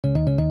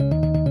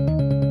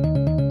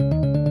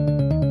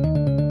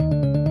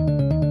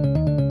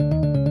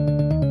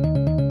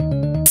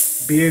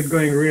beard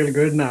going really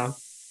good now.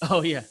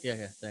 Oh, yeah, yeah,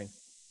 yeah. Thanks.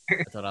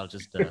 I thought I'll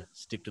just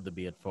stick to the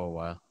beard for a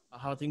while.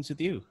 How are things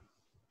with you?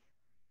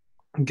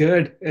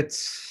 Good.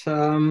 It's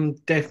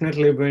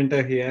definitely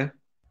winter here.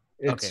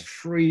 It's Okay,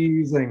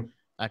 freezing,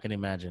 I can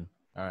imagine.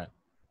 All right.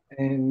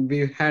 and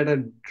we've had a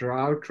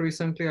drought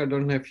recently. I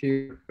don't know if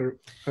you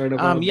heard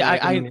about Yeah,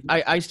 that in the I, I,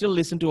 news. I still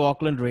listen to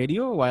Auckland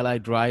radio while I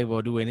drive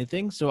or do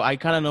anything, so I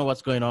kind of know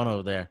what's going on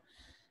over there.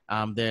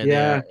 They're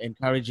Yeah.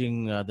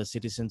 encouraging the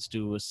citizens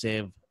to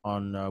save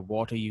on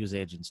water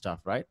usage and stuff,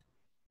 right?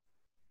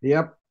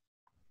 Yep.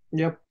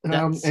 Yep.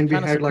 That's And we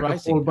kind of had like a whole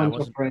surprising. I bunch of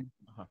wasn't. rain.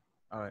 Uh-huh.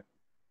 All right.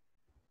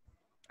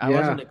 I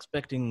wasn't Yeah.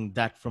 expecting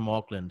that from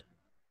Auckland.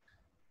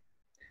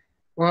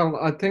 Well,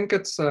 I think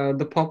it's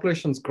the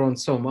population's grown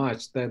so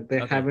much that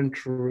they Okay. haven't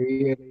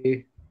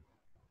really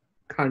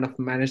kind of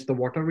managed the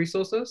water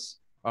resources.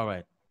 All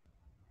right.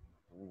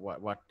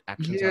 What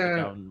actions are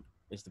Yeah,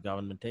 the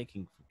government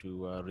taking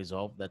to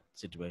resolve that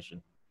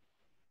situation?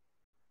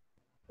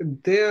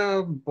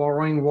 they're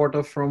borrowing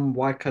water from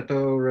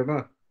Waikato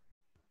River.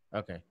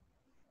 Okay,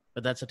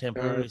 but that's a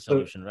temporary So,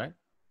 solution, right?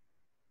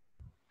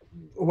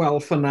 well,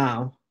 for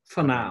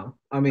Okay. now,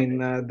 I mean,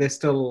 they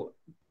still.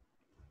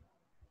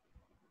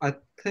 I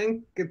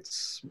think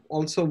it's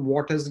also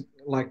what is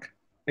like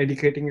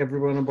educating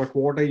everyone about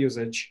water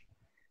usage.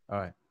 All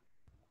right.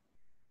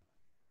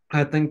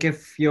 I think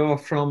if you're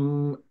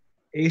from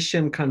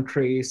Asian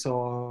countries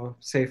or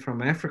say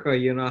from Africa,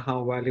 you know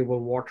how valuable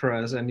water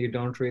is, and you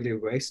don't really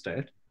waste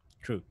it.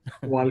 True.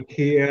 While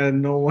here,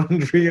 no one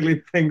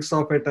really thinks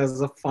of it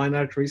as a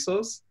finite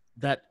resource.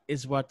 That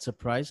is what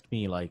surprised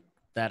me, like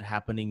that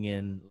happening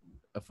in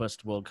a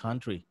first world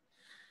country.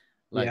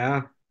 Like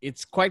Yeah,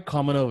 it's quite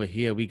common over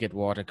here. We get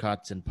water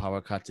cuts and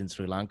power cuts in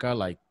Sri Lanka.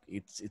 Like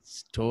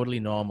it's totally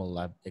normal.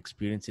 I've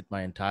experienced it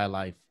my entire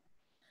life.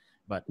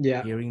 But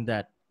yeah, hearing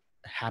that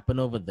happen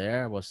over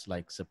there was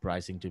like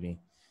surprising to me.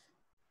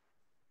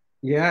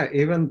 yeah.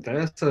 Even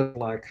this is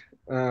like,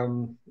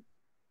 um,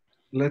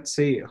 let's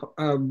see.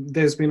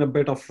 There's been a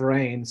bit of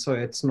rain, so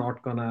it's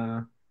not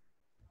gonna.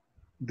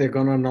 They're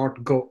gonna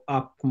not go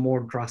up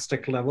more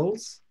drastic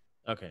levels,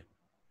 Okay.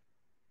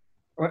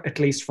 or at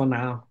least for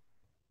now.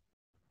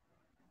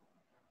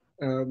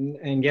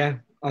 And yeah,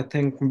 I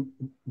think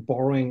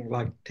borrowing,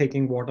 like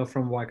taking water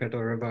from Waikato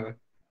River,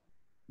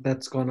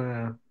 that's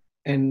gonna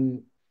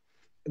and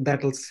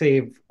that'll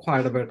save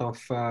quite a bit of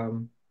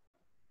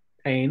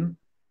pain.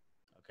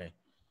 Okay.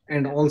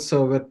 And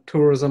also with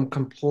tourism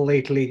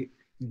completely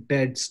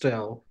dead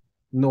still,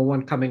 no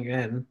one coming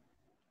in,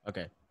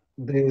 Okay.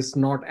 there's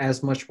not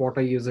as much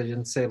water usage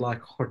in say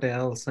like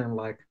hotels and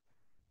like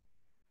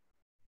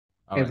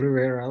All right.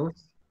 everywhere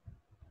else.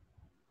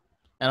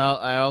 And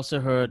I also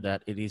heard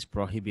that it is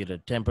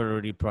prohibited,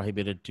 temporarily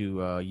prohibited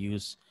to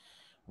use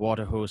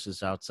water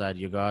hoses outside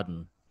your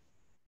garden.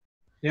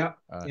 Yeah,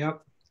 Uh, yeah.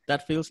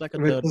 that feels like a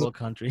Which third is world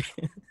country.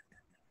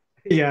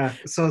 yeah,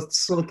 so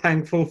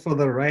thankful for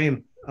the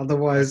rain.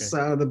 Otherwise,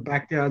 Okay, the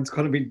backyard's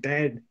gonna be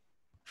dead.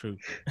 true.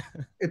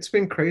 It's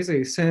been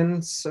crazy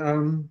since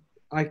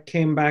I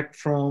came back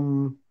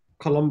from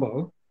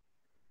Colombo.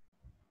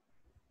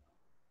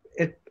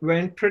 It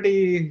went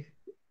pretty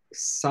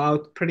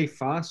south pretty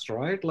fast,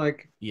 right?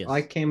 Like I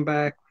Yes. came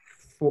back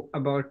for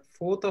about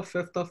 4th or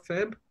 5th of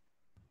Feb.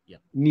 Yeah.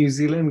 New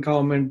Zealand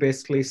government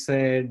basically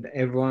said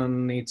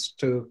everyone needs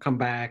to come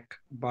back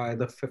by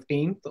the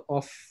 15th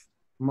of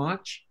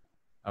March.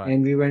 All right.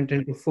 And we went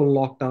into full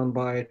lockdown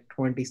by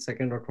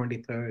 22nd or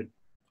 23rd.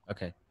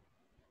 Okay.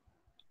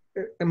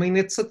 I mean,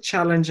 it's a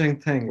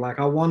challenging thing. Like,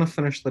 I want to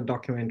finish the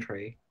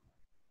documentary,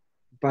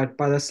 but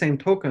by the same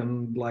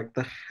token, like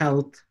the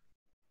I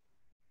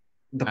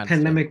understand.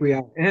 pandemic we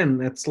are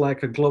in, it's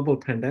like a global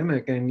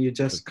pandemic, and you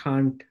True. just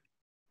can't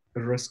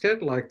risk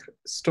it. Like,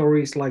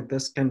 stories like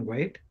this can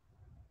wait.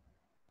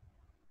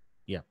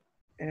 Yeah.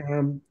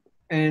 Um,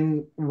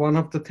 and one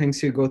of the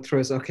things you go through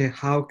is, okay,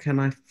 how can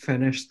I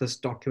finish this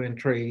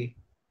documentary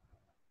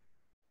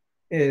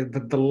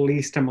with the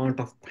least amount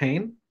of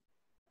pain?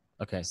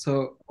 Okay.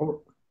 So,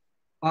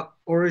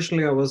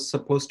 originally, I was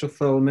supposed to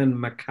film in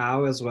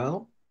Macau as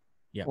well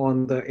Yeah.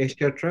 on the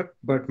Asia trip,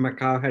 but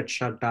Macau had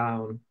shut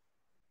down.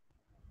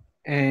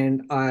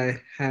 And I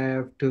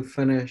have to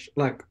finish,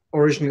 like,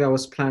 originally, I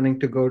was planning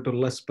to go to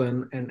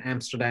Lisbon and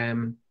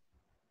Amsterdam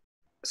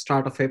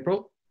start of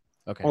April.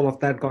 Okay. All of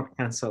that got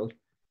canceled.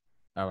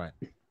 All right.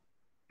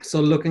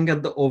 So, looking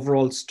at the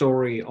overall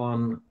story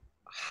on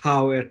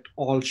how it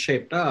all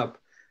shaped up,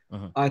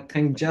 Mhm. I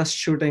think just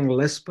shooting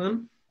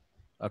Lisbon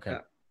Okay.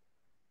 uh,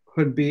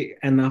 could be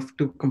enough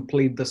to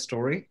complete the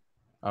story.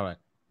 All right.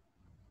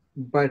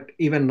 But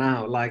even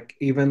now, like,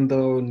 even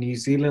though New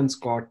Zealand's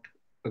got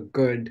a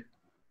good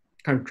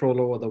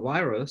control over the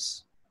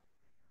virus,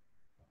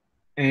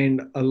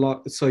 and a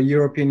lot, so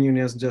European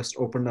Union has just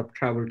opened up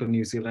travel to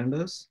New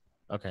Zealanders.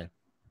 Okay.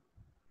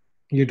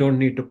 You don't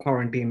need to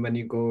quarantine when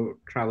you go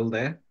travel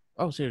there.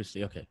 Oh,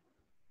 seriously? Okay.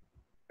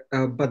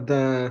 But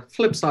the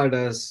flip side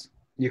is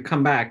you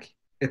come back,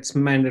 it's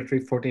mandatory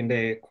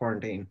 14-day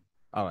quarantine.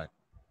 All right.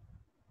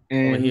 Over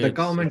And here, the it's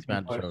government,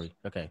 mandatory.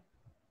 Okay.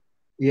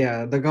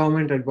 Yeah, the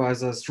government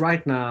advises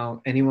right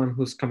now anyone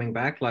who's coming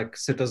back, like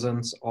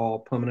citizens or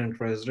permanent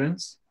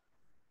residents,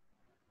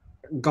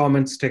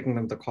 government's taking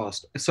them the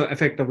cost. So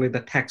effectively,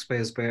 the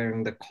taxpayer is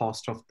bearing the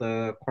cost of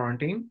the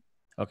quarantine.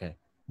 Okay.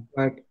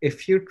 But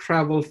if you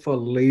travel for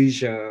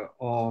leisure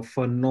or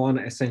for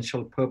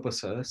non-essential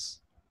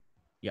purposes,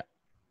 Yeah.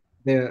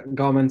 the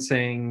government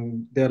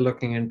saying they're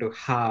looking into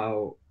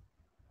how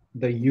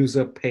the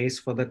user pays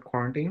for that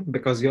quarantine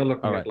because you're All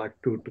looking at right. like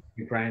 2 to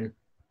 3 grand.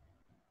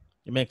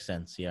 It makes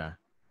sense. Yeah.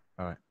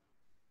 All right.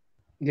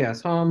 Yeah,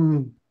 so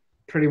I'm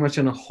pretty much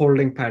in a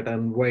holding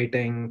pattern,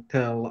 waiting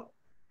till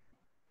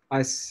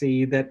I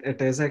see that it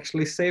is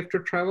actually safe to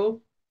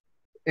travel.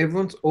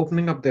 Everyone's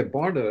opening up their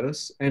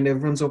borders and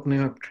everyone's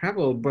opening up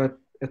travel, but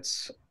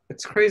it's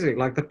crazy.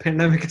 Like the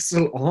pandemic is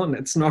still on.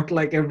 It's not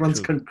like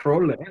everyone's True.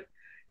 controlling it.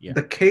 Yeah.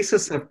 The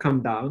cases have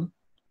come down,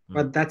 Mm.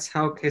 but that's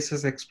how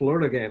cases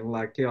explode again.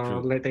 Like you're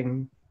True.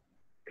 letting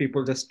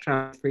people just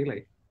travel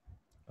freely.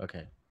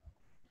 Okay.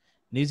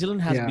 New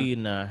Zealand has Yeah.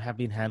 been have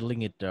been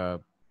handling it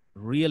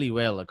really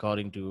well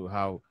according to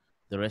how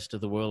the rest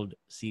of the world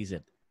sees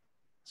it.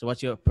 So,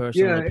 what's your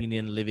personal Yeah,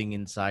 opinion living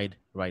inside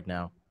right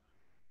now?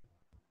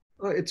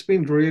 it's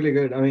been really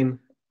good. I mean,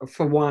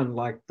 for one,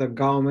 like the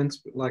government's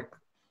like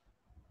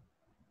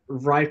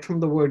right from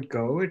the word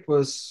go, it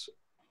was,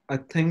 I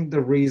think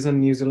the reason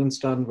New Zealand's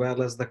done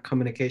well is the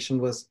communication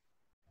was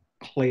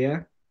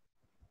clear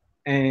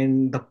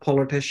and the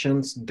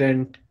politicians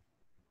didn't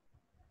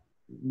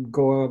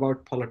go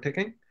about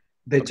politicking.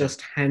 They Okay.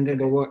 just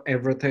handed over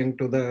everything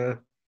to the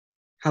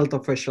health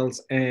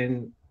officials.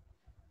 And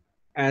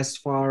as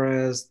far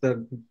as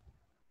the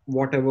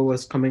whatever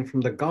was coming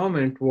from the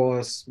government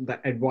was the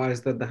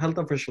advice that the health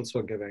officials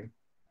were giving.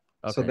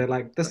 So Okay. they're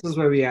like, this is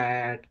where we are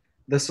at,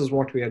 this is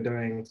what we are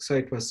doing. So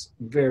it was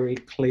very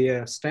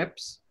clear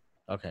steps.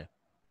 Okay.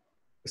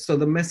 So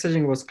the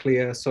messaging was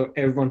clear. So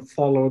everyone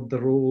followed the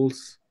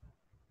rules.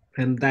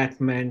 And that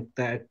meant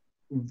that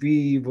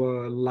we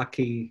were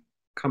lucky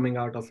coming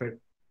out of it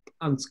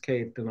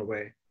unscathed in a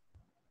way.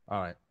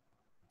 All right.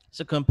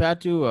 So,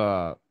 compared to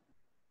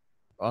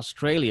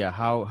Australia,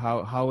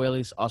 how well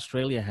is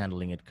Australia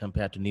handling it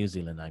compared to New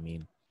Zealand? I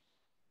mean,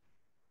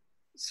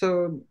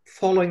 So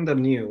following the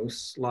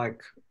news,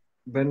 like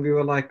when we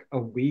were like a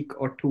week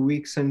or 2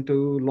 weeks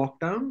into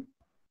lockdown,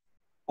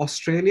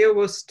 Australia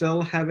was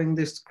still having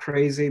this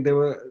crazy,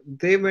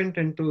 they went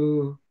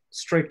into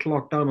strict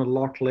lockdown a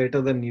lot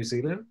later than New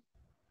Zealand.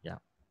 yeah,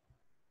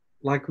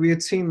 Like we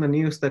had seen the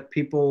news that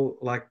people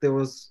like there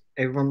was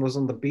everyone was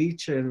on the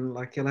beach and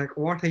like you're like,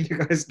 what are you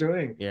guys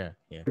doing? yeah,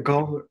 yeah.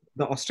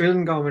 The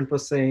Australian government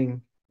was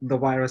saying the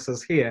virus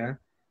is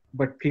here,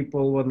 but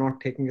people were not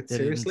taking it They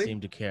didn't seriously.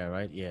 seem to care,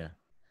 right? Yeah.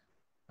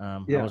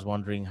 I Yeah. was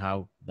wondering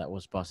how that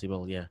was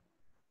possible. Yeah,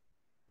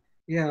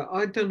 Yeah,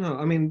 I don't know.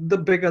 I mean, the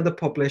bigger the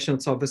population,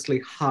 it's obviously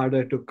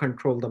harder to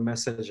control the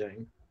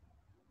messaging.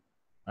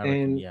 I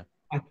reckon. And Yeah,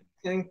 I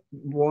think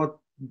what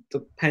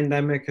the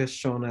pandemic has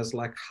shown is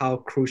like how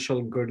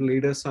crucial good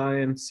leaders are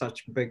in such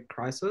big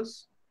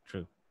crisis.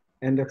 true.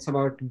 And it's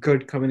about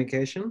good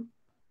communication.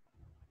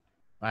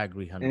 I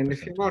agree hundred And if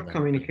you're percent on not that. Yeah.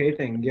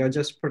 communicating, you're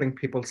just putting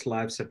people's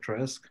lives at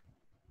risk.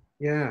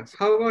 Yeah.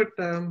 How about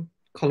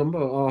Colombo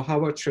or how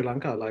about Sri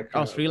Lanka? Like,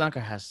 Oh, Sri Lanka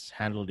has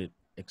handled it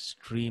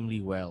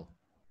extremely well.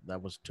 That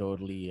was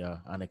totally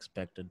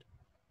unexpected.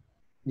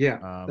 yeah,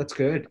 Um, that's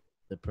good.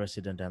 the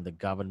president and the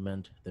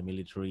government, the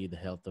military, the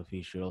health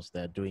officials,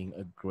 they're doing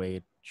a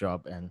great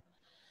job. And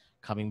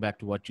coming back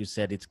to what you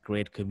said, it's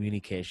great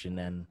communication,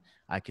 and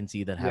I can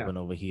see that Yeah. happen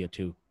over here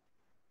too.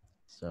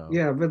 So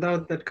Yeah.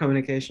 Without that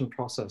communication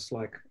process,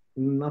 like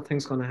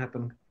nothing's going to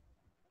happen true.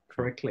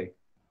 correctly.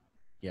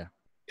 Yeah,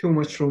 Too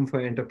much room for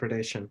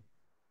interpretation. true.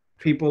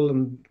 People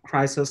in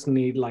crisis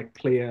need like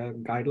clear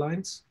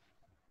guidelines.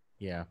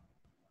 Yeah.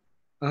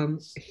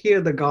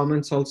 Here, the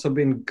government's also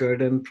been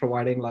good in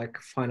providing like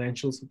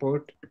financial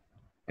support All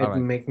and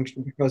right.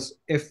 making because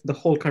if the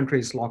whole country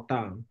is locked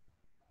down,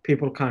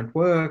 people can't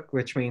work,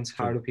 which means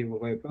how True. do people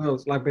pay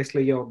bills? Like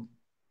basically, you're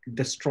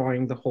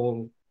destroying the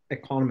whole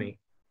economy.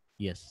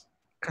 Yes.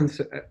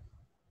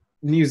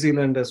 New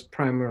Zealand is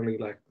primarily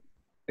like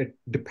it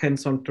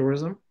depends on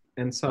tourism,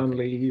 and Okay.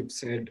 suddenly you've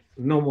said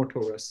no more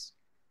tourists.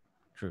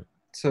 True.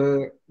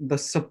 So the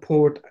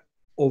support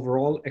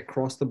overall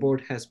across the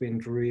board has been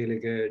really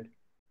good.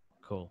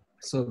 Cool.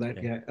 So that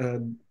Okay. yeah,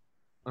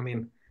 I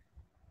mean,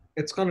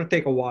 it's gonna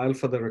take a while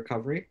for the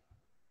recovery,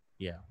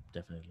 Yeah,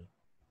 definitely.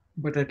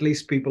 but at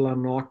least people are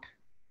not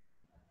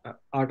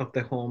out of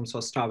their homes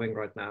or starving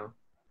right now.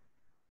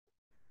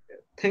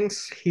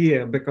 Things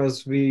here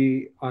because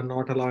we are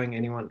not allowing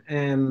anyone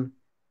in.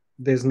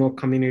 There's no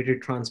community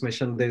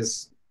transmission.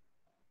 There's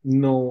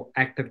no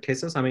active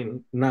cases. I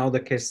mean, now the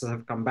cases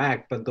have come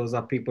back, but those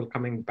are people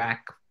coming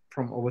back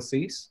from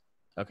overseas,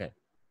 Okay.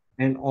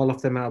 and all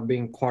of them are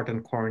being caught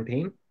in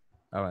quarantine.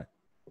 All right.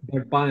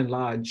 But by and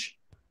large,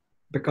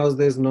 because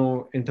there's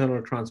no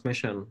internal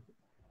transmission,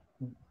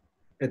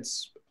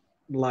 it's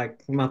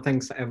like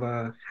nothing's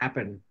ever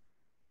happened.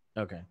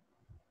 Okay.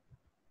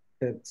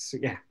 It's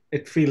yeah.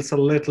 it feels a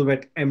little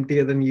bit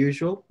emptier than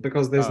usual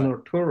because there's Oh, no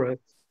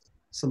tourists.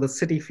 So the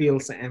city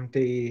feels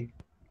empty,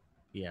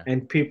 yeah.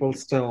 and people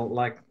still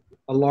like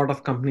a lot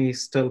of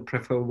companies still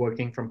prefer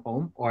working from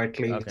home, or at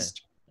Okay.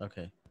 least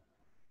Okay.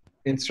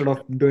 instead of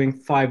doing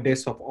 5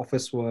 days of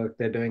office work,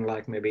 they're doing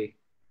like maybe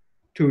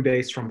 2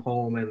 days from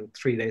home and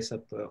 3 days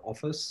at the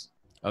office.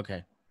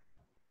 Okay.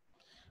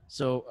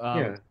 So,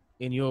 Yeah,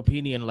 in your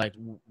opinion, like,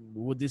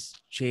 would these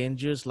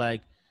changes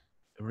like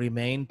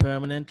remain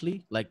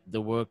permanently, like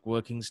the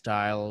working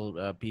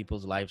style,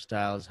 people's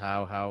lifestyles,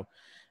 how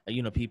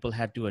people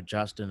had to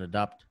adjust and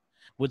adapt?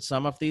 Would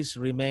some of these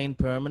remain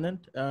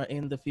permanent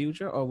in the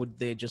future, or would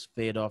they just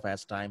fade off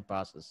as time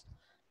passes?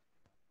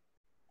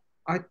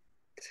 I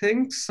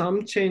think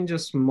some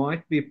changes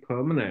might be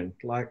permanent,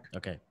 like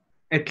Okay.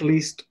 at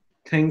least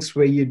things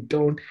where you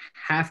don't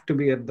have to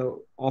be at the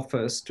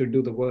office to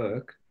do the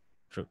work.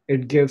 True.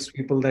 It gives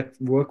people that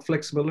work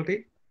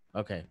flexibility.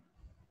 Okay.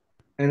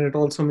 And it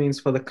also means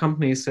for the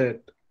companies,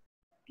 it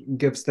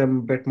gives them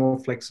a bit more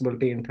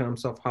flexibility in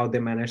terms of how they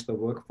manage the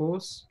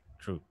workforce.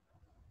 True.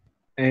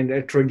 And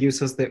it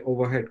reduces the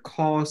overhead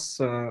costs.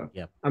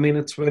 Yep. I mean,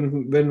 it's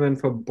win-win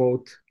for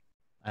both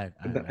I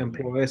the agree.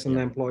 employers and the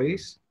Yep.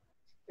 employees.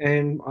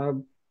 And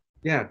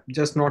yeah,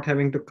 just not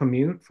having to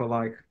commute for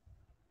like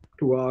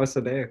 2 hours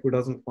a day. Who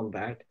doesn't want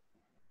that?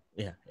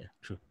 Yeah. Yeah.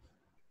 True.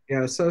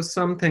 Yeah, so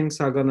some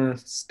things are gonna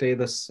stay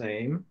the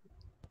same,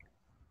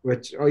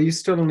 which or you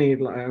still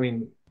need, like, I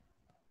mean,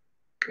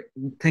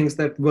 things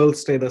that will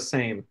stay the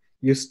same.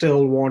 You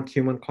still want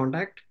human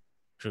contact.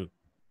 True.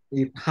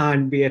 You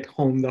can't be at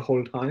home the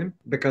whole time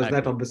because I that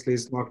agree. obviously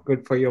is not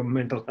good for your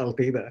mental health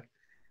either.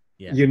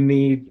 Yeah. You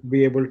need to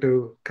be able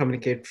to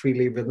communicate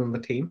freely within the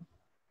team.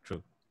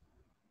 True.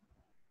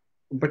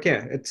 But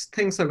yeah, it's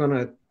things are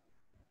gonna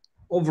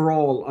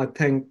overall, I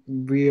think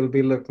we'll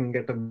be looking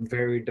at a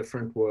very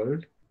different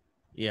world.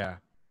 Yeah.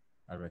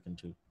 I reckon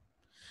too.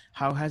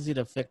 How has it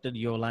affected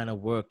your line of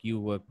work? You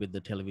work with the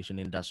television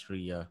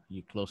industry.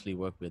 You closely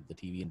work with the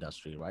TV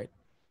industry, right?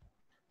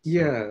 So,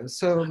 Yeah,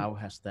 so how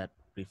has that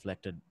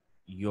reflected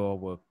your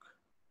work?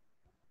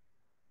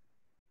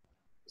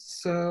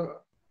 so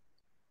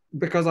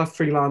because I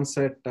freelance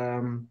at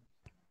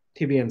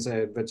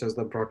TVNZ, which is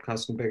the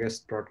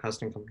biggest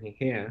broadcasting company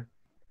here,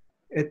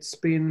 it's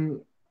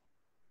been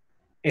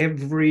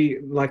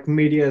every like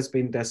media has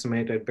been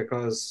decimated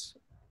because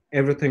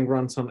everything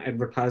runs on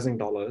advertising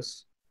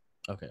dollars.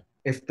 Okay.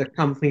 If the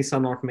companies are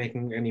not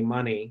making any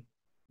money,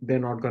 they're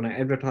not going to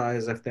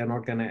advertise. If they're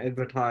not going to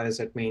advertise,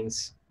 it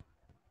means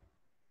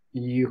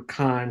you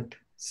can't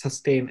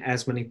sustain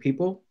as many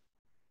people,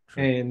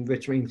 True. and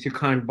which means you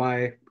can't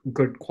buy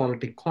good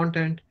quality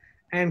content,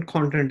 and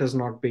content is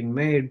not being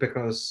made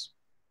because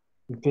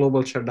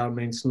global shutdown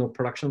means no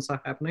productions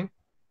are happening.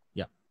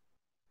 Yeah.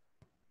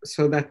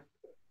 So that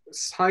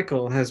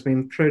cycle has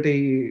been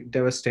pretty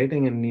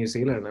devastating in New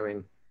Zealand. I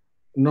mean,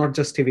 not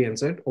just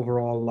TVNZ,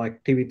 overall,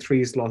 like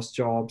TV3's lost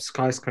jobs,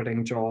 Sky's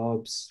cutting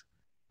jobs.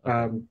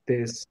 Okay.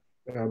 There's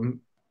um,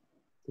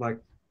 like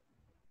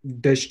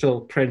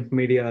digital print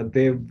media,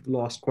 they've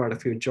lost quite a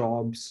few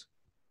jobs.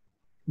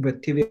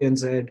 With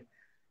TVNZ,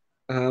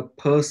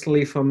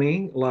 personally for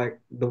me, like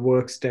the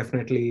work's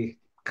definitely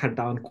cut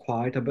down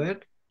quite a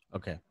bit.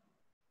 Okay.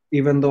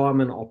 Even though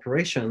I'm in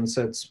operations,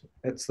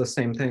 it's the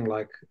same thing.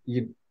 Like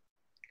you,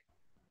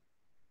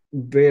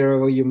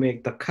 wherever you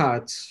make the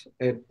cuts,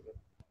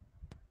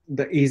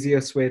 the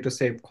easiest way to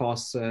save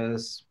costs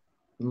is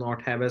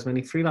not have as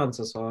many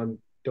freelancers or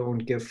don't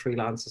give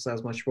freelancers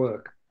as much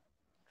work.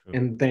 True.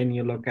 And then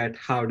you look at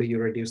how do you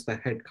reduce the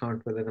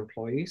headcount within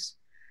employees.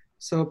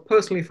 So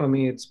personally for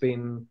me, it's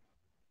been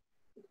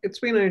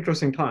an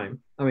interesting time.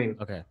 I mean,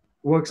 Okay.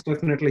 work's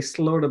definitely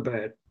slowed a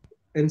bit.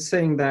 In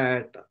saying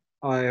that,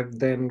 I've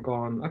then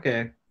gone,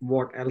 okay,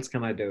 what else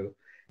can I do?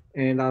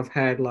 And I've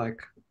had like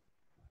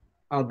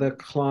other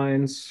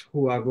clients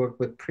who I've worked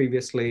with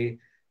previously,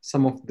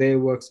 some of their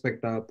work's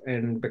picked up,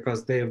 and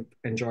because they've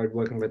enjoyed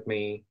working with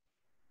me,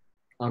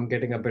 I'm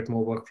getting a bit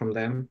more work from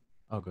them.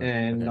 Oh, good.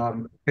 And Okay.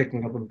 I'm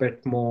picking up a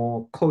bit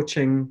more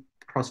coaching,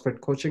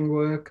 CrossFit coaching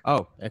work.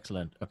 Oh,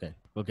 excellent. Okay.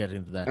 We'll get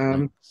into that like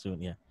Um,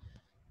 soon. Yeah.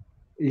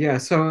 yeah,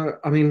 so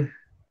I mean,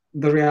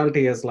 the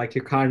reality is like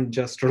you can't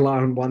just rely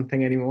on one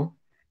thing anymore.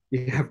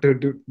 You True. have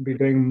to be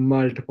doing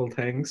multiple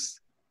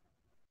things.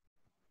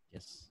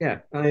 Yes. Yeah,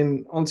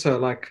 and also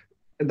like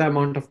the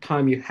amount of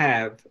time you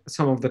have,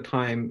 some of the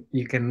time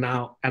you can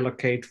now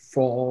allocate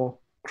for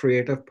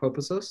creative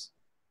purposes.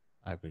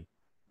 I agree.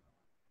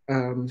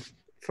 Um,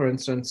 for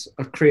instance,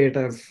 a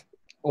creative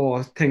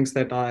or things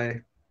that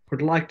I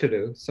would like to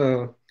do.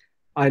 So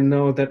I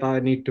know that I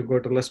need to go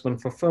to Lisbon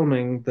for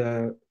filming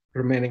the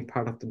remaining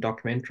part of the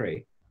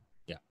documentary.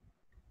 Yeah.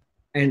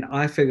 And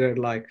I figured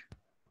like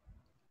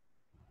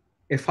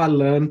if I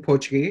learn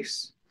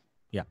Portuguese,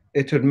 Yeah.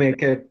 it would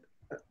make it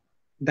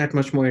that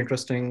much more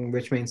interesting,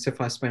 which means if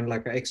I spend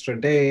like an extra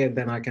day,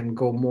 then I can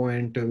go more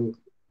into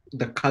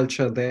the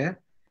culture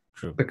there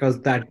True.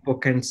 because that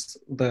bookends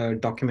the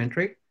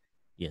documentary.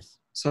 Yes.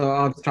 So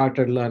I've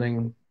started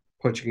learning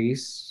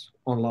Portuguese Okay.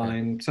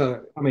 online.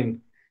 So, I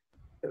mean,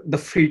 the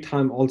free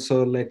time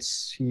also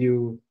lets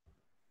you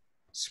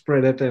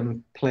spread it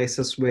in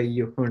places where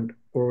you couldn't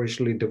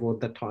originally devote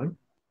the time.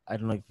 I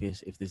don't know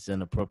if this is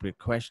an appropriate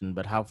question,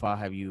 but how far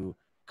have you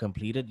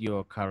completed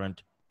your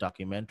current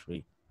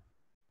documentary?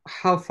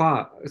 How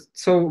far?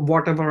 So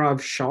whatever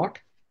I've shot,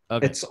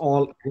 Okay, it's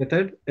all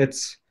edited.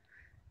 It's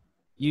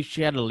you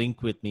shared a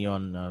link with me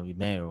on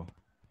Vimeo.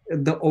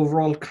 the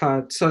overall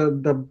cut. So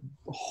the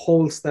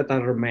holes that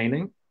are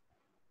remaining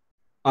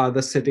are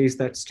the cities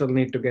that still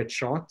need to get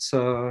shot.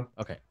 So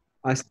Okay,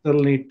 I still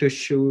need to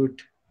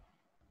shoot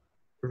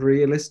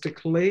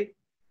realistically.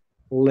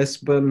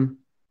 Lisbon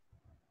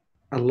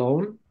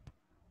alone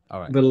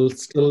all right, will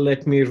still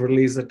let me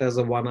release it as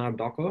a 1 hour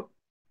doco.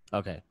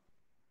 okay.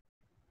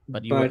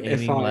 But you were But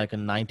if aiming I like a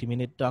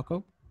 90-minute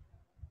doco?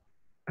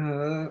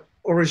 uh,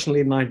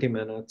 originally 90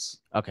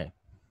 minutes, Okay,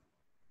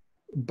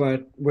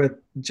 but with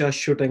just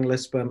shooting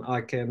Lisbon,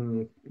 I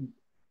can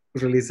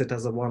release it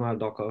as a 1 hour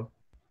doco.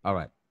 all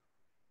right.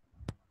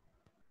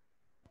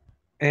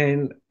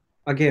 And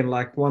again,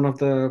 like one of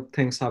the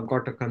things I've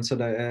got to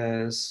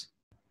consider is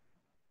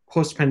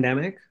post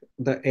pandemic,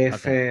 the Okay,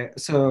 airfare.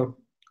 So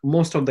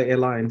most of the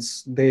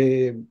airlines,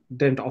 they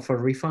didn't offer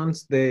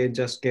refunds, they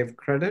just gave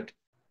credit.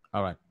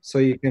 all right. So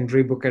you can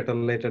rebook at a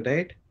later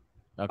date.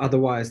 Okay,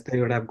 Otherwise, they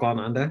would have gone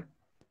under,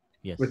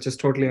 yes. which is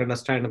totally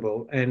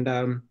understandable. And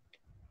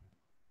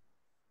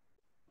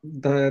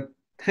the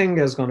thing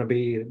is going to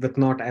be with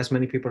not as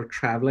many people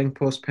traveling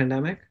post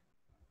pandemic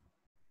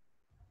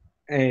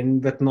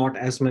and with not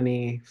as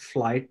many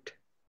flight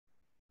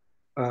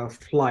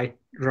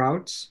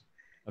routes,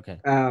 Okay,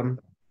 um,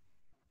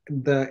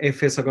 the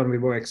airfares are going to be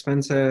more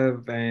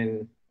expensive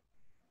and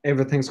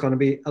everything's going to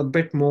be a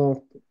bit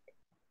more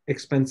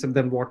expensive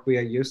than what we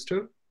are used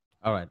to.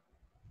 all right.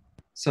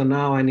 So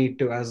now I need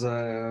to, as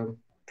a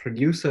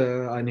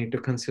producer, I need to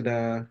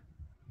consider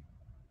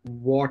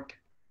what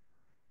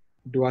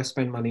do I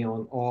spend money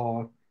on,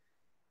 or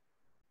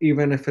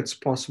even if it's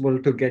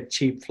possible to get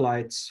cheap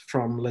flights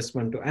from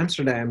Lisbon to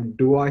Amsterdam,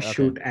 do I Okay,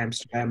 shoot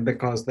Amsterdam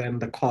because then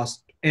the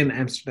cost in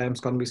Amsterdam is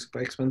going to be super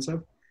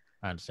expensive?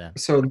 I understand.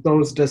 So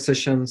those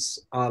decisions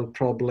I'll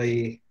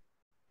probably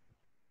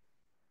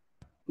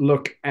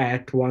look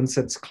at once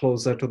it's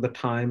closer to the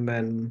time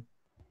when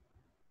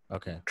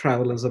Okay,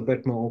 travel is a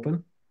bit more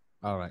open.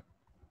 all right.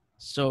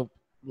 So,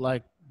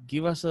 like,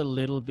 give us a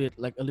little bit,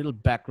 like a little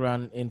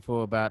background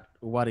info about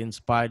what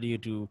inspired you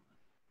to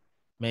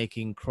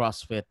making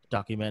CrossFit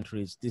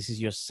documentaries. This is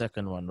your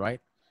second one,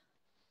 right?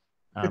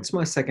 Um, It's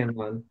my second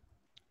one.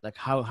 like,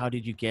 how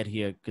did you get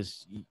here?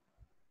 Because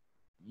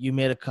you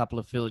made a couple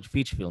of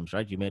feature films,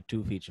 right? You made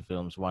two feature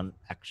films, one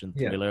action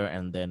Yeah. thriller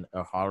and then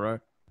a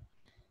horror,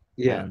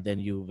 Yeah. and then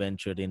you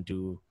ventured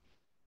into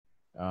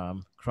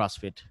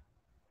CrossFit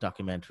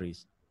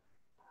documentaries.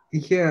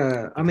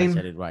 Yeah. I If I said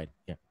mean, it right,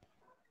 yeah.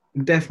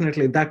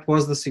 definitely that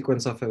was the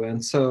sequence of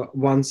events. So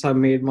once I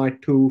made my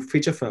two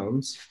feature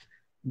films,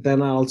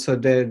 then I also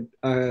did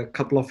a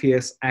couple of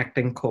years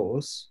acting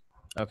course.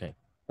 Okay,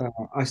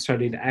 I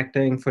studied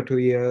acting for 2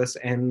 years,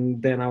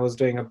 and then I was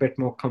doing a bit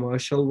more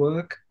commercial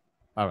work.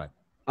 all right,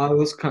 I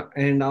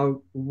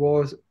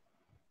was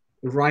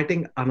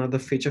writing another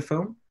feature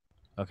film,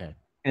 okay,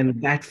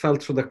 and that fell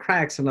through the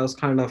cracks, and I was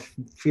kind of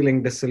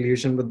feeling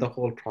disillusioned with the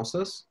whole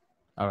process.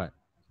 all right,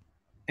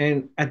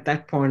 And at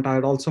that point, I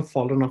had also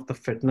fallen off the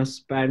fitness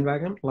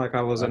bandwagon. Like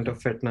I was into okay.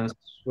 fitness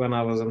when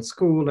I was in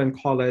school and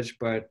college,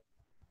 but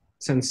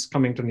since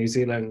coming to New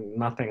Zealand,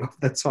 nothing of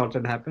that sort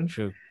had happened.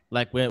 True.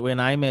 Like when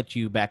I met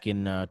you back in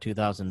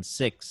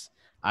 2006,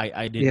 I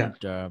Yeah,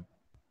 didn't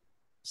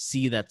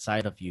see that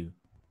side of you.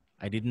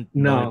 I didn't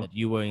know no, that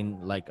you were in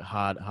like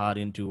hard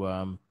into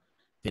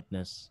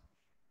fitness.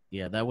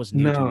 Yeah, that was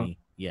new to no. me.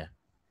 Yeah,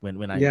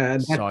 when I Yeah,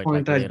 at saw that it like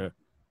point, later.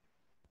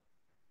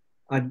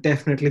 I'd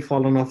definitely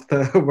fallen off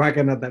the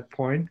wagon at that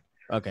point.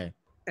 Okay.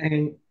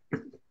 And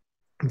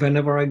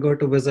whenever I go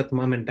to visit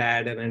mom and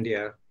dad in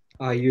India,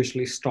 I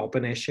usually stop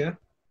in Asia.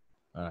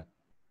 All right.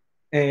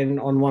 And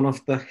on one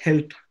of the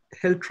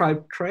hill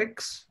tribe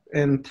treks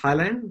in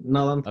Thailand,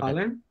 Northern Okay.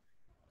 Thailand,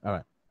 All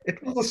right. it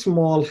was a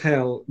small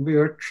hill. We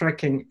were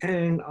trekking,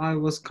 and I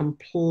was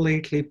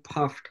completely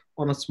puffed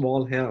on a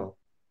small hill.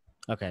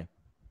 Okay.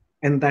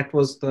 And that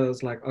was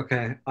like,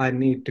 okay, I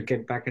need to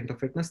get back into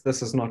fitness.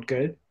 This is not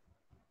good.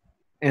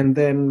 And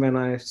then when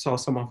I saw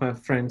some of my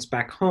friends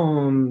back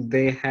home,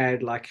 they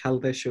had like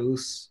health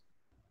issues.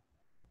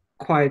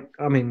 Quite,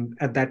 I mean,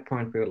 at that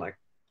point, we were like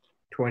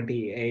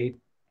 28,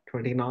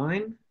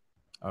 29.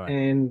 All right.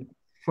 And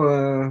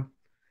for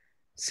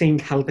seeing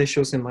health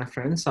issues in my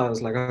friends, I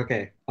was like,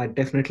 okay, I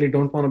definitely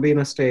don't want to be in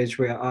a stage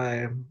where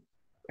I'm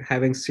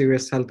having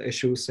serious health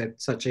issues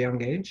at such a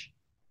young age.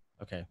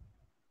 Okay.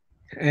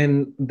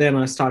 And then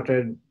I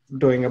started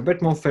doing a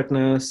bit more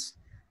fitness.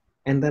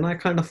 And then I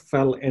kind of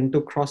fell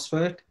into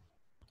CrossFit.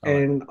 All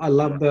right. And I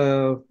love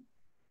the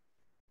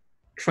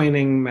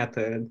training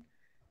method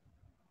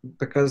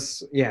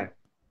because, yeah,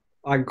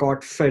 I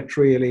got fit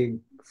really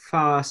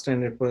fast,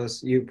 and it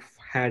was you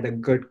had a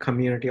good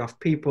community of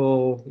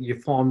people. You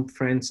formed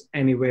friends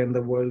anywhere in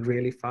the world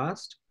really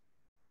fast.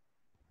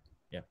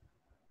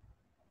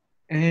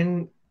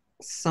 And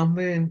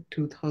somewhere in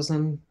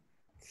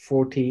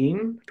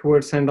 2014,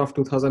 towards the end of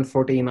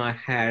 2014, I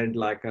had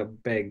like a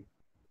big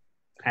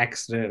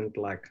accident.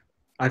 Like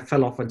I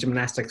fell off a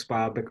gymnastics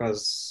bar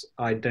because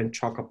I didn't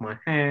chalk up my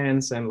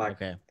hands, and like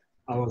Okay.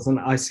 I was in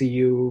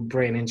ICU,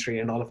 brain injury,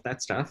 and all of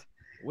that stuff.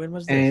 When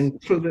was this? And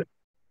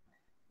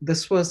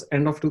this was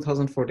end of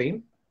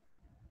 2014.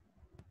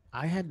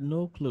 I had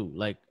no clue.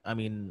 Like, I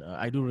mean,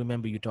 I do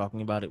remember you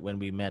talking about it when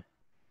we met,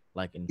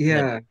 like in Flint,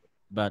 Yeah,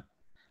 but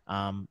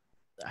um,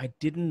 I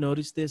didn't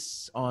notice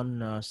this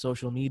on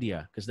social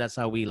media because that's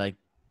how we like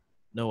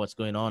know what's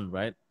going on,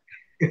 right?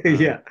 Um,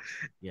 yeah,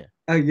 yeah.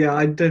 yeah.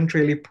 I didn't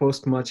really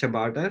post much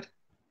about it,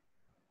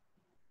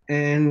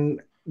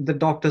 and the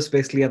doctors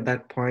basically at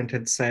that point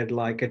had said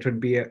like it would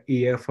be a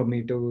year for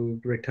me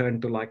to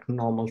return to like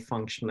normal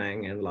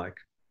functioning and like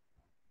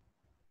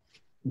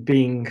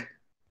being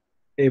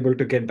able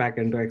to get back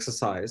into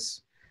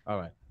exercise. All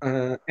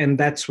right. And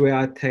that's where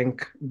I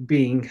think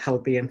being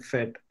healthy and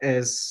fit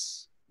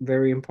is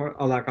very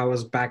important. Like I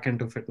was back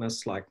into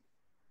fitness like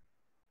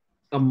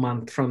a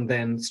month from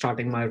then,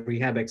 starting my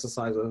rehab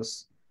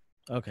exercises,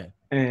 Okay.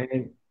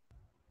 and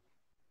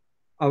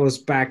I was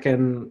back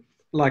in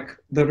like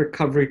the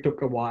recovery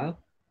took a while,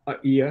 a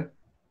year,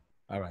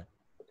 All right.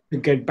 to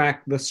get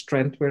back the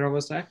strength where I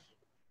was at.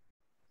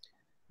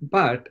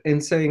 But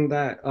in saying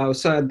that,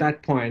 so at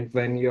that point,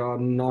 when you're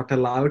not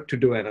allowed to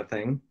do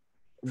anything,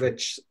 True.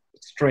 which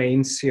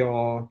strains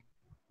your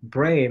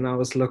brain, I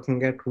was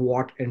looking at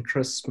what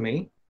interests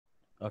me.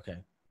 Okay.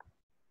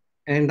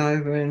 And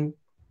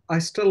I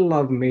still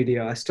love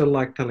media. I still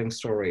like telling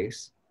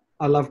stories.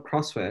 I love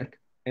CrossFit.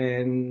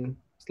 And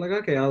it's like,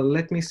 okay,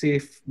 let me see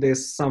if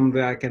there's some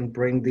way I can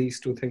bring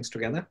these two things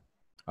together.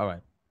 All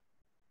right.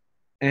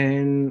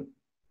 And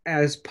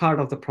as part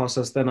of the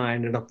process, then I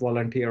ended up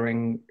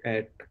volunteering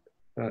at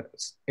uh,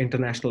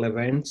 international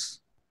events,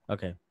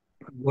 Okay.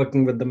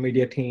 working with the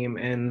media team.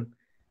 And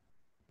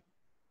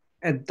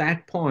at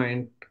that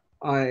point,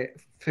 I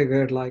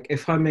figured like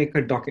if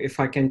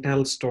I can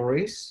tell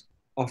stories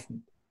of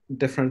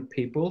different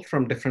people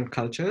from different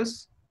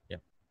cultures, Yeah.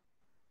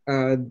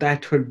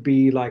 that would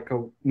be like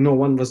no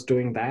one was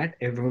doing that.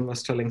 Everyone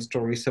was telling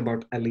stories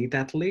about elite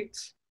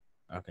athletes,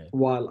 Okay.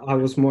 while I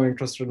was more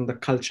interested in the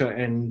culture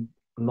and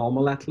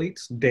normal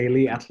athletes,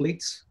 daily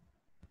athletes.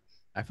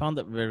 I found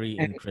that very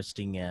And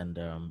interesting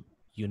and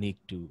unique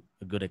to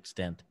a good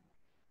extent.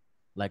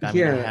 Like, I mean,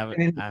 yeah,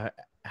 and I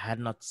had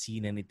not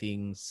seen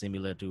anything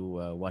similar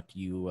to what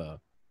you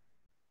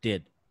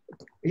did.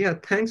 yeah,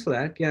 thanks for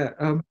that.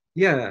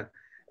 Yeah.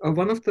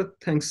 One of the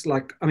things,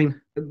 like, I mean,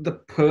 the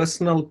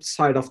personal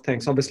side of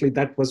things, obviously,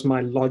 that was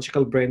my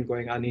logical brain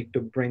going, I need to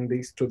bring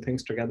these two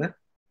things together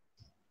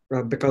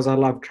because I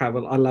love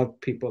travel, I love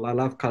people, I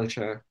love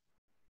culture.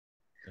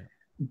 Yeah.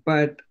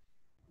 But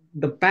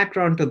the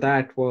background to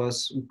that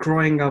was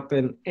growing up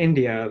in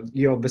India,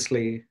 you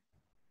obviously,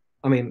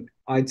 I mean,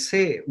 I'd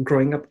say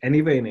growing up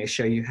anywhere in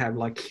Asia, you have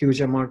like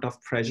huge amount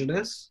of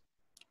prejudice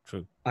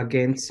True.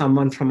 against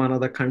someone from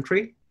another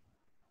country.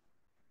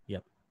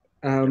 Yep.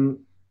 Um,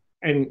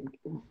 and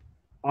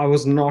I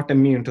was not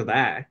immune to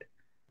that. Okay.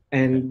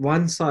 And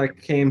once I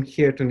came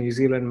here to New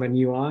Zealand, when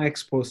you are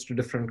exposed to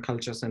different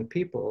cultures and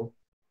people,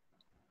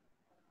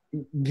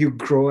 you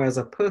grow as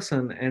a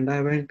person. And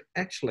I went,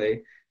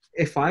 actually,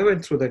 if I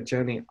went through that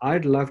journey,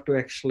 I'd love to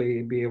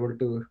actually be able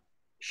to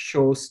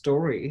show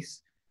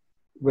stories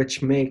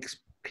which makes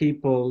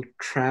people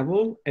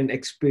travel and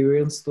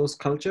experience those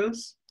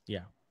cultures.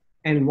 Yeah.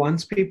 And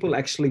once people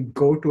actually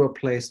go to a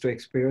place to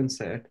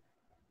experience it,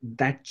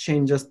 that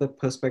changes the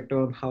perspective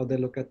on how they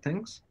look at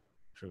things.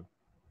 True.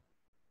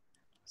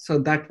 So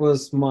that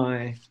was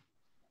my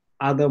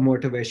other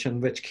motivation,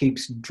 which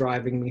keeps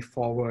driving me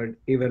forward,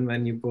 even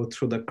when you go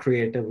through the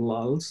creative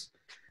lulls.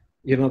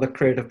 You know, the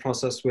creative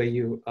process where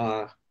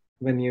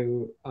when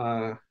you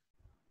are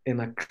in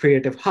a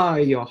creative high,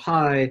 you're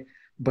high,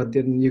 but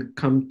then you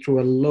come through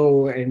a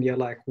low and you're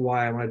like,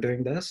 why am I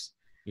doing this?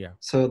 Yeah.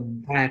 So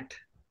that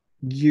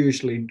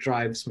usually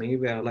drives me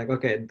where like,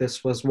 okay,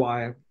 this was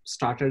why I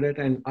started it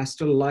and I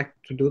still like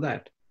to do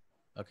that.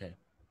 Okay.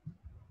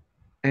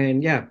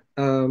 And yeah,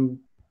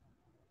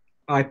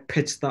 I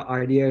pitched the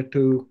idea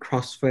to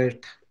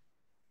CrossFit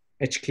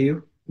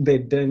HQ. They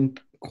didn't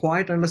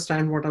quite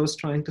understand what I was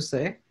trying to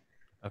say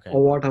Okay.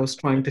 or what I was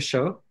trying to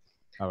show.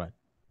 All right.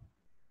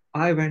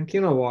 I went,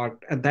 you know what?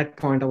 At that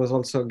point, I was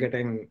also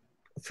getting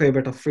a fair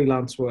bit of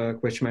freelance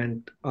work, which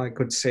meant I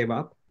could save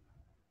up.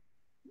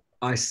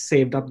 I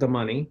saved up the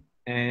money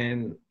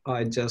and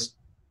I just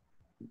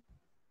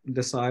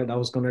decided I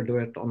was going to do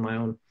it on my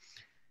own.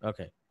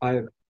 Okay.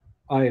 I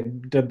I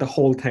did the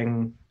whole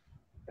thing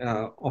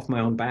off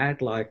my own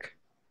bat, like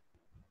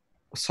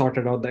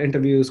sorted out the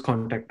interviews,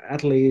 contact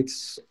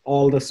athletes,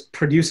 all this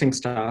producing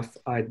stuff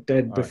I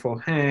did All right.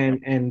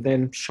 beforehand, and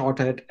then shot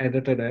it,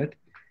 edited it,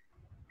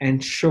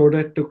 and showed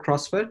it to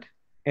CrossFit.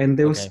 And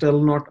they were Okay. still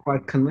not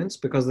quite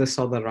convinced because they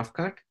saw the rough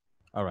cut.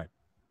 All right.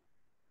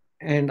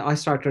 And I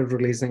started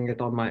releasing it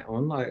on my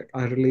own.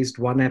 I released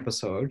one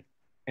episode,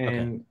 Okay.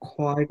 and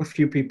quite a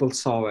few people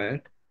saw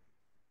it.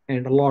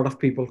 and a lot of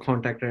people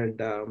contacted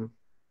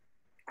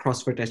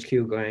CrossFit HQ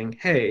going,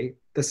 "Hey,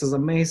 this is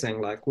amazing.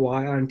 Like, why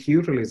aren't you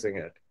releasing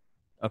it?"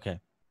 Okay.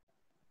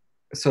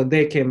 So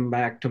they came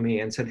back to me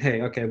and said, "Hey,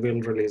 okay,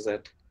 we'll release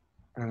it."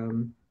 Um,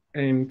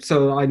 and so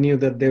I knew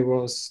that there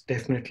was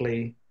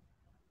definitely,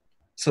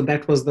 so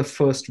that was the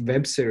first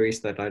web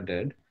series that I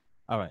did.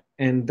 All right.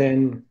 And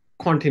then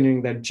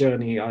continuing that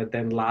journey, I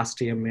then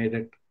last year made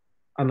it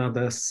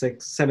another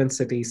 7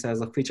 cities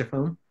as a feature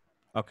film.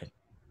 Okay.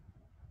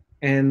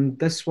 And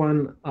this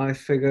one, I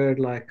figured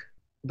like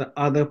the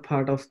other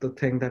part of the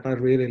thing that I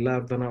really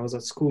loved when I was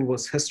at school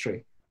was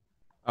history,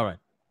 All right.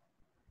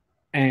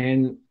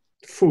 and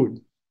food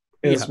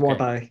Yeah. is what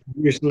Okay. I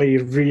usually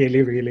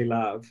really, really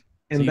love. So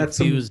And you that's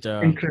some fused.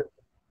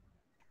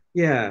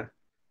 yeah,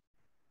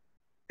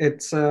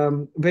 it's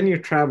when you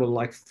travel,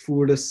 like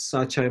food is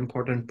such an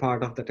important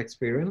part of that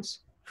experience.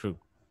 True.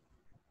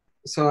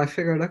 So I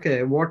figured,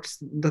 okay, what's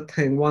the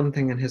thing, one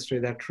thing in history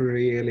that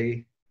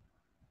really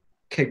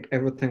kicked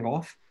everything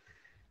off?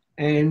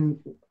 And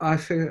I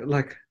figured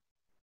like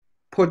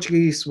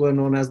Portuguese were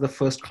known as the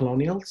first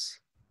colonials.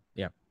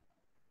 Yeah.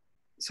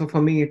 So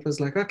for me, it was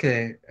like, okay,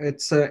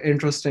 it's an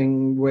interesting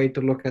way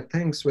to look at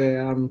things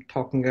where I'm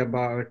talking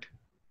about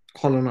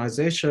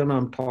colonization,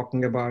 I'm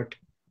talking about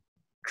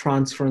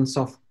transference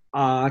of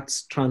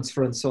arts,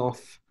 transference of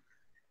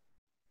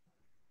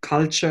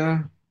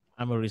culture.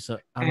 I'm a And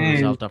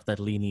result of that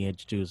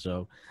lineage too.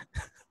 So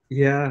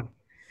yeah,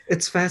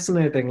 it's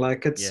fascinating.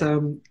 Like it's yeah.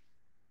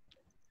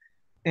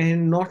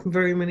 and not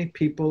very many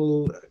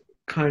people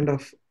kind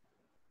of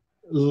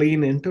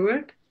lean into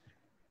it.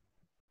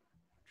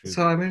 True.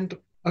 So I mean,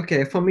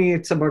 okay, for me,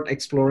 it's about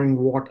exploring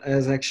what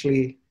is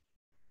actually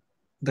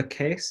the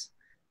case.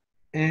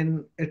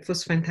 And it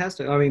was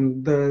fantastic. I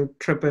mean, the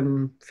trip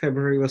in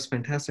February was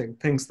fantastic.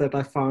 Things that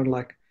I found,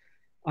 like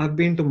I've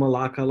been to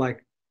Malacca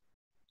like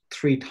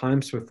 3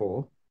 times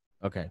before,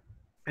 Okay.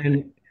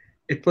 and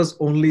it was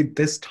only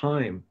this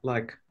time,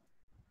 like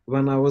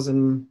when I was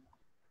in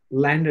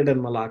landed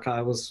in Malacca,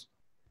 I was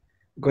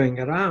going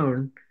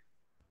around.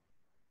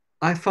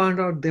 I found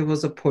out there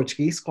was a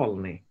Portuguese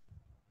colony.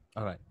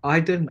 All right. I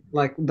didn't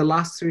like the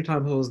last 3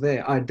 times I was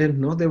there. I didn't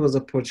know there was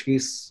a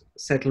Portuguese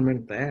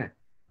settlement there.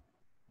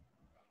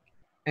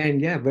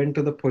 And yeah, went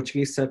to the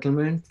Portuguese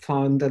settlement,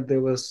 found that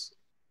there was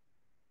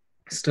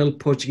still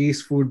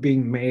Portuguese food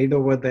being made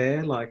over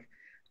there, like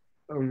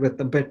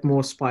with a bit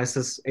more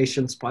spices,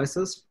 Asian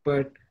spices.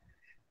 But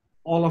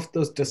all of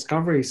those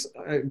discoveries,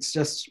 it's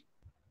just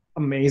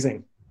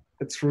amazing.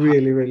 It's How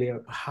really, really.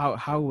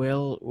 how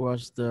well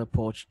was the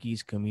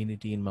Portuguese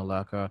community in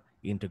Malacca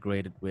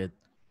integrated with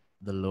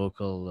the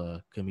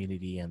local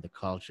community and the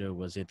culture?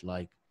 Was it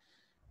like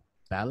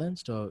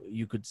balanced, or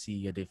you could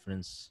see a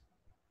difference,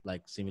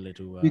 like similar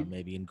to You,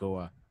 maybe in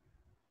Goa?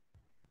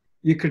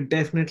 you could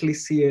definitely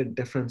see a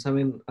difference. I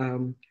mean,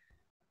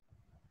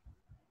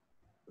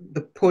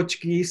 the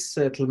Portuguese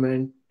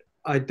settlement,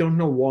 I don't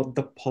know what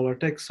the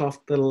politics of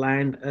the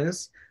land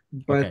is,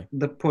 but Okay.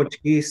 the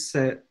Portuguese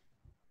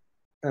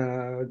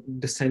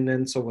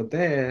descendants over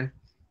there,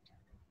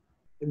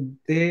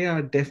 they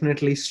are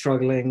definitely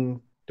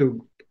struggling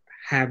to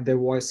have their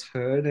voice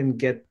heard and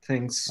get All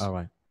things.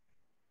 right.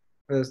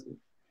 Uh,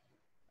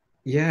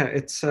 yeah,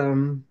 it's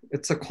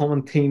a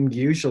common theme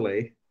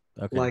usually.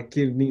 Okay. Like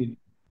you need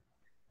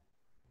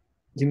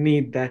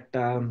that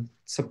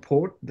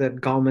support.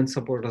 That government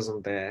support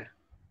isn't there.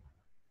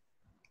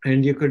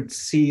 And you could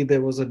see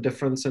there was a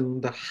difference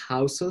in the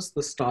houses,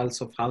 the styles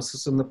of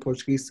houses in the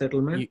Portuguese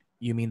settlement.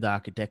 You mean the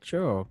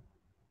architecture, or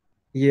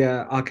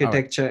Yeah, all right?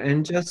 architecture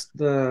and just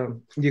the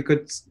you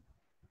could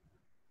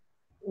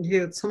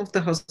yeah, some of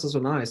the houses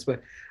were nice,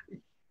 but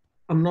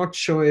I'm not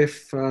sure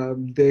if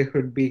they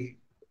would be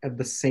at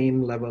the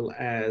same level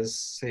as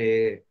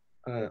say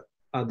uh,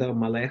 other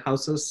Malay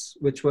houses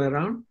which were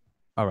around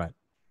All right.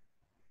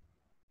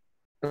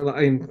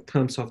 in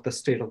terms of the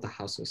state of the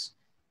houses.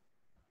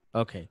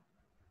 Okay.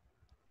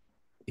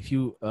 If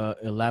you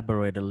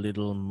elaborate a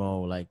little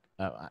more, like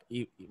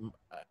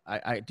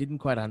I didn't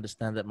quite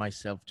understand that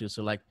myself too.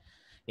 So, like,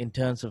 in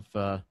terms of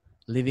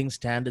living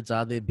standards,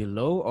 are they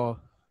below or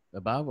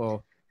above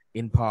or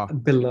in par?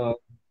 Below,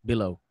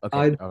 Below. Okay.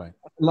 I All right.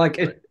 like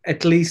it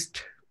at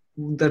least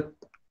the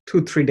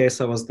 2 3 days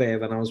I was there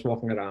when I was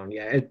walking around.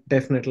 Yeah, it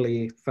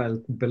definitely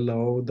felt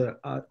below the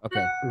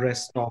Okay.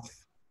 rest of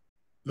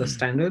the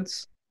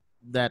standards.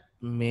 That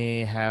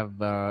may have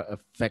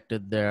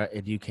affected their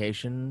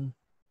education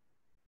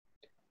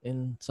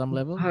in some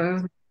level.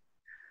 Uh,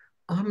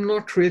 I'm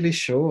not really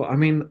sure. I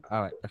mean,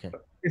 All right. Okay.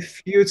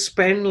 if you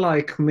spend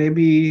like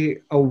maybe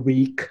a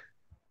week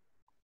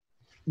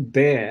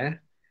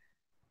there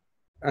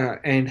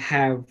and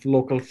have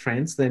local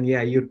friends, then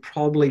yeah, you'd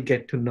probably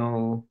get to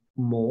know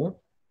more.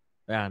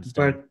 I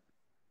understand. But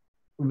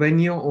when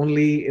you're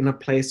only in a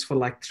place for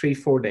like 3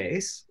 4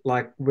 days,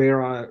 like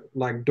where I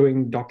like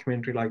doing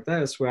documentary like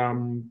this, where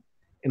I'm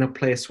in a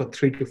place for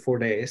 3 to 4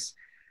 days,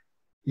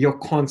 you're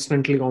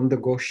constantly on the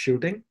go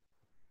shooting,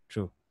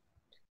 True.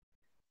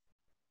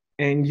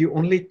 and you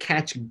only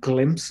catch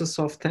glimpses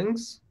of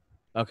things.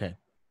 Okay.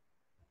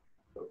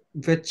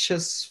 which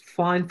is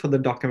fine for the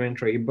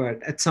documentary,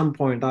 but at some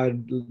point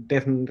I'd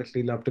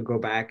definitely love to go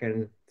back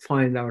and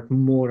find out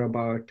more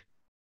about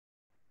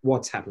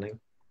what's happening.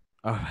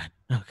 All right.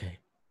 Okay.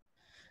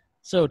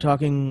 So,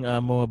 talking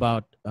more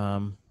about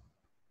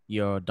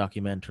your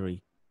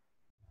documentary.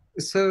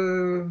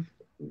 So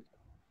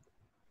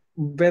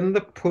when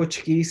the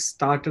Portuguese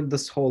started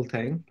this whole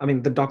thing, I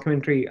mean, the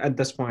documentary at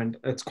this point,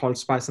 it's called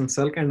Spice and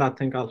Silk, and I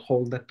think I'll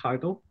hold that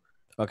title.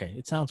 Okay,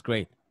 it sounds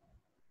great.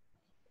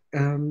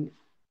 Um,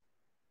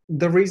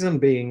 the reason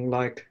being,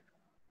 like,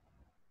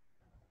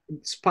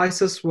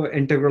 spices were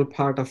integral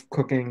part of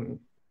cooking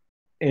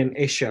in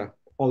Asia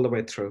all the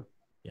way through.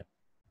 Yeah.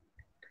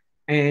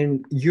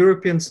 And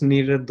Europeans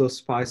needed those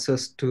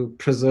spices to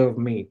preserve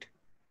meat.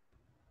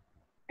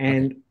 Okay.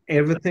 And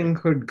everything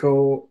could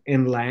go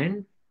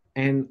inland,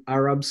 and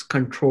Arabs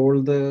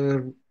control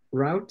the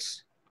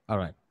routes. All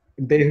right.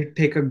 They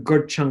take a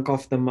good chunk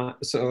of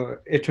so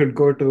it would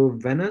go to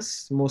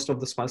Venice. Most of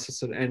the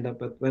spices would end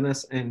up at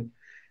Venice, and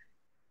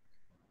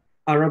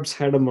Arabs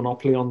had a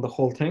monopoly on the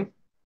whole thing,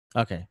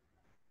 Okay.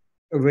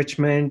 which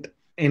meant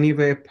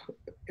anyway,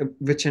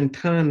 which in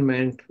turn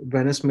meant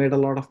Venice made a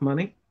lot of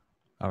money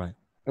All right.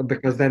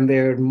 because then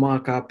they would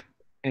mark up.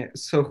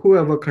 So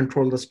whoever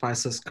controlled the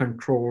spices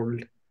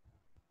controlled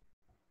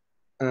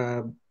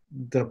uh,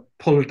 the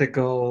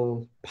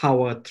political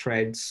power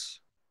threads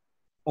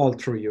all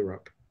through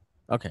Europe.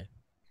 Okay.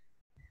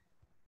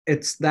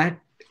 It's that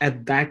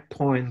at that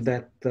point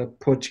that the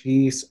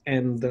Portuguese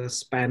and the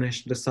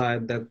Spanish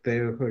decide that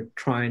they would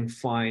try and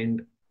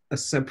find a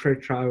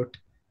separate route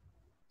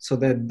so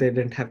that they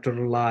didn't have to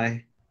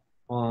rely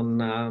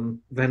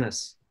on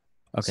Venice.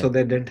 So Okay.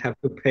 they didn't have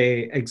to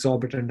pay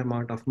exorbitant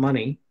amount of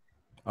money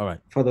All right.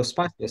 for those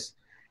spices.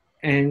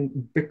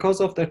 And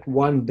because of that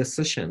one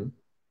decision,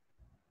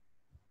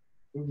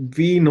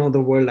 we know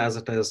the world as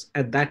it is.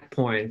 At that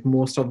point,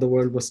 most of the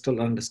world was still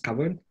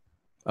undiscovered.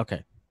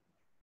 Okay.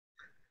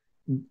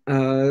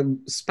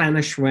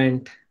 Spanish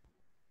went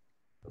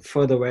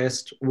further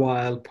west,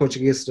 while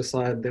Portuguese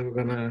decided they were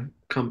going to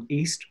come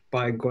east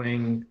by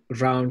going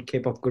around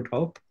Cape of Good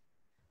Hope,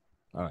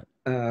 All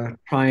right.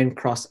 try and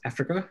cross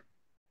Africa.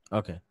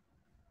 Okay.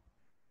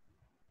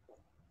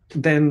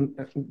 Then,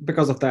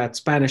 because of that,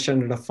 Spanish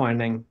ended up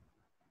finding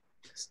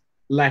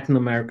Latin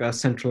America,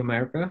 Central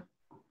America,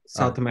 All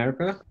South right.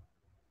 America,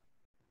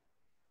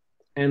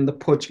 and the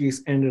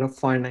Portuguese ended up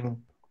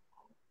finding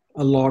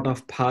a lot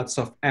of parts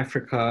of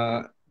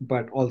Africa,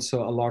 but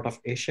also a lot of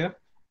Asia.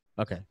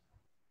 Okay.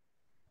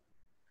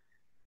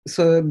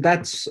 So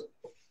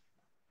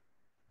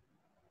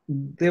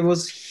there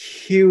was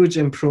huge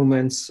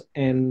improvements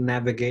in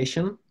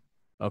navigation,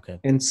 Okay.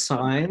 in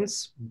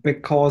science,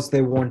 because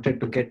they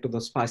wanted to get to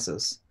the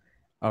spices.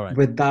 All right.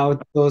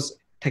 Without those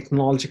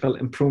technological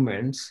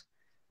improvements,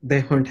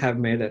 they wouldn't have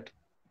made it.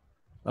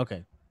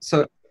 Okay.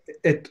 So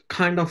it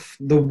kind of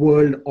the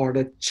world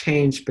order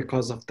changed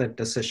because of that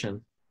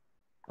decision.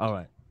 All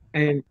right.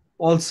 And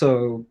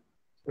also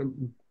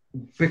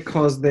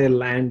because they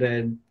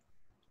landed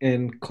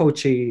in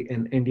Kochi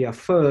in India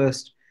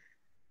first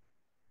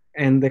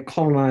and they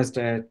colonized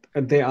it,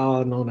 they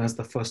are known as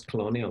the first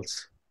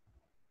colonials,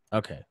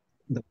 Okay.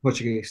 the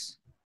Portuguese.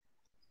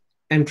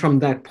 And from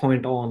that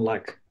point on,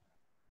 like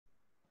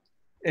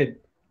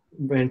it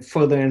went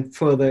further and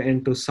further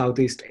into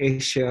Southeast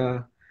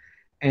Asia.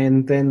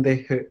 And then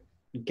they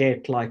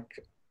get like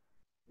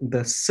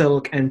the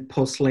silk and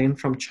porcelain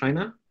from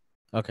China,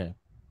 Okay.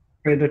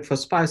 traded for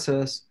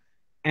spices,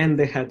 and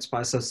they had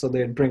spices, so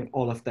they'd bring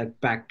all of that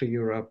back to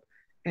Europe.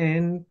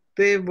 And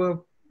they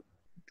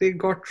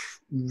got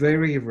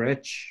very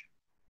rich.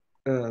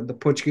 The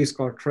Portuguese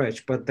got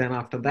rich, but then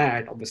after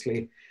that,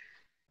 obviously,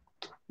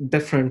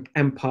 different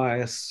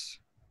empires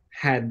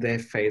had their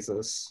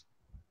phases,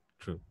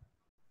 True.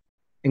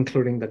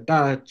 including the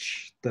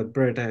Dutch, the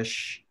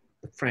British,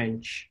 the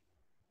French.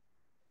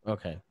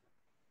 Okay.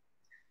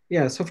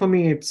 Yeah, so for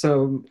me, it's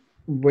a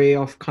way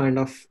of kind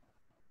of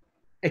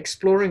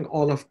exploring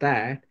all of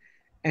that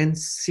and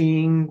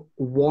seeing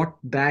what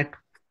that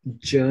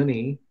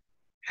journey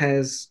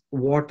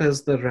what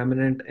is the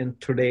remnant in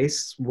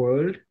today's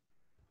world,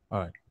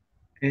 All right.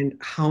 and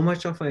how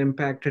much of an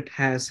impact it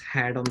has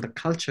had on the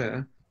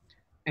culture,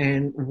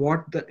 and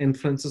what the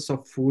influences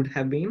of food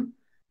have been.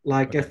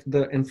 Like Okay. if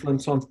the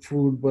influence on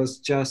food was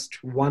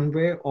just one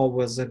way or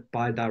was it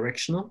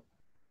bi-directional.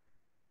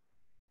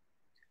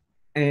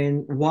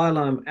 And while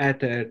I'm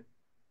at it,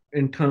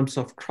 in terms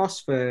of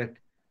CrossFit,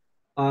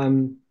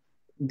 um,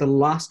 the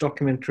last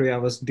documentary I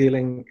was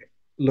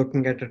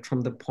looking at it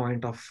from the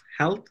point of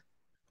health,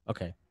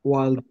 Okay.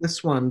 while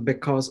this one,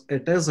 because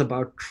it is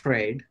about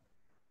trade,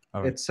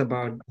 All right. it's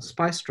about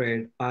spice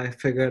trade, I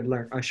figured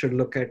like I should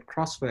look at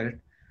CrossFit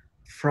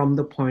from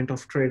the point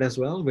of trade as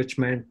well, which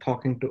meant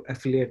talking to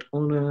affiliate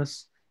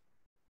owners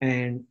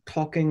and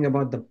talking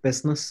about the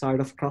business side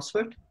of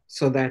CrossFit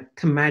so that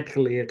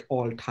thematically it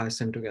all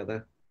ties in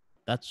together.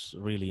 That's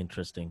really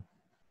interesting.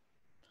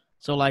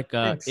 So, like,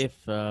 Thanks. if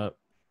you're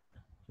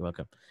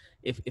welcome,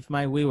 if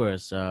my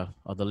viewers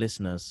or the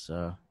listeners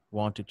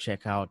want to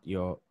check out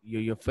your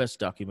first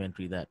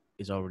documentary that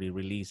is already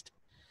released,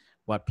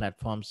 what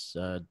platforms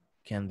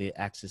can they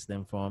access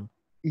them from?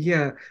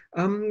 Yeah.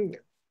 Um,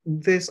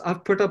 this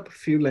I've put up a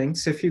few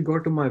links. If you go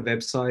to my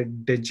website,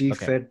 Okay.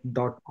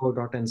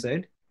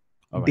 digifit.co.nz,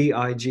 All right.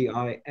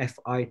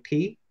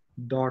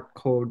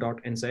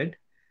 digifit.co.nz.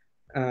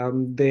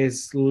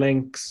 There's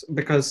links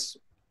because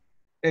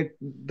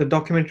the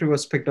documentary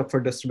was picked up for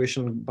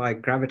distribution by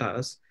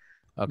Gravitas,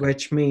 Okay.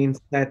 which means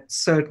that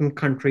certain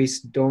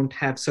countries don't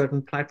have certain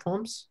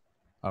platforms.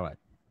 All right.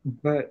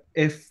 But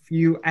if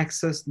you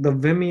access the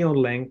Vimeo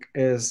link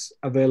is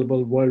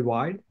available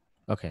worldwide.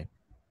 Okay.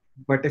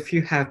 But if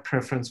you have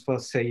preference for,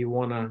 say, you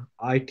want a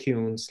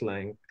iTunes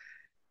link,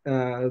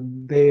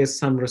 there is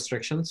some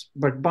restrictions.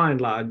 But by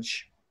and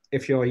large,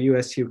 if you're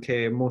US,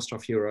 UK, most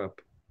of Europe,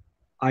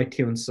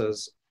 iTunes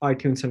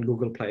and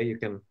Google Play, you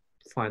can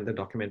find the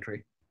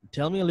documentary.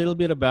 Tell me a little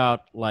bit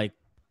about like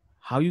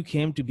how you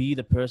came to be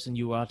the person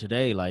you are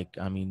today. Like,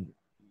 I mean,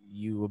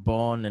 you were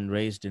born and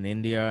raised in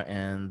India,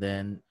 and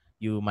then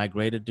you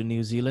migrated to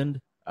New Zealand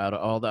out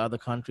of all the other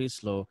countries.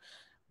 So,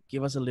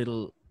 give us a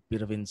little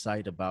bit of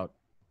insight about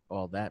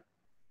all that.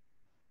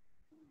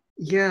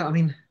 Yeah, I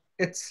mean,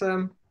 it's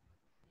um,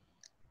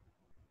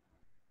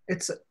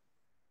 it's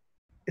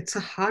it's a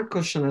hard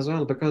question as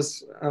well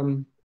because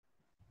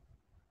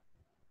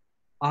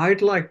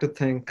I'd like to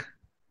think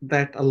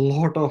that a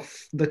lot of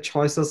the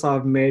choices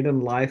I've made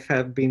in life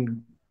have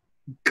been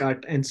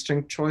gut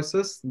instinct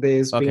choices.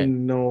 There's Okay.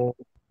 been no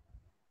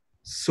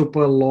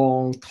super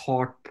long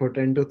thought put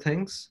into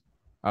things.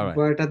 All right.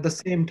 But at the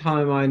same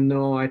time, I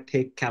know I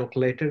take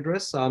calculated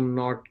risks. I'm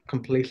not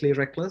completely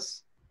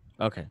reckless.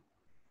 Okay.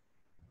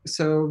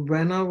 So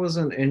when I was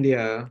in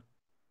India,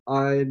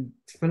 I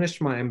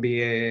finished my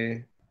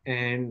MBA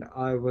and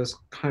I was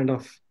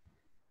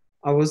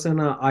in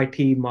a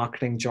IT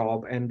marketing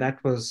job, and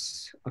that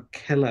was a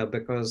killer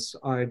because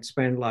I'd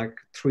spend like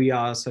 3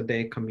 hours a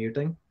day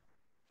commuting,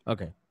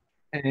 Okay.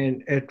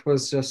 and it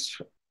was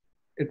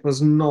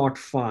not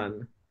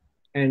fun.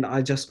 And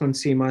I just couldn't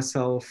see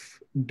myself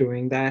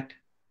doing that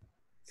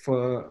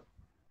for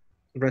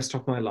the rest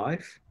of my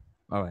life.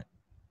 All right.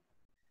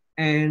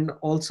 And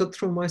also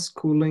through my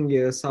schooling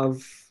years,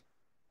 I've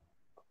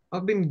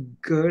been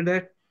good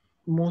at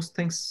most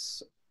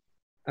things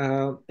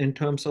in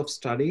terms of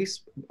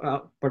studies,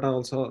 but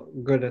also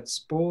good at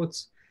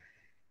sports.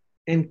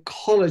 In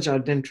college, I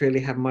didn't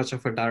really have much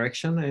of a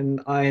direction,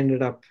 and I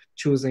ended up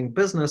choosing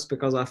business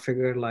because I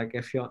figured like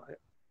if you're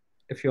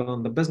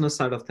on the business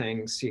side of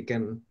things, you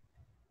can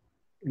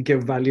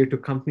give value to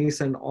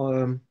companies, and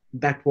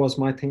that was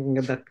my thinking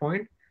at that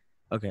point.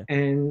 Okay.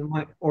 And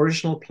my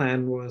original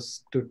plan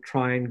was to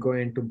try and go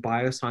into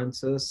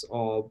biosciences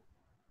or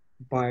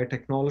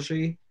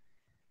biotechnology,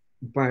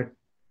 but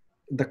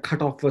the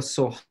cutoff was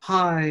so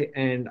high,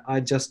 and I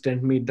just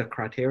didn't meet the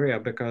criteria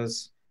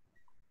because,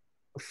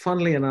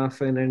 funnily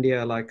enough, in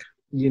India, like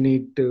you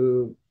need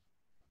to,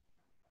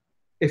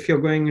 if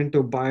you're going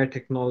into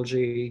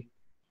biotechnology,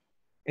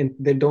 and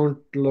they don't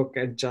look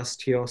at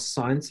just your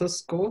sciences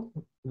score,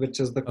 which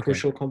is the Okay.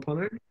 crucial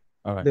component.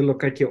 All right. They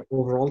look at your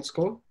overall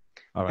score.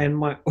 All right. And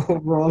my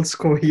overall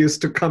score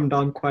used to come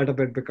down quite a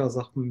bit because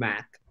of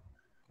math.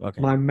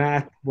 Okay. My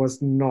math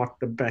was not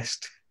the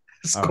best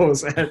All right.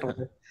 scores at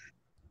all.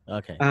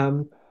 Okay.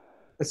 Um,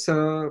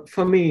 so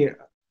for me,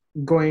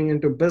 going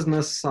into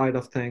business side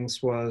of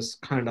things was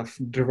kind of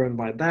driven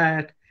by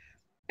that.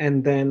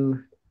 And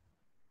then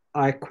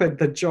I quit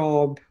the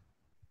job,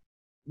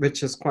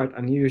 which is quite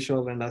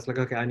unusual. And I was like,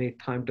 okay, I need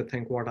time to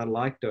think what I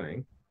like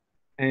doing.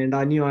 And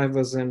I knew I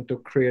was into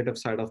creative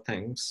side of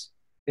things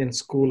in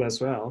school as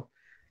well.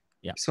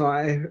 Yeah. So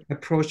I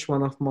approached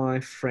one of my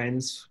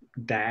friends'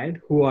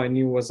 dad, who I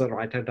knew was a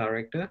writer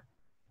director,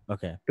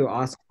 Okay. to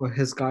ask for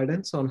his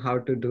guidance on how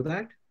to do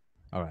that.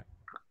 All right.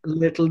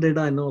 Little did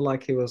I know,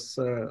 like he was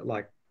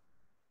like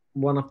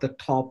one of the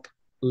top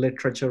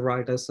literature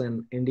writers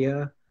in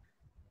India,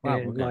 Wow.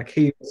 and Okay. like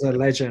he was a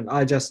legend.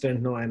 I just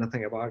didn't know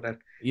anything about it.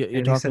 You're And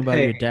he talking said, about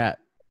 "Hey, your dad.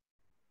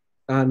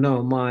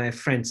 no, my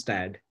friend's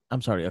dad."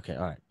 I'm sorry. Okay.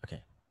 All right.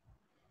 Okay.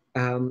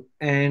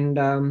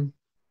 And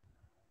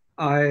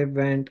I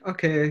went,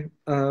 okay,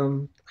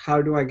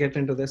 how do I get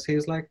into this?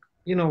 He's like,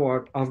 you know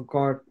what? I've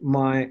got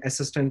my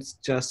assistants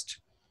just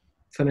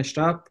finished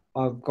up.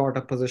 I've got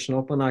a position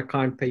open. I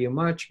can't pay you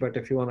much, but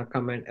if you want to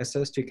come and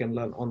assist, you can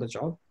learn on the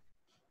job.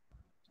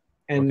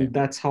 Okay. And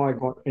that's how I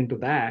got into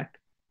that,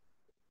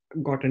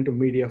 got into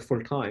media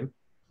full time.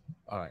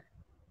 All right.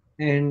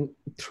 And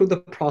through the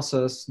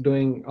process,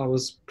 I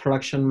was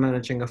production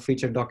managing a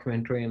feature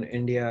documentary in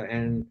India,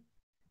 and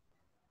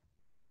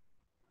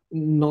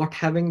not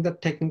having the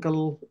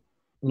technical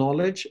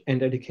knowledge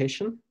and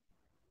education All right.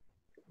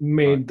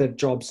 made the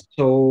job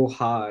so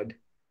hard.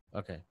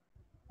 Okay.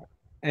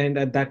 And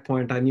at that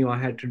point, I knew I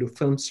had to do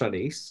film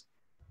studies.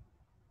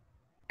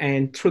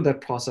 And through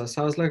that process,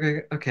 I was like,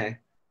 okay,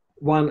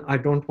 one, I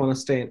don't want to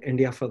stay in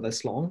India for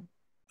this long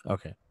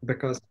Okay.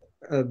 because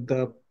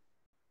the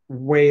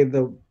way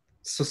the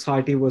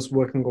society was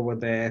working over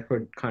there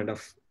would kind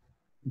of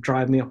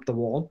drive me up the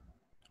wall.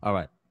 All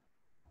right.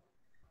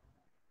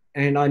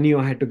 and I knew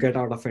I had to get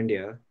out of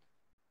India,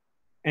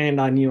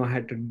 and I knew I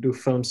had to do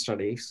film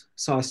studies.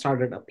 So I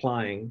started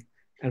applying,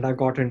 and I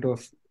got into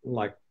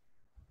like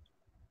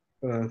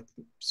uh,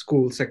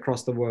 schools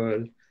across the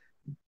world.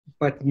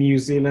 But New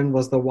Zealand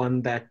was the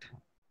one that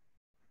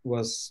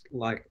was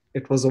like,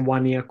 it was a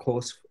 1 year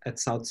course at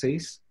South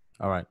Seas.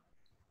 All right.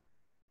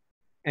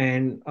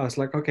 And I was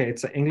like, okay,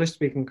 it's an English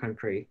speaking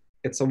country.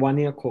 It's a 1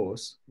 year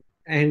course.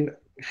 And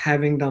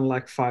having done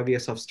like 5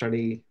 years of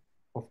study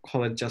of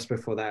college just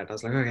before that, I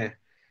was like, okay,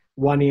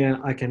 1 year,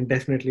 I can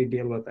definitely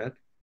deal with it.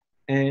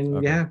 And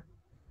Okay. yeah,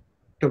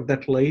 took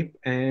that leap.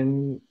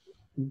 And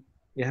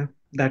yeah,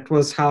 that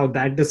was how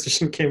that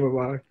decision came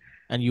about.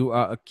 And you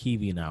are a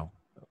Kiwi now,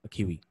 a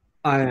Kiwi.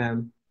 I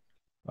am.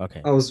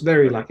 Okay. I was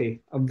very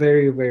lucky. I'm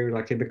very, very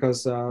lucky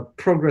because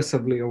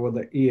progressively over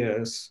the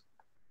years,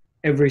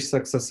 every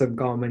successive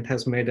government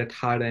has made it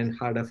harder and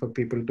harder for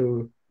people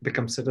to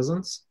become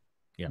citizens.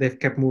 Yeah. They've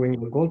kept moving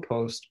the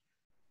goalpost.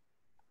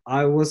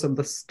 I was at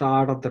the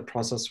start of the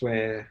process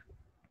where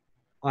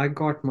I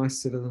got my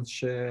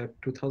citizenship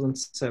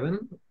 2007,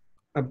 All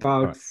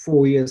about right.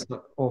 4 years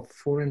or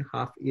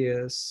 4.5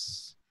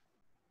 years.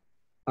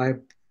 I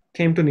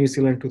came to New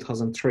Zealand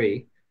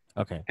 2003,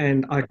 Okay.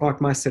 and I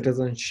got my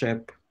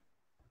citizenship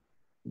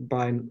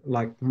by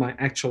like my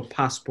actual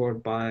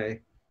passport by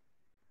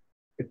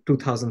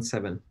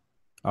 2007.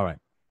 All right.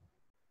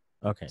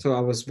 Okay. So I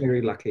was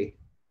very lucky.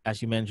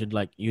 As you mentioned,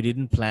 like you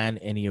didn't plan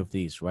any of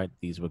these, right?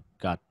 These were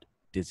gut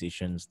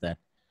decisions that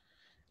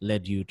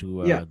led you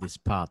to Yeah, this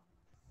path.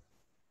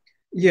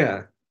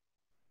 yeah.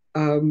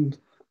 Um,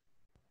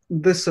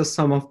 this is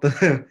some of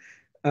the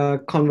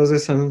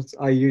conversations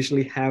I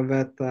usually have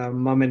with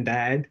mom and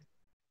dad,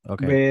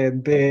 Okay.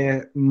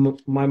 where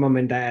my mom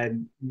and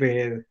dad,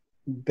 where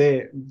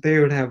they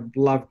would have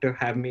loved to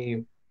have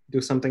me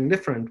do something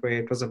different, where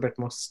it was a bit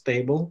more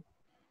stable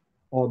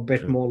or a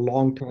bit True. more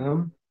long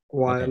term,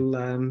 Okay.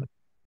 while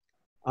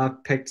I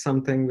picked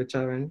something which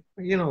I went,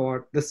 you know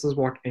what, this is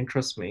what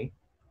interests me.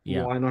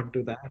 Yeah. Why not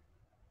do that?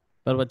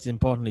 But what's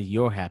important is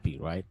you're happy,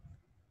 right?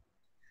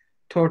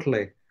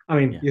 Totally. I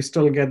mean, Yeah. you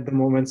still get the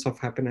moments of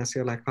happiness.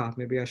 You're like, ah,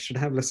 maybe I should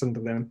have listened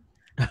to them.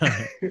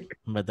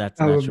 But that's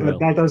But natural.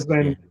 that is Yeah.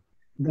 when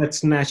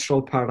that's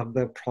natural part of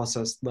the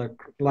process.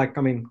 Like,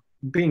 I mean,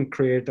 being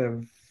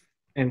creative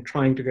and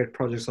trying to get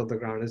projects off the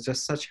ground is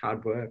just such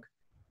hard work.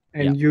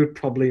 Yeah. And you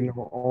probably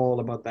know all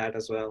about that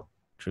as well.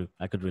 True.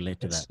 I could relate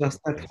to It's that. just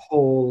that Yeah.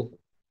 whole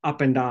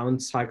up and down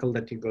cycle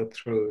that you go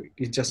through.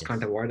 You just can't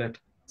Yes. avoid it.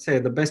 Say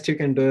the best you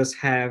can do is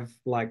have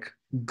like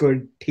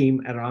good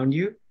team around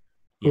you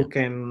Yeah. who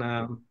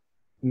can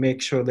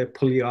make sure they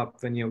pull you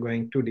up when you're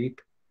going too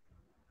deep.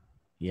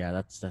 Yeah.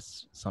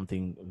 That's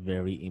something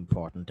very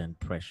important and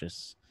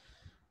precious.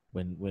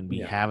 When we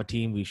Yeah, have a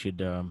team, we should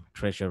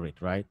treasure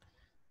it, right?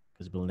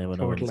 Because we'll never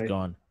know when it's totally.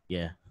 gone.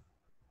 Yeah.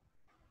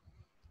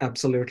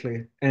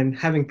 Absolutely. And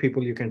having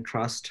people you can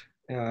trust,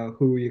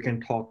 who you can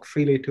talk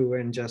freely to,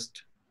 and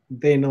just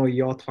they know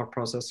your thought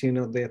process, you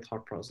know their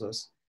thought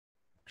process.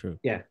 True.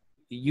 Yeah,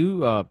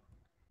 You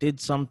did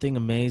something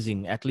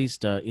amazing, at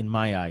least in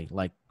my eye.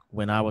 Like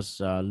when I was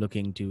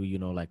looking to,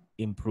 like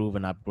improve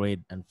and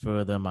upgrade and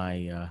further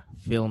my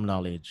film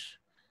knowledge,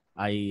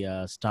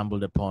 I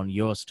stumbled upon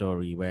your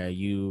story where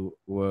you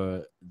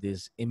were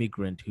this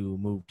immigrant who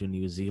moved to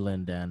New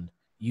Zealand and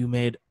you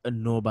made a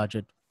no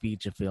budget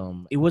feature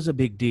film. It was a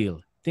big deal.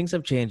 Things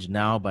have changed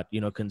now, but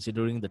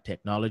considering the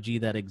technology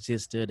that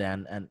existed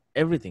and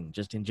everything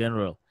just in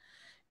general,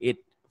 it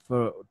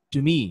for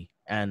to me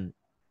and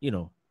you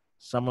know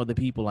some of the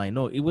people I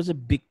know, it was a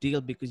big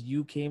deal because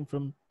you came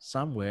from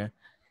somewhere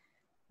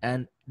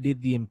and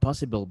did the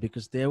impossible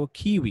because there were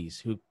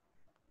Kiwis who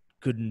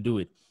couldn't do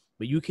it,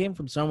 but you came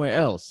from somewhere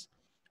else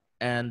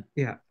and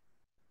yeah.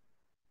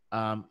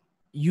 um,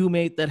 you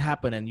made that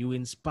happen and you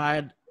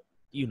inspired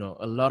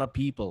a lot of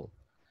people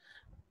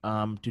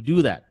to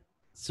do that.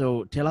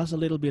 So tell us a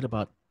little bit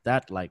about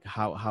that, like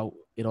how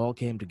it all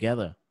came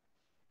together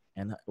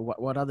and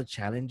what other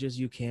challenges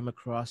you came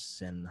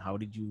across and how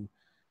did you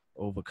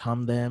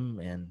overcome them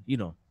and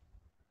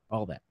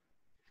all that.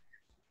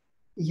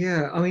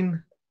 Yeah, I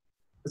mean,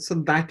 so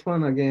that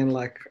one again,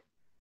 like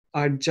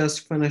I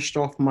just finished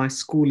off my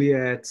school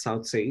year at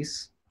South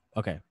Seas,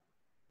 Okay.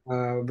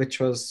 which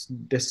was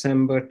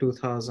December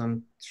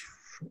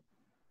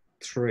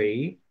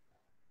 2003.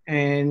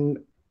 And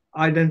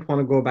I didn't want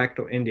to go back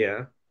to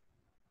India.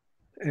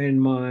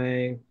 And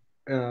my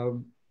uh,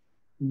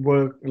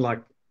 work,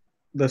 like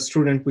the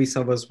student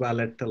visa was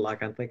valid till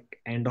like, I think,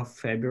 end of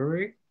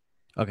February.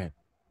 Okay.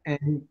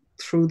 And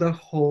through the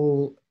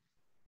whole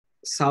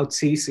South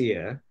Seas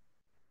year,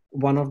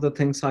 one of the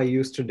things I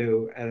used to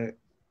do,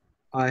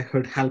 I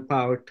could help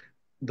out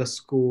the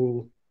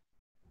school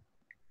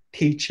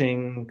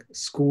teaching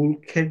school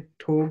kid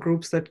tour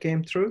groups that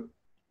came through.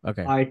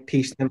 Okay. I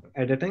teach them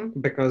editing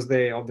because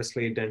they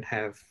obviously didn't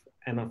have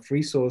enough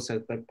resource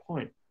at that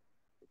point.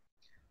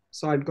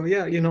 So I'd go,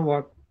 yeah, you know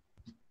what?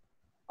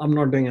 I'm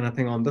not doing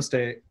anything on this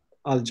day.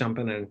 I'll jump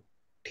in and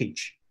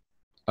teach.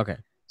 Okay.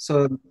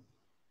 So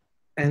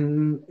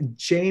And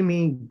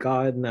Jamie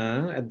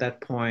Gardner at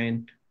that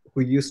point,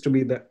 who used to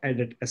be the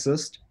edit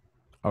assist,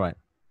 All right.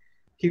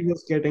 he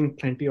was getting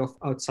plenty of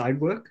outside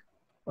work,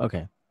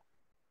 Okay.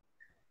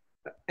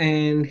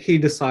 and he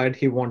decided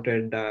he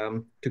wanted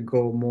to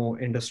go more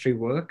industry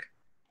work.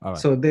 All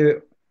right. So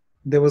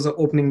there was an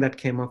opening that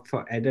came up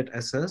for edit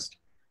assist,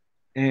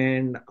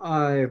 and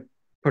I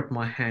put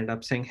my hand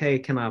up saying, "Hey,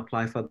 can I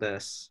apply for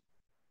this?"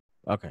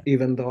 Okay.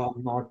 Even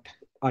though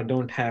I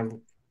don't have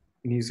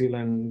New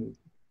Zealand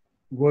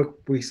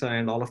work visa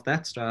and all of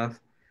that stuff.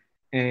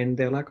 And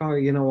they're like, "Oh,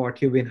 you know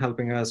what? You've been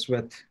helping us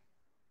with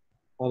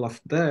all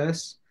of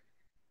this.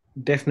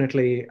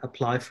 Definitely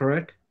apply for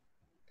it."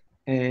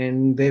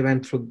 And they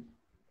went through.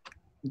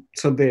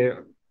 So they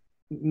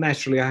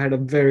naturally, I had a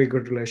very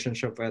good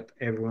relationship with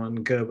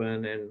everyone,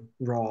 Gerben and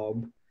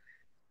Rob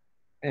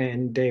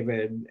and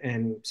David,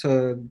 and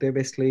so they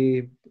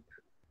basically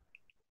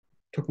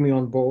took me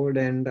on board.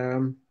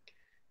 And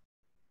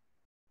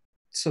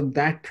so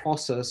that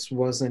process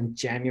was in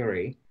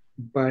January,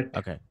 but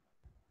Okay.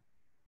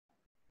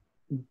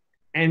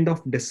 end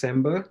of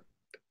December,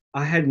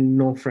 I had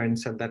no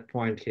friends at that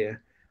point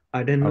here.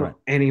 I didn't All right. know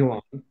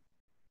anyone.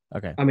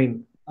 Okay. I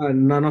mean,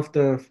 none of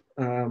the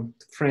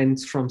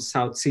friends from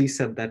South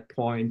Seas at that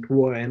point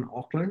were in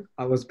Auckland.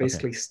 I was Okay.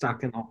 basically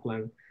stuck in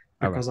Auckland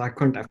All right. because I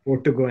couldn't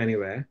afford to go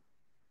anywhere.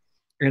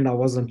 And I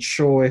wasn't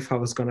sure if I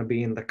was going to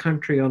be in the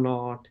country or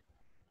not.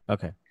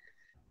 Okay.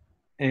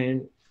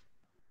 And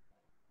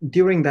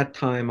during that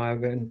time, I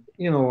went,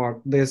 you know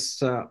what,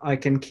 this, I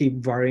can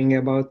keep worrying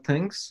about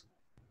things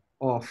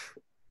of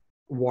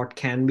what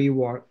can be,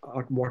 what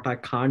I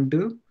can't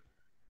do,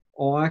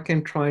 or I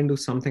can try and do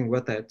something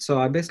with it. So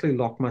I basically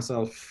locked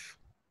myself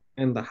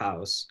in the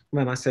house.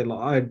 When I say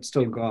I'd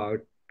still go out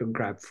to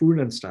grab food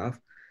and stuff.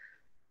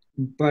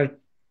 But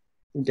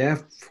yeah,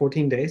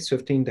 14 days,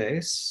 15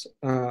 days,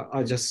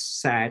 I just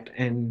sat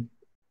and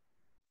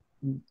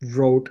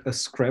wrote a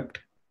script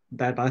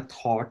that I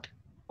thought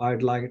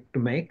I'd like to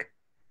make.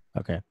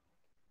 Okay.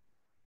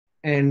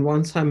 And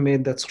once I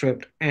made that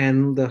script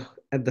and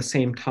at the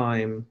same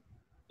time,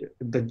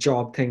 the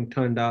job thing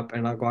turned up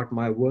and I got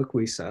my work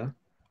visa,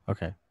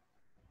 Okay.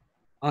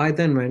 I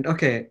then went,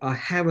 okay, I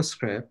have a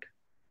script.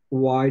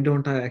 Why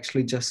don't I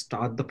actually just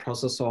start the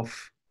process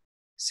of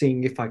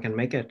seeing if I can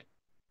make it?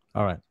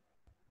 All right.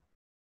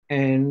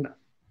 And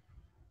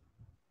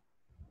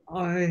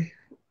I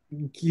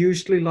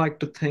usually like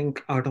to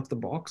think out of the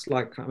box.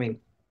 Like, I mean,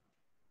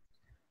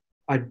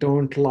 I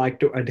don't like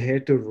to adhere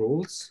to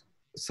rules.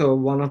 So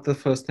one of the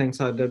first things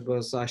I did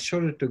was I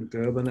showed it to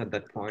Gerben at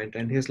that point,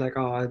 and he's like,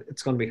 "Oh,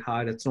 it's gonna be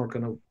hard. It's not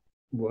gonna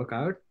work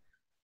out.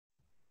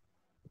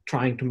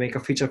 Trying to make a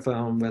feature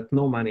film with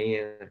no money."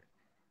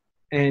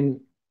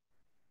 And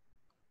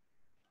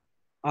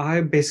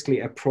I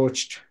basically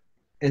approached,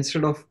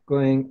 instead of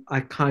going,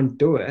 "I can't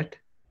do it,"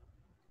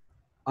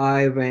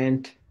 I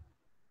went,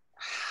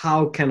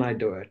 "How can I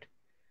do it?"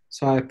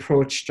 So I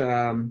approached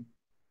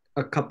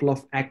a couple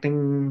of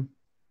acting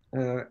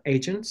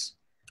agents,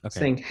 Okay.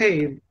 saying,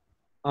 "Hey,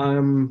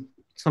 I'm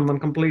someone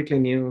completely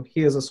new.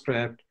 Here's a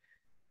script.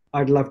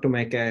 I'd love to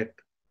make it.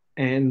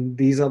 And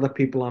these are the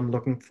people I'm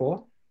looking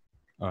for."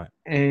 All right.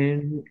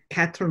 And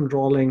Catherine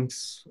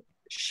Rawlings,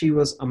 she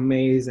was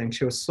amazing.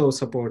 She was so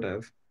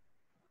supportive.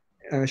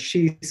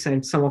 She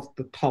sent some of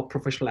the top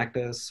professional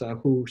actors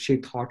who she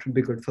thought would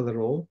be good for the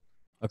role,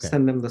 Okay.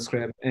 send them the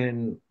script.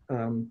 And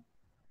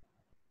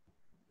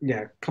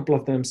yeah, a couple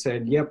of them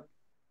said, yep.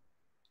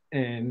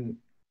 And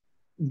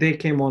they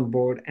came on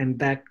board, and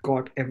that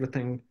got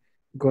everything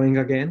going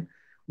again.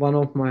 One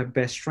of my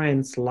best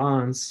friends,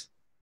 Lance,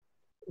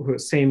 who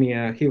same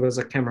year, he was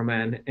a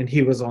cameraman and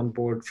he was on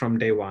board from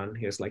day one.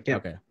 He was like,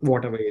 "Yep, Okay.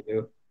 whatever you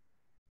do."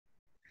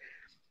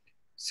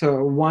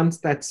 So once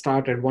that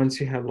started,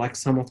 once you have like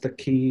some of the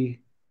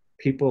key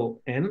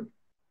people in,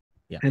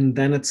 Yeah. and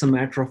then it's a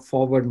matter of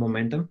forward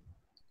momentum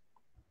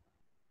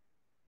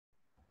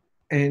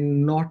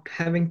and not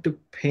having to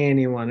pay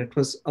anyone. It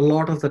was a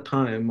lot of the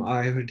time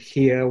I would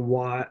hear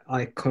why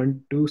I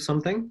couldn't do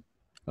something,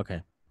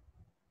 Okay.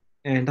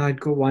 and I'd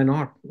go, "Why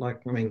not?"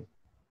 Like, I mean,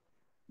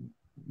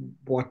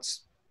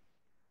 what's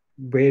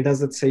where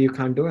does it say you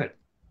can't do it?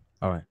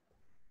 All right.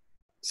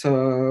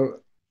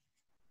 So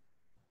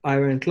I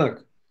went,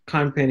 "Look,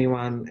 can't pay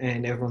anyone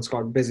and everyone's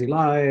got busy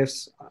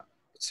lives.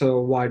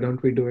 So why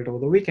don't we do it over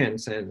the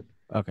weekends?" And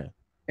Okay.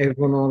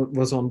 everyone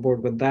was on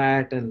board with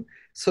that. And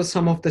so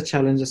some of the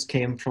challenges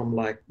came from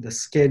like the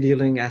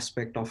scheduling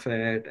aspect of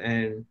it,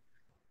 and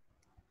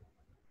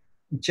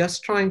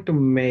just trying to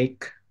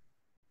make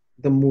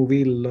the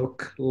movie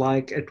look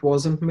like it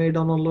wasn't made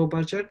on a low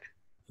budget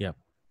Yeah.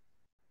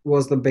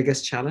 was the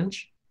biggest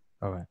challenge.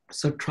 All right.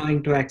 So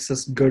trying to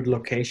access good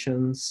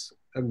locations,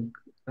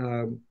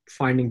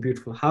 finding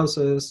beautiful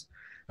houses,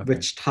 Okay.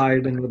 which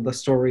tied in with the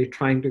story,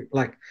 trying to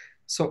like,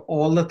 so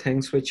all the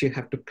things which you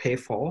have to pay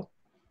for.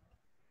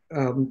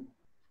 Um,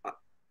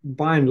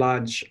 by and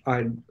large,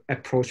 I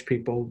approach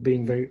people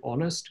being very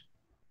honest,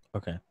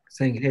 Okay.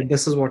 saying, "Hey,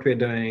 this is what we're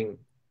doing.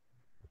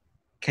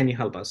 Can you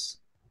help us?"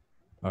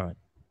 All right.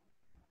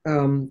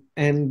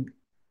 And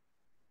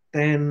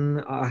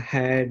Then I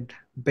had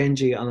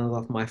Benji, another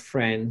of my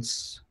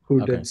friends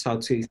who Okay. did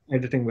South Seas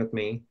editing with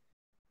me.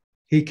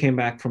 He came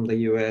back from the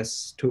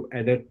US to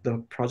edit the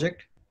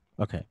project.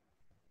 Okay.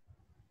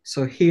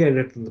 So he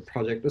edited the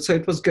project. So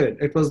it was good.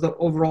 It was the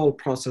overall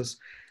process.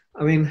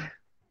 I mean,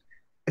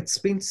 it's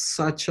been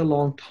such a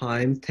long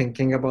time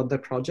thinking about the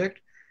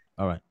project.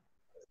 All right.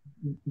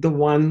 The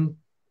one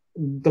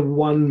the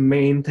one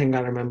main thing I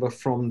remember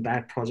from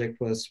that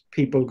project was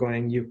people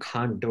going, "You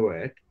can't do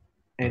it,"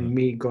 and Mhm.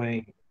 me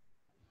going,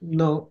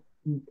 "No,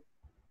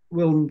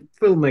 we'll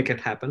make it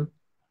happen.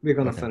 We're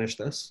gonna Okay. finish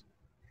this."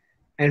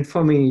 And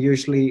for me,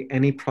 usually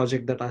any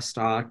project that I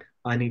start,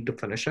 I need to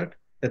finish it.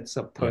 It's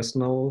a Yeah.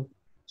 personal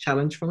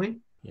challenge for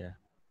me. Yeah.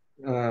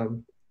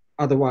 Um,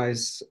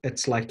 Otherwise,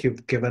 it's like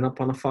you've given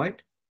up on a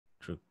fight.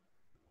 True.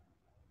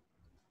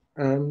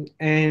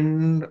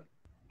 And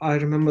I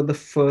remember the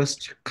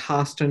first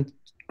cast and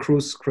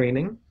crew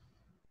screening.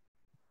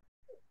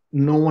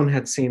 No one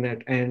had seen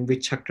it, and we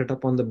chucked it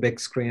up on the big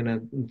screen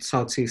at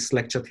South Seas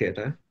Lecture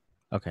Theatre.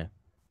 Okay.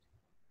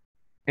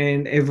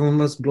 And everyone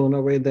was blown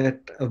away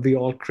that we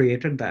all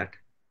created that.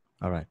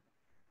 All right.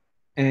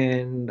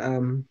 And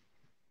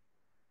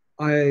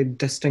I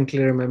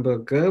distinctly remember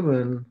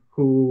Gerben,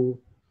 who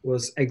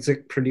was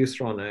exec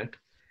producer on it.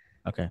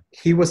 Okay.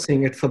 He was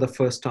seeing it for the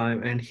first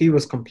time, and he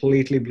was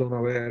completely blown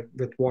away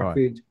with All what right.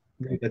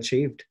 we'd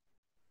achieved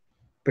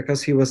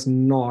because he was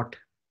not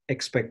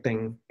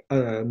expecting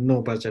a no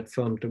budget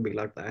film to be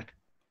like that.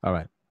 All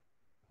right.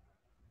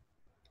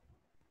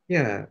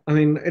 Yeah, I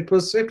mean, it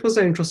was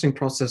an interesting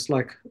process.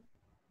 Like,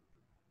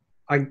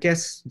 I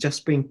guess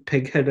just being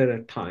pig-headed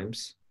at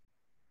times,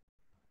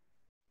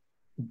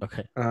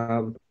 Okay.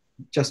 um,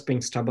 just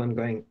being stubborn,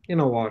 going, you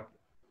know what,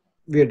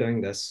 we're doing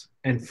this,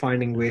 and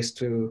finding Yeah. ways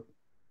to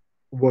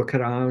work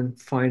around,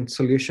 find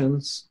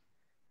solutions,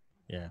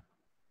 Yeah.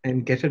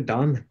 and get it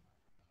done.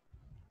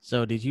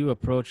 So, did you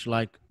approach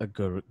like a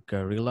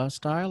guerrilla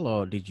style,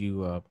 or did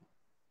you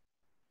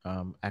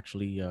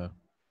actually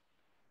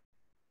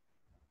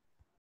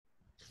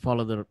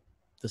follow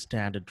the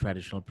standard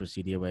traditional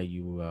procedure where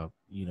you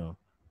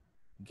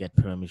get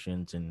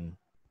permissions and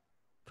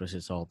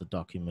process all the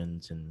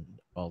documents and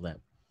all that?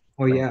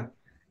 Oh Or yeah,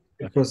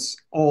 it okay, was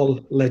all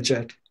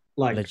legit.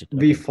 Like legit.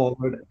 we Okay.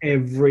 followed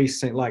every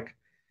single, like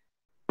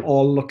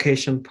all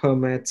location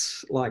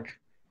permits, like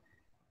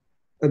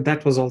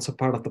that was also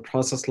part of the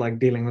process, like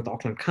dealing with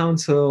Auckland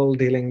Council,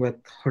 dealing with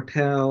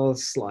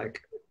hotels,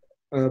 like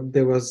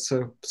there was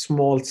a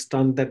small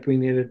stunt that we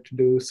needed to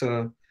do.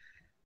 So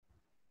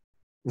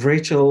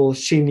Rachel,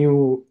 she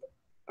knew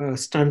a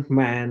stunt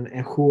man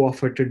who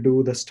offered to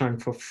do the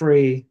stunt for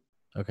free,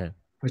 Okay.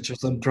 which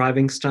was a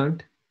driving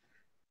stunt.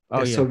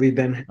 Oh So yeah. we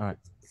then All right.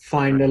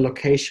 find a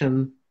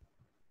location,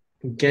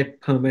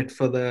 get permit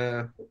for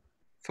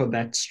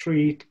that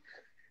street,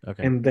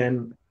 Okay. and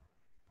then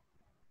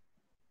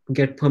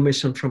get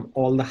permission from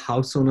all the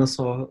house owners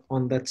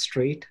on that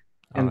street,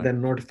 All and right.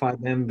 then notify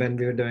them when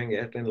we were doing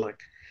it. And like,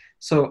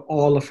 so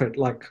all of it,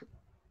 like,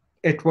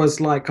 it was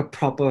like a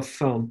proper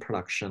film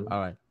production. All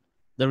right.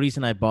 The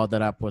reason I brought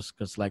that up was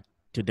because, like,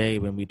 today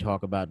when we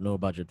talk about no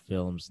budget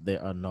films, they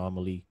are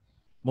normally,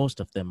 most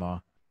of them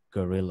are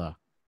guerrilla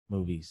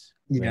movies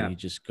where Yeah. you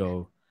just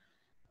go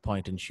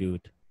point and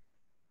shoot.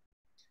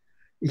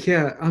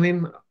 Yeah. I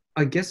mean,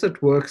 I guess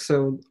it works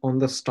on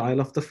the style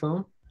of the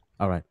film.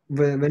 All right.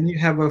 When you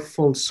have a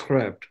full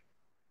script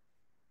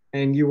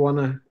and you want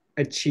to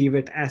achieve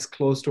it as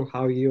close to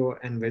how you're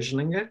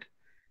envisioning it,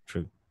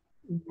 True.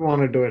 you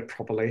want to do it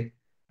properly,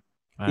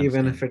 I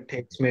even understand. if it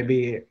takes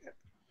maybe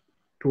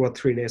 2 or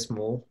 3 days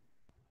more.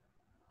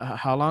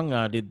 How long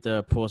did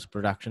the post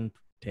production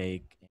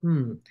take?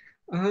 Hmm.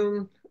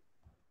 Um,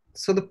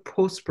 so the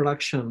post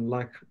production,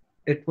 like,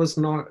 it was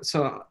not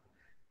so.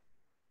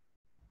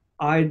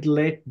 I'd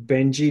let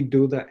Benji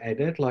do the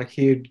edit, like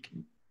he'd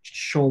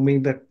show me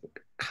the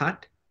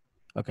cut,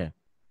 Okay.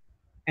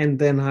 and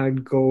then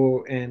I'd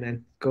go in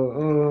and go,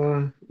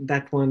 oh,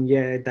 that one,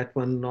 yeah, that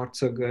one, not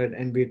so good,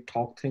 and we'd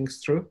talk things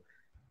through,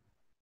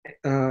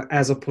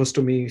 as opposed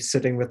to me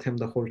sitting with him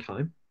the whole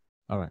time.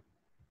 All right.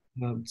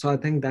 So I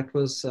think that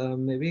was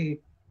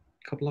maybe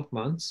a couple of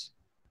months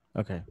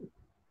Okay.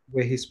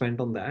 where he spent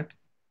on that.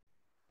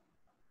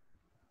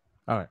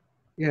 All right.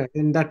 Yeah,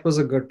 and that was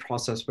a good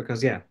process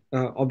because, yeah,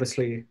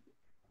 obviously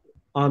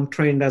I'm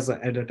trained as an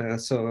editor,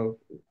 so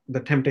the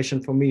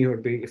temptation for me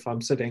would be if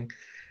I'm sitting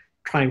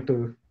trying to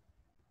Got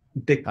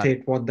it.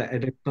 dictate what the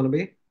edit's gonna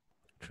be.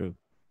 True.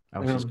 I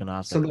was just gonna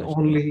ask So that the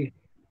question. Yeah. only,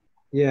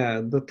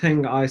 yeah, the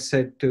thing I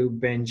said to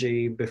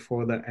Benji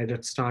before the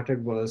edit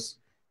started was,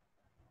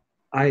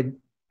 I,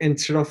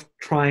 instead of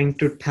trying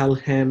to tell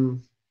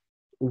him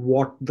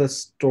what the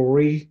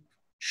story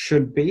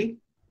should be,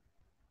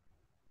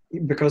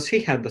 because he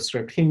had the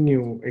script, he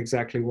knew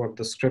exactly what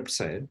the script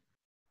said.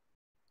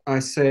 I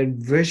said,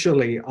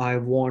 visually, I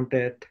want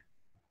it.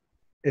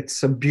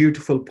 It's a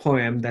beautiful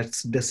poem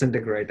that's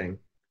disintegrating.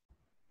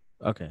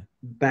 Okay.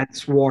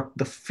 That's what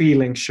the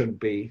feeling should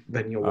be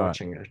when you're All right.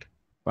 watching it.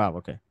 Wow.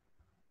 Okay.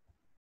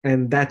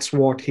 And that's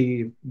what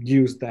he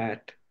used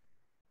that.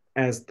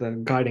 as the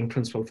guiding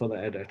principle for the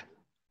edit.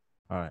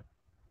 All right.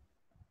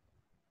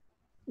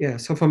 Yeah,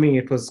 so for me,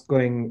 it was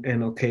going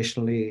in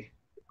occasionally,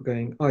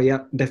 going, oh,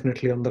 yeah,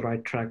 definitely on the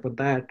right track with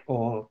that,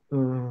 or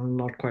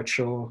not quite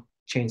sure,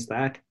 change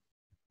that.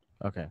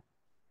 Okay.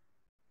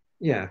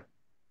 Yeah,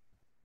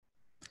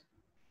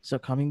 So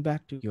coming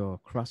back to your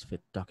CrossFit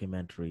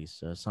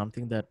documentaries,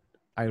 something that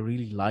I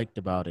really liked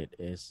about it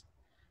is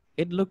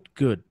it looked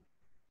good.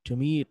 To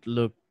me,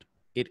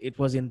 it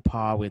was in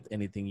par with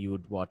anything you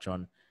would watch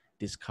on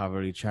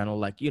Discovery Channel,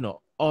 like,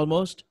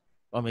 almost,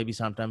 or maybe yeah,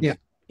 sometimes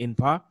in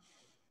par.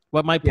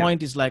 But my yeah,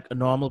 point is, like, a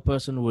normal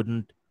person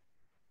wouldn't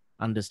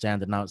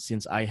understand that. Now,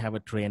 since I have a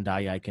trained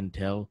eye, I can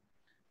tell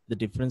the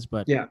difference.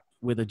 But yeah,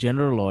 with a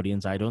general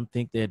audience, I don't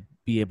think they'd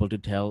be able to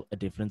tell a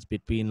difference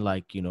between,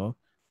 like,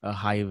 a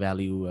high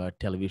value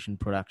television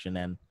production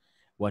and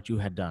what you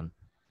had done.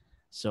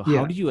 So how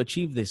yeah, did you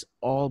achieve this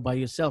all by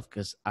yourself?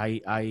 Because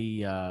I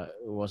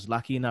was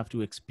lucky enough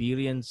to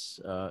experience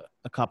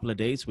a couple of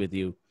days with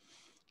you,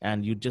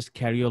 and you just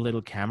carry your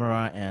little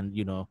camera and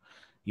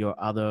your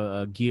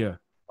other gear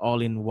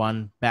all in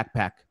one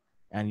backpack,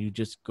 and you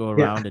just go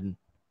yeah, around and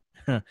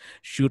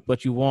shoot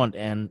what you want.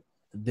 And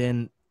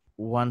then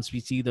once we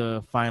see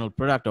the final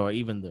product or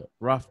even the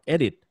rough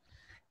edit,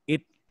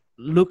 it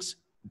looks.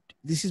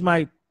 This is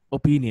my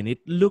opinion. It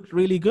looked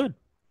really good.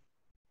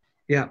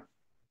 yeah.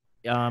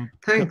 Um,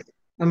 Thanks.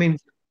 I mean,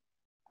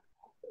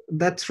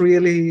 that's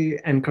really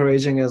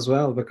encouraging as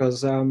well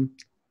because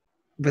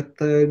with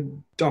the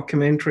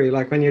documentary,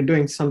 like when you're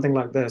doing something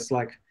like this,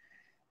 like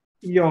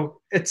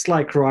it's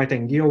like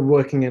writing, you're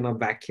working in a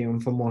vacuum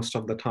for most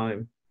of the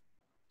time.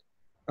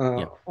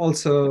 yeah,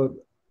 Also,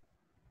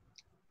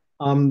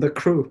 I'm the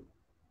crew,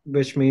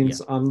 which yeah,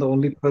 means I'm the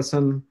only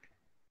person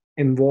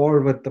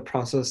involved with the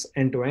process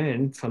end to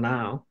end for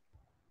now,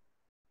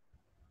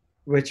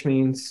 which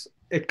means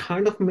it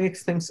kind of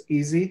makes things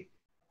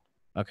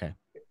okay,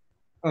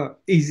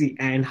 easy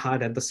and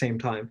hard at the same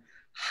time.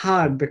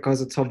 Hard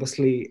because it's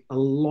obviously a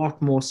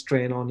lot more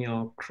strain on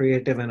your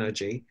creative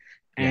energy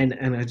yeah, and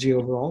energy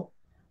overall,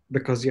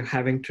 because you're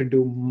having to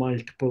do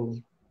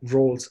multiple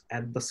roles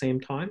at the same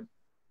time.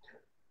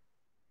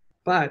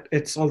 But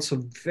it's also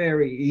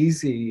very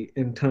easy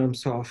in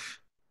terms of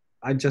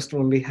I just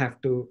only have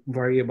to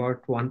worry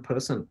about one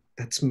person.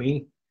 That's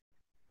me.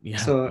 yeah,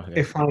 So okay,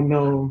 if I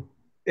know,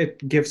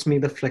 it gives me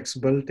the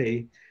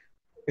flexibility.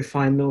 If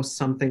I know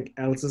something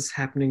else is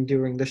happening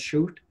during the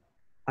shoot,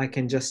 I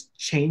can just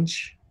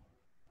change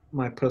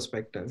my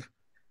perspective.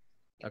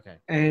 okay,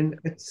 And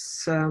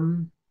it's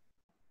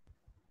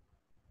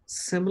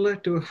similar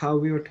to how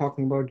we were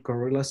talking about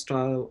guerrilla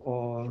style,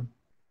 or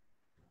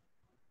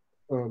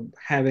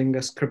having a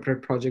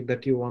scripted project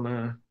that you want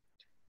to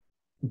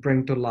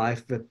bring to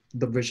life with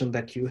the vision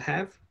that you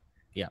have.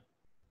 yeah,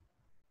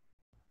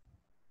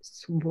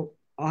 So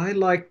I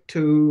like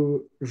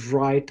to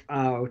write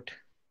out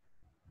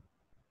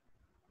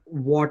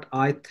what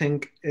I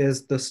think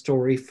is the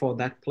story for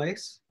that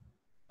place.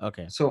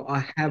 okay, So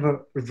I have a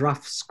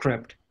rough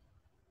script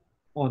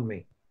on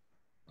me,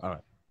 all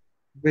right,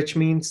 which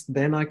means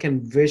then I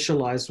can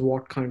visualize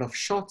what kind of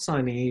shots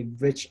I need,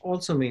 which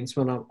also means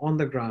when I'm on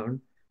the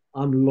ground,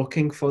 I'm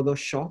looking for those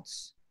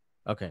shots.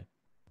 okay,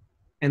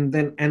 And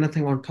then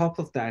anything on top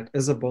of that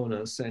is a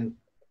bonus and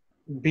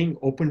being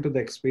open to the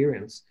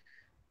experience.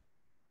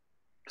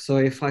 So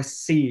if I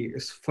see,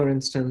 for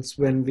instance,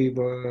 when we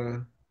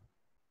were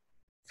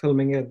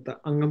filming at the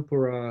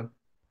Angampura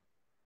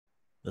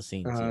the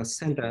scenes, yeah,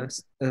 center,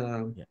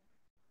 yeah,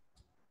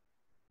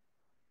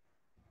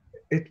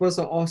 it was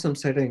an awesome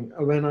setting.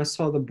 When I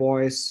saw the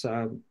boys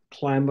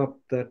climb up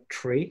the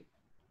tree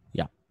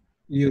yeah,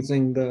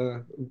 using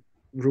the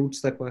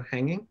roots that were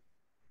hanging,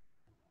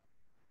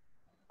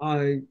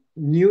 I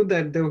knew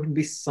that there would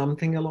be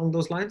something along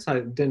those lines. I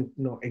didn't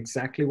know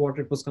exactly what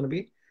it was going to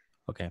be.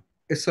 okay,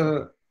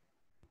 So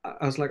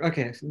I was like,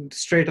 okay,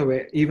 straight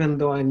away, even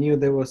though I knew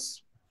there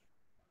was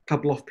a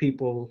couple of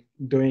people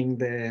doing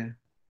their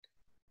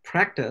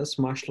practice,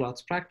 martial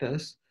arts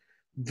practice,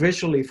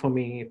 visually for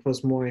me, it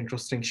was more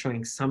interesting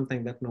showing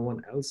something that no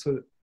one else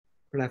would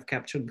have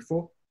captured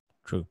before.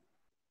 true.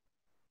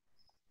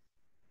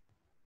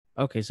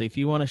 Okay, so if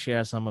you want to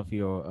share some of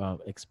your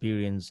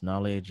experience,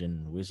 knowledge,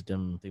 and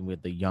wisdom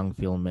with the young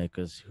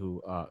filmmakers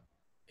who are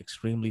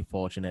extremely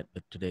fortunate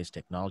with today's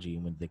technology,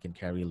 when they can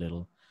carry a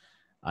little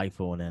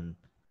iPhone and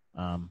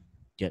um,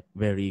 get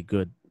very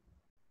good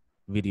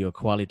video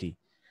quality.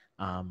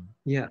 Um,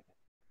 Yeah,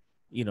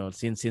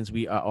 since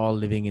we are all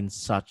living in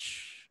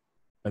such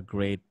a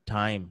great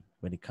time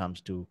when it comes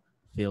to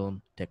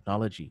film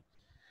technology,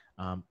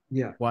 um,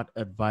 yeah. what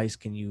advice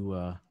can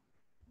you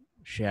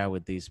share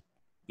with these,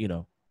 you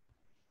know,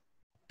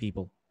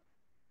 people?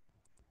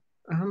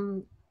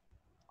 Um,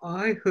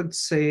 I would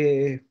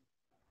say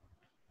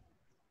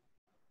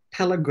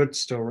tell a good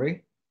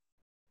story.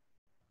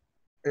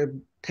 Uh,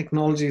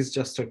 Technology is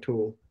just a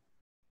tool.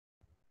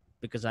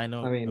 Because I I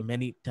know mean,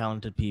 many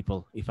talented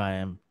people. If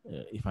I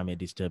may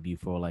disturb you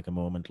for like a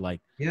moment,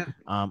 yeah,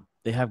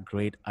 they have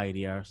great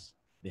ideas,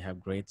 they have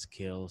great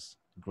skills,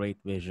 great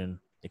vision,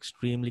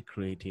 extremely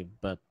creative,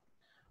 but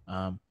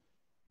um,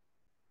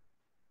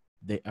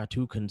 they are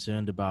too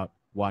concerned about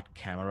what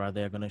camera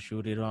they're going to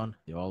shoot it on.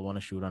 They all want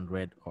to shoot on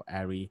Red or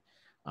Arri,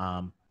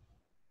 um,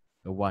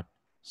 or what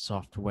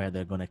software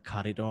they're going to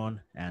cut it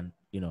on and,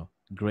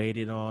 grade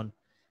it on.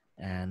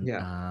 And,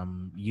 Yeah.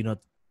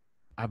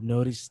 I've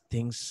noticed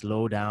things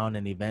slow down,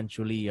 and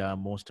eventually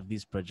most of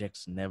these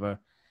projects never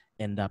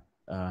end up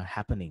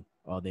happening,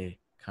 or they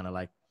kind of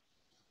like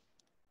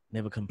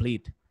never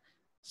complete.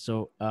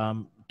 So,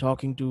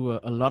 talking to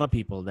a lot of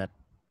people that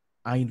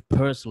I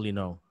personally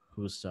know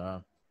who's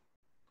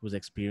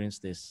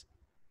experienced this,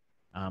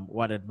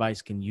 what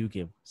advice can you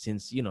give,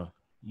 since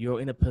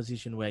you're in a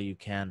position where you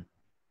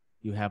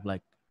have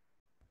like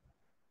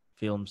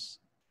films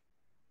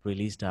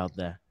released out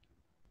there?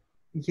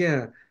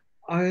 Yeah.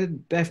 I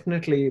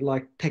definitely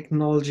like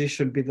technology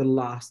should be the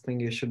last thing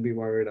you should be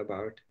worried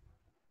about.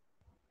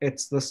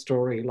 It's the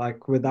story,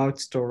 like without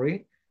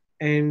story.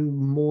 And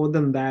more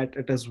than that,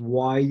 it is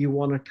why you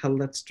want to tell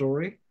that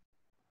story.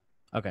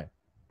 Okay.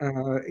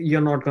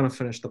 You're not going to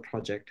finish the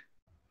project.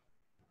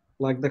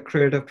 Like the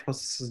creative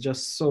process is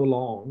just so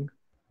long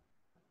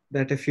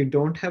that if you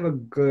don't have a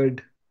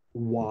good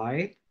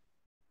why,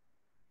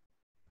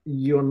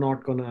 you're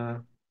not going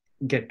to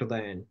get to the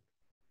end.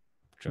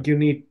 True. You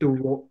need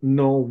to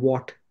know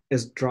what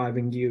is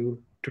driving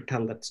you to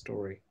tell that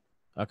story.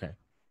 Okay.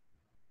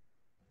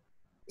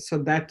 So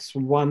that's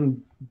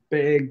one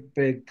big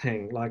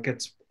thing. Like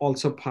it's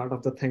also part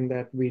of the thing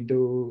that we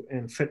do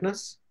in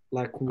fitness.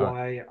 Like, All right.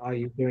 why are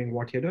you doing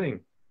what you're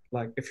doing?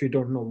 Like, if you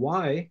don't know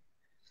why,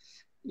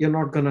 you're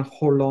not going to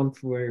hold on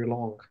for very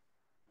long.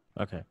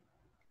 Okay.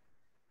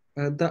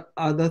 The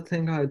other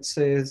thing I'd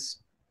say is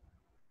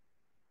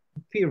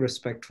be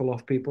respectful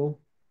of people.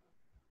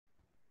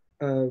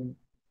 Uh,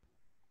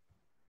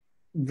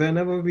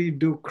 Whenever we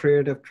do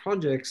creative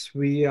projects,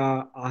 we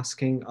are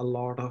asking a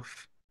lot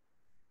of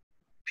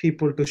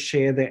people to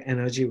share their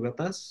energy with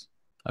us.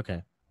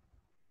 Okay.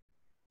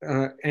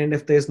 And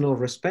if there's no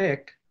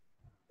respect,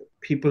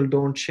 people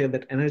don't share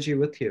that energy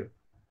with you.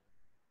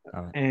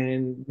 All right.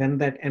 And when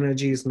that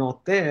energy is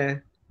not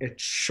there, it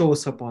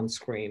shows up on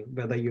screen,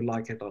 whether you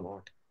like it or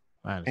not.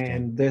 I understand.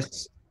 And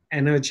this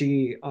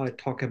energy I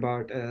talk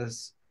about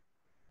is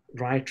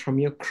right from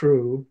your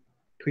crew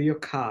to your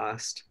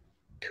cast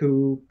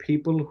to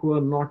people who are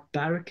not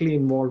directly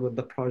involved with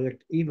the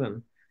project,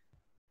 even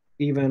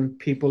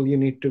people you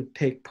need to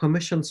take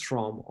permissions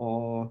from,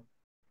 or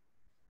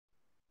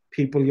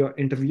people you're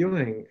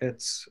interviewing,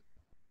 it's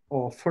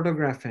or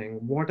photographing,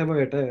 whatever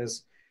it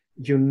is,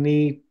 you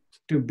need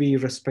to be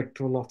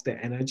respectful of their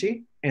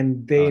energy, and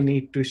All they right.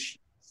 need to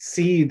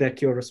see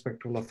that you're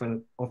respectful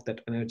of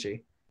that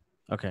energy.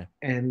 Okay.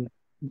 And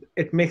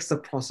it makes the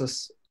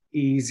process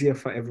easier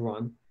for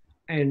everyone.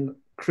 And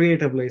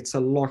creatively, it's a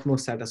lot more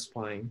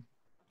satisfying.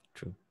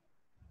 True.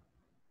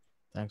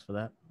 Thanks for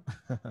that.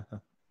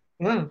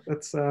 Yeah,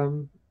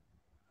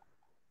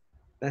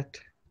 that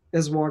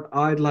is what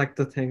I'd like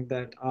to think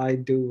that I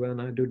do when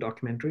I do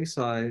documentaries.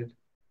 I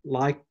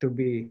like to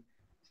be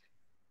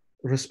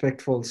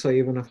respectful. So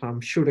even if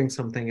I'm shooting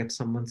something, if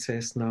someone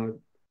says no,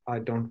 I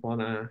don't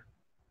wanna,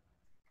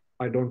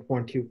 I don't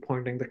want you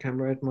pointing the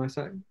camera at my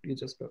side, you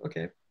just go,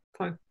 okay,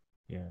 fine.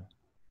 Yeah.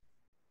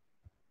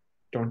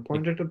 Don't Bec-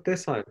 point it at their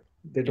side.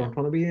 They yeah. don't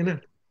want to be in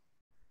it.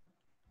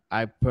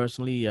 I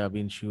personally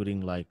been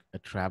shooting like a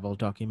travel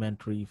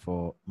documentary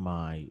for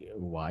my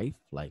wife.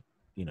 Like,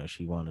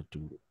 she wanted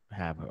to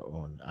have her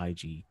own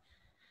IG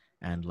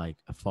and like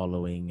a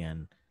following.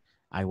 And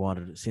I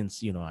wanted,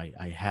 since,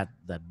 I had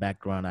that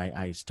background,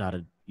 I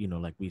started,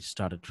 like we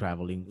started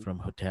traveling from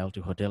hotel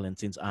to hotel. And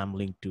since I'm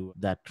linked to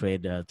that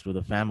trade through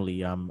the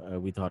family,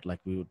 we thought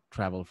like we would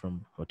travel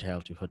from hotel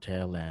to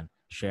hotel and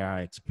share our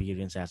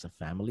experience as a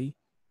family.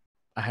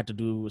 I had to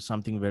do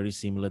something very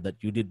similar that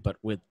you did, but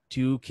with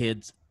two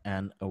kids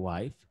and a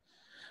wife.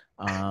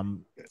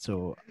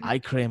 So I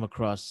came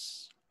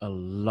across a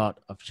lot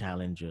of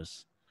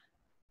challenges.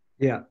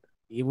 Yeah,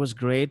 It was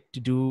great to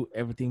do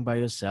everything by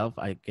yourself.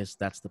 I guess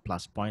that's the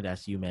plus point,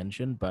 as you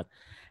mentioned, but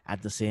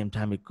at the same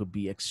time, it could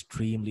be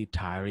extremely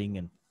tiring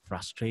and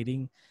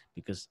frustrating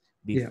because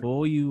yeah,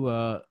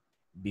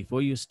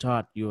 before you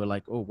start, you were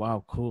like, oh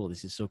wow, cool,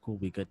 this is so cool,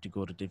 we get to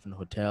go to different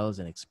hotels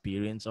and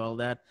experience all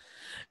that.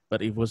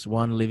 But it was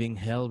one living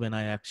hell when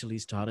I actually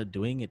started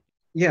doing it.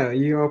 yeah.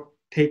 You're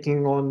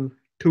taking on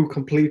two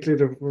completely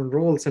different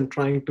roles and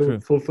trying to True.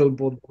 fulfill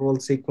both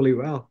roles equally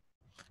well,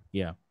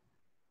 Yeah.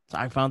 So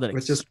I found that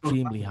which is so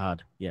extremely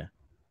hard. hard. Yeah.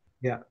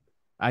 Yeah,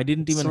 I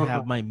didn't it's even so have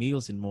hard. my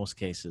meals in most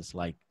cases,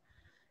 like,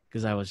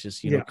 because I was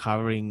just, Yeah,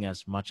 covering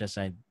as much as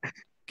I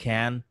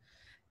can.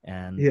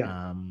 And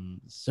yeah,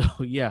 so,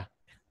 yeah,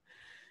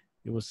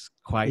 it was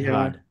quite yeah.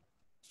 hard.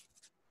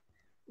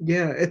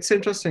 Yeah, it's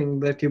interesting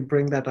that you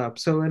bring that up.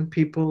 So when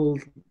people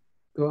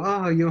go,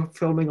 "Oh, you're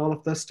filming all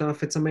of this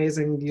stuff. It's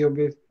amazing.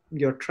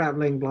 You're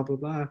traveling, blah blah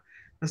blah."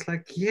 It's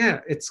like, yeah,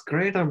 it's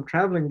great. I'm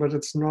traveling, but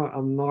it's not.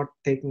 I'm not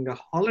taking a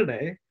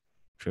holiday.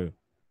 True.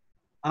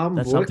 I'm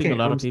That's something a working.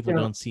 lot I'm of people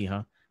still, don't see,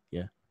 huh?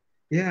 Yeah.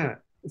 yeah.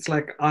 It's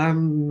like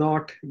I'm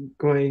not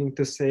going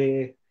to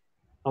say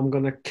I'm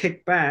gonna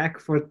kick back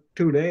for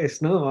 2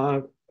 days.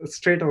 No,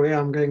 straight away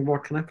I'm going,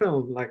 what can I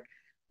film? Like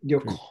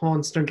you're True.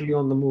 constantly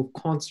on the move,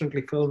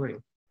 constantly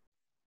filming,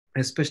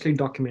 especially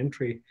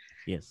documentary.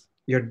 Yes.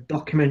 You're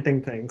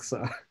documenting things.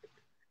 So,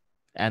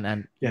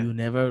 And yeah, you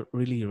never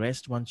really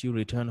rest once you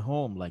return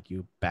home. Like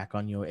you back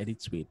on your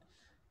edit suite,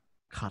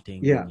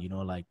 cutting yeah,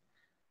 and like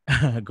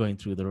going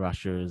through the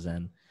rushers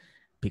and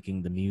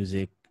picking the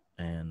music,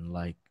 and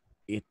like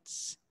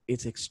it's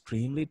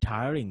extremely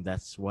tiring.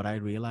 That's what I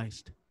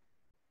realized.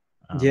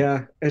 Um,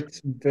 yeah. It's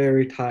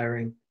very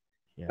tiring.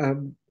 yeah.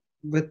 Um,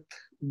 with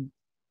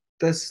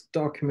this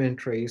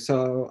documentary,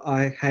 so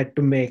I had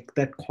to make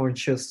that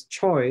conscious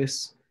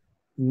choice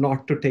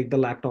not to take the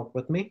laptop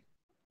with me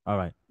All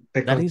right.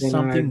 That because is when I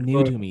something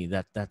new go, to me.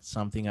 That's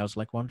something I was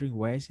like wondering,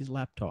 where is his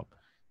laptop?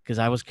 Because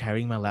I was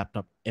carrying my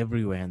laptop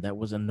everywhere, and that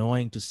was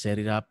annoying to set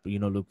it up.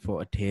 Look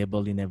for a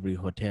table in every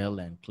hotel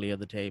and clear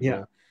the yeah,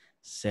 table,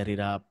 set it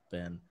up,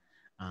 and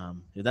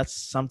that's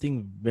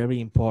something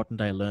very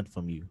important I learned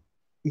from you.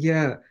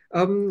 yeah.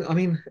 I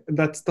mean,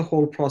 that's the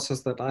whole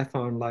process that I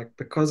found, like,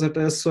 because it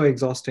is so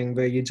exhausting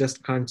where you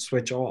just can't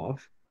switch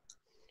off.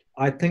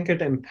 I think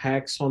it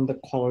impacts on the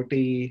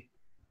quality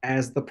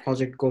as the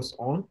project goes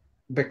on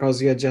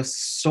because you're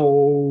just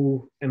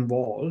so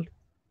involved.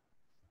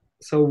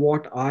 So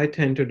what I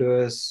tend to do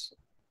is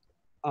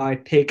I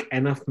take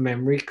enough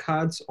memory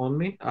cards on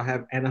me. I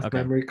have enough Okay.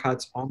 memory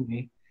cards on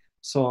me,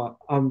 so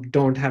I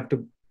don't have to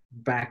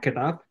back it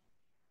up,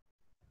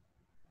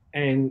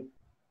 and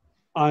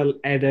I'll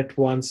edit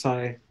once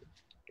I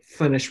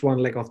finish one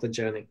leg of the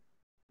journey.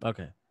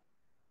 Okay.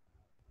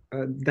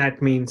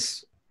 That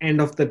means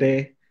end of the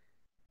day,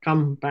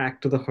 come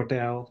back to the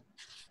hotel,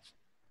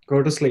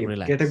 go to sleep,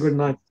 get a good Relax.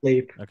 night's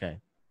sleep. Okay.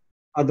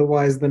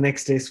 Otherwise, the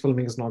next day's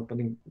filming is not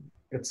going.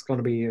 It's going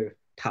to be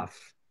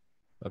tough.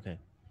 Okay.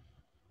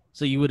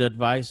 So you would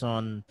advise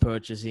on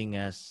purchasing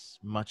as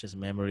much as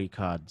memory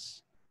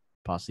cards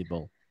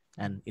possible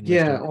and Yeah.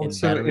 investing in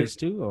Also, if batteries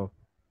too, or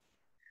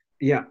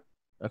yeah,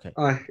 okay.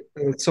 I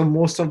so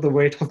most of the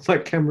weight of my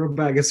camera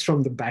bag is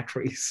from the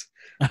batteries.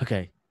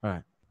 Okay. All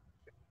right.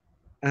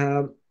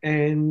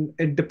 And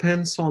it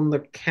depends on the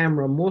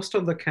camera. Most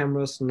of the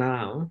cameras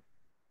now.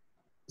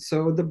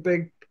 So the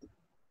big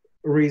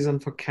reason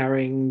for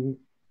carrying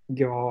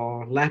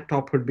your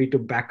laptop would be to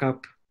back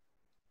up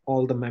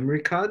all the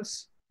memory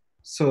cards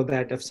so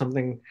that if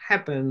something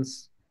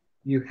happens,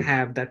 you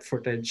have that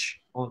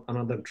footage on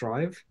another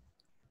drive.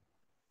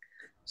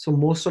 So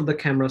most of the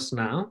cameras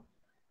now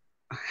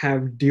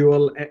have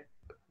dual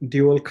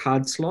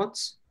card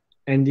slots,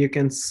 and you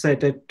can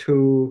set it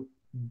to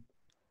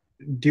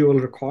dual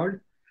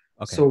record.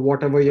 Okay. So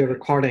whatever you're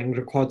recording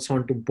records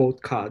onto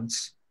both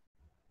cards.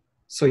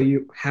 So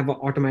you have an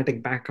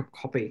automatic backup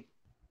copy,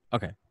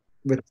 Okay.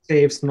 which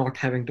saves not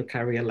having to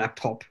carry a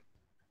laptop.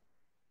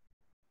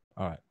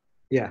 All right.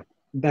 Yeah,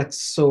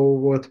 that's so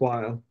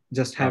worthwhile.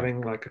 Just All right.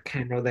 having like a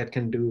camera that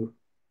can do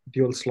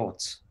dual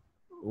slots.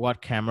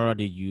 What camera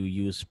did you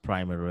use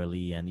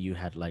primarily? And you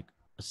had like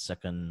a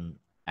second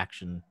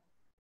action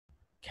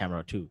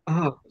camera too.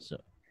 Ah, So,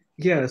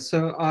 yeah.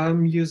 So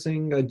I'm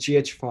using a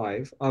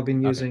GH5. I've been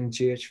okay. using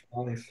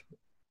GH5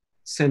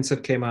 since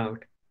it came out.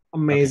 Okay.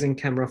 Amazing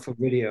camera for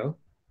video.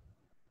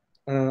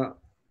 Uh,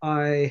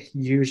 I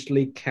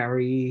usually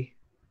carry,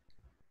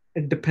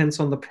 it depends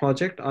on the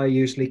project. I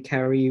usually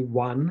carry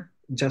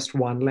just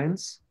one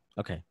lens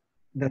Okay.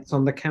 that's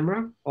on the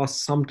camera, or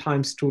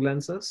sometimes two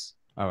lenses.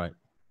 All right.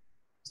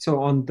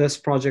 So on this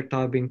project,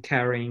 I've been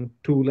carrying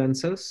two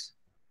lenses.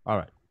 All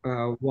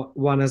right.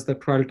 One is the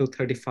 12 to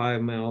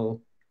 35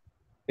 mil.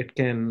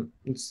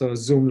 It's a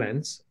zoom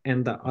lens,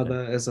 and the Okay.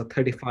 other is a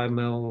 35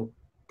 mil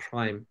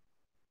prime.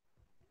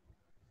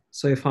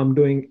 So if I'm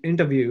doing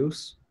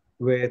interviews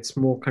where it's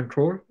more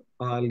control,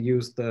 I'll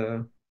use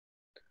the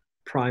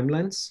prime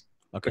lens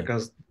Okay.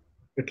 because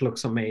it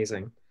looks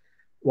amazing.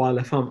 While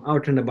if I'm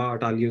out and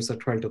about, I'll use the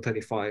 12 to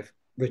 35,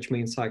 which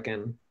means I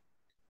can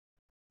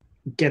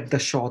get the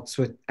shots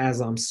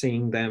as I'm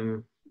seeing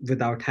them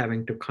without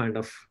having to kind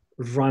of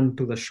run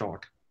to the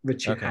shot,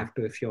 which you Okay. have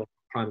to if you're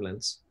prime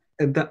lens.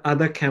 And the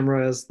other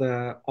camera is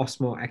the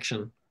Osmo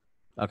Action.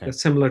 Okay.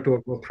 It's similar to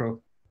a GoPro.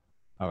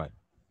 All right.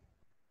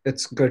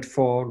 It's good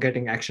for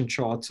getting action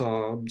shots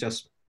or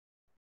just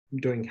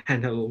doing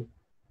handheld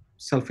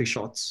selfie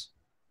shots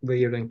where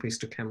you're doing piece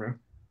to camera.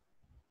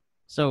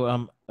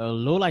 So,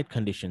 low light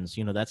conditions,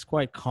 that's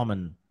quite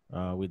common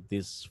with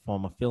this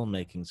form of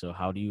filmmaking. So,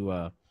 how do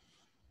you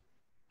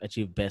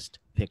achieve best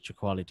picture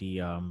quality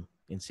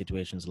in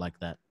situations like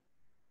that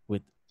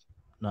with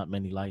not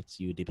many lights?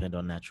 You depend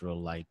on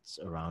natural lights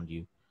around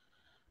you.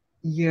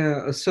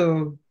 Yeah,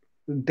 so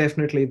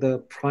definitely the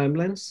prime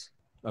lens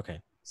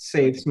Okay.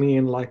 saves me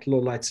in like low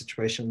light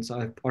situations.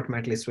 I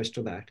automatically switch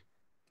to that.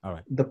 All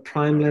right. The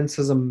prime lens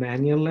is a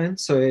manual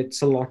lens, so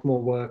it's a lot more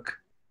work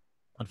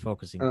On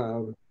focusing.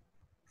 um,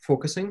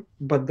 focusing.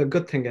 But the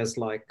good thing is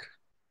like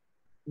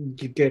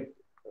you get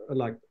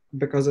like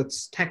because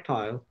it's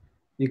tactile,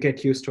 you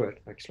get used to it.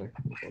 Actually,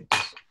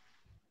 I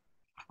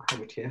have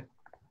it here.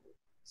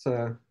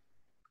 So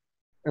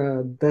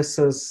this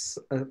is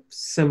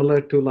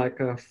similar to like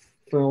a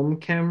film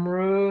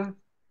camera.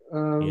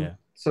 Yeah.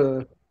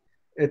 So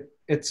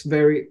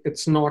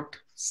it's not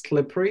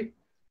slippery,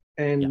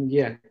 Yeah. and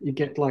yeah, you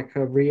get like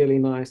a really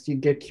nice. You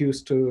get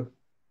used to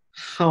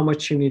how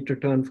much you need to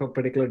turn for a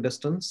particular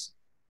distance.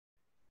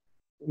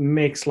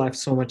 Makes life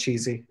so much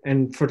easy,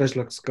 and footage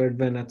looks good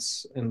when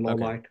it's in low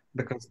Okay. light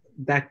because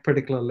that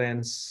particular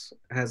lens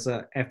has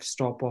a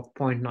f-stop of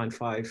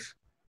 0.95.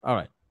 All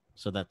right.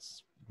 So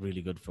that's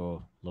really good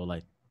for low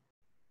light.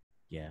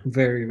 Yeah.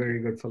 Very, very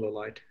good for low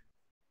light.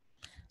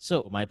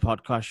 So my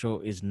podcast show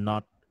is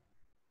not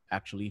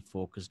actually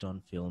focused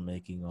on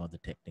filmmaking or the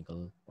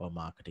technical or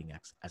marketing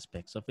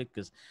aspects of it,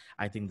 because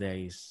I think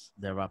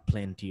there are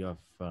plenty of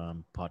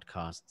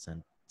podcasts,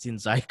 and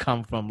since I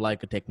come from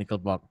like a technical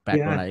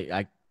background, Yeah.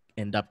 I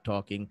end up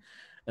talking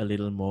a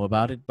little more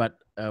about it. But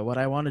what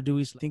I want to do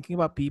is thinking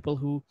about people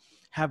who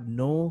have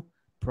no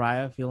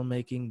prior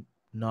filmmaking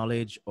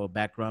knowledge or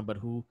background, but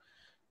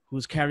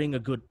who's carrying a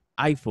good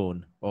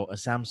iPhone or a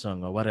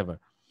Samsung or whatever,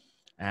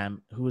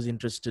 who is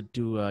interested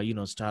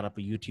to start up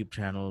a YouTube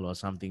channel or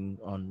something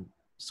on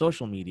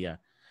social media.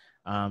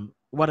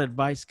 What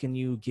advice can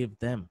you give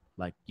them?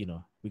 Like,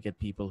 we get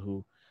people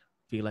who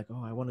feel like,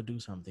 oh, I want to do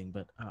something,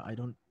 but I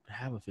don't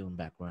have a film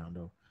background,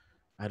 or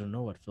I don't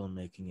know what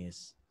filmmaking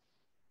is.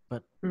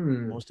 But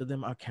Hmm. most of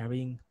them are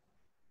carrying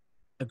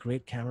a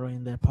great camera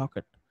in their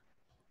pocket.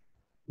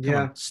 Come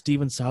on, Yeah.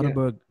 Steven Yeah.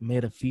 Soderbergh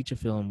made a feature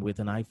film with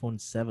an iPhone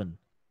 7,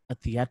 a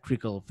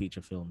theatrical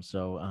feature film.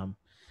 So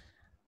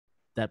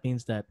that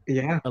means that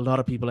Yeah. a lot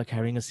of people are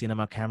carrying a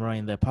cinema camera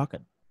in their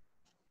pocket.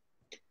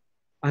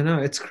 I know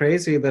it's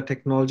crazy the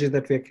technology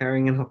that we're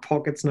carrying in our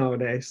pockets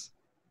nowadays.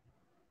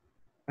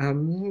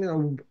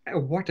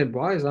 What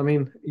advice? I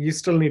mean, you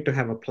still need to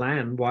have a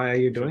plan. Why are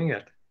you True. doing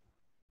it?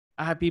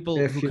 I have people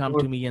who If you come to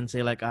don't, me and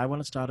say like, I want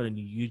to start a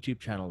YouTube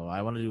channel, or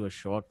I want to do a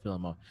short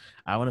film, or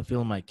I want to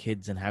film my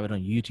kids and have it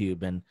on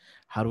YouTube. And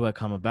how do I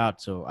come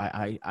about? So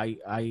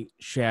I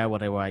share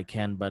whatever I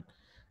can, but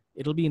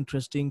it'll be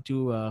interesting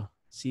to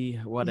see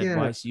what yeah,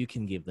 advice you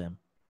can give them.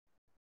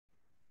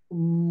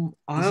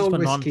 I This is for always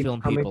keep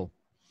non-film coming. people.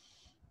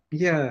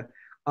 Yeah,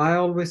 I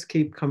always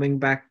keep coming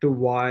back to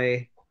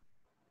why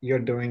you're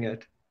doing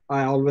it.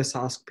 I always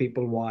ask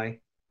people why.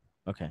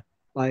 Okay.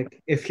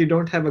 Like, if you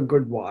don't have a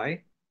good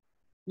why,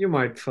 you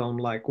might film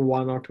like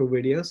one or two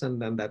videos and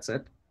then that's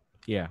it.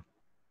 Yeah.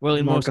 Well,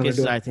 in Not most gonna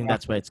cases, do I anything think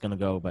that's after where it. it's gonna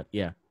go. But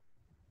yeah.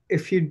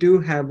 If you do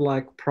have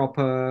like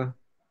proper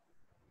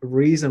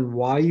reason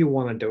why you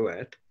want to do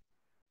it,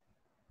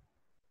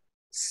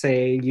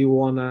 say you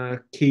want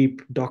to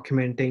keep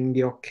documenting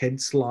your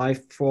kid's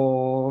life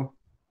for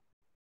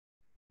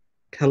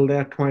till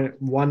they're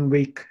 1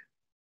 week,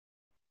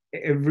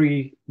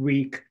 every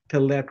week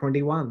till they're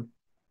 21,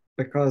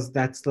 because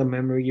that's the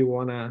memory you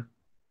want to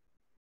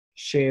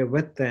share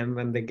with them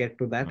when they get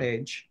to that Mm,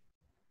 age.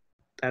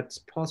 That's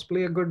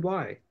possibly a good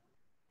why.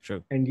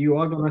 true. And you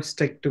are going to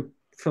stick to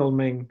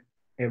filming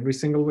every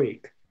single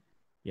week.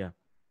 Yeah.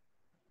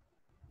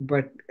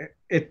 But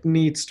it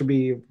needs to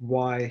be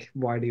why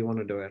do you want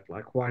to do it?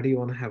 Like, why do you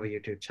want to have a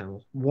YouTube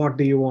channel? What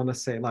do you want to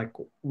say? Like,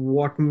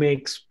 what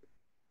makes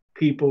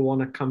people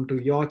want to come to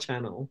your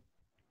channel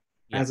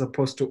Yeah. as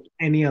opposed to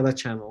any other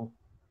channel?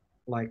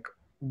 Like,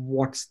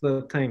 what's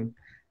the thing?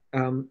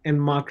 In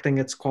marketing,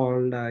 it's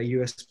called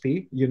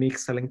USP, unique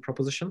selling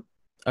proposition.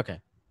 Okay.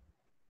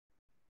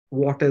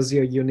 What is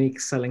your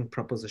unique selling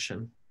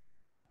proposition?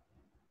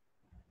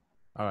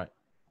 All right.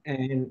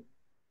 And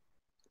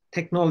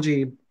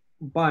technology,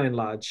 by and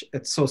large,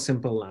 it's so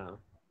simple now.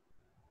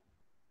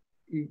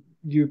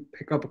 You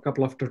pick up a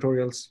couple of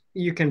tutorials,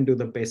 you can do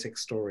the basic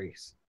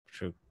stories.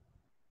 True.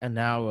 And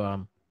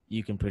now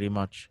you can pretty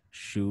much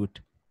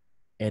shoot,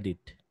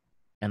 edit,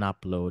 and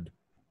upload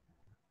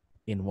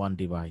in one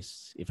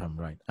device, if I'm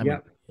right. I Yeah,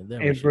 mean, there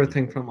are machines.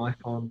 everything from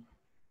iPhone.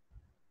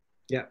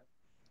 Yeah,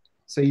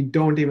 so you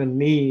don't even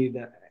need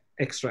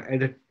extra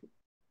edit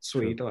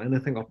True. suite or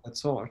anything of that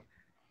sort.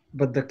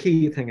 But the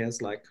key thing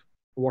is like,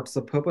 what's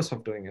the purpose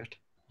of doing it?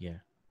 Yeah.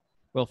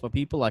 Well, for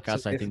people like So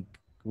us, I if think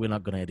we're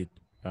not going to edit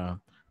uh,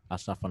 our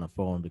stuff on a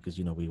phone because,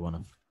 we want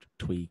to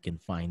tweak and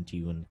fine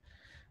tune.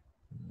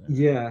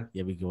 yeah,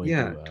 Yeah, we go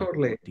yeah, into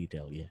totally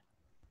detail. Yeah.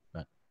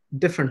 But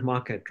different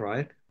market,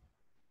 right?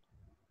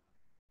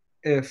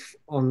 If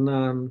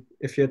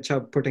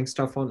you're putting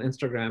stuff on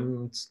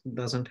Instagram, it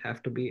doesn't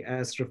have to be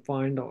as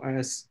refined or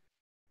as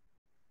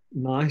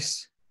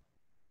nice.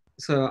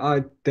 So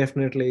I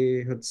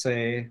definitely would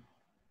say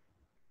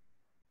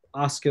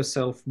ask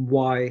yourself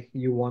why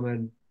you want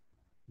to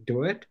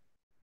do it.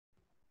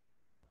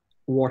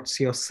 What's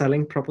your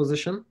selling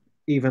proposition?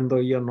 Even though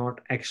you're not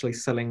actually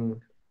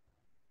selling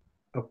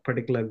a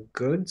particular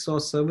goods or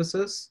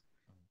services,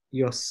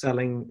 you're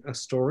selling a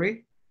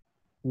story.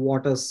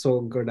 What is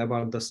so good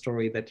about the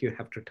story that you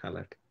have to tell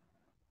it?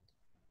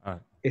 all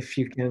right. If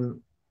you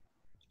can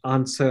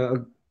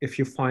answer, if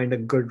you find a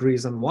good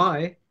reason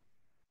why,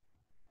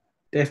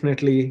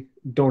 definitely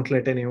don't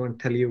let anyone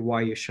tell you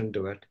why you shouldn't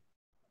do it.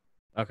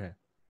 Okay.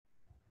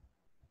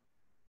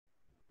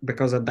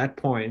 because at that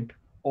point,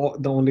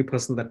 the only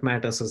person that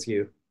matters is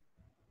you.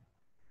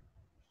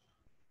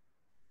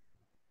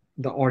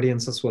 The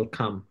audiences will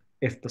come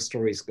if the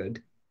story is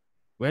good.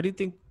 Where do you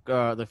think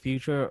the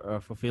future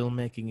for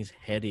filmmaking is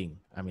heading?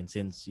 I mean,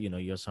 since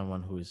you're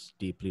someone who is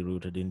deeply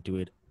rooted into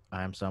it,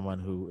 I'm someone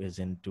who is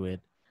into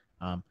it.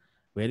 Um,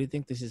 where do you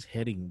think this is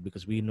heading?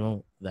 Because we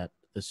know that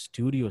the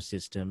studio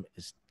system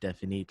is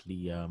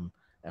definitely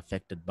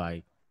affected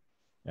by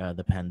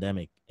the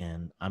pandemic,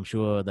 and I'm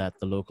sure that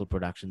the local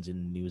productions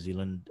in New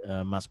Zealand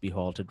must be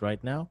halted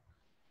right now.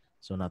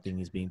 So nothing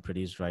is being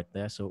produced right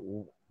there.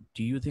 So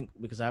do you think?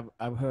 Because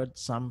I've heard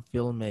some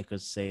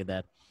filmmakers say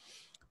that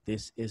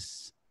this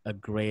is a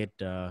great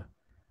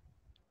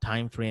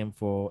time frame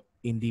for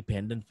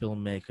independent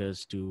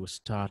filmmakers to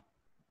start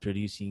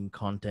producing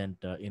content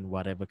in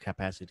whatever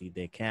capacity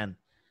they can,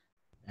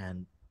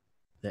 and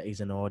there is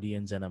an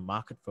audience and a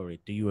market for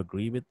it. Do you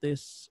agree with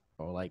this,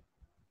 or like?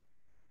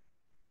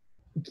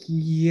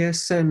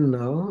 Yes and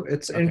no.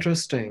 It's Okay,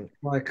 interesting.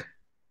 Like,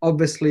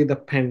 obviously, the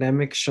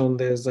pandemic shown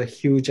there's a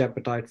huge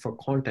appetite for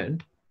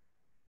content,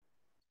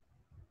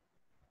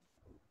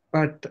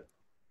 but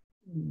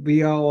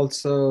we are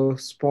also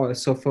spoiled.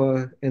 So,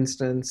 for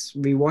instance,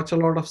 we watch a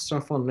lot of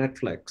stuff on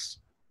Netflix.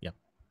 yeah,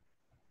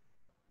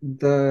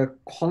 The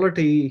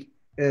quality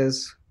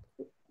is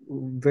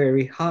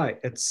very high.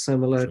 It's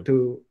similar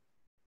true,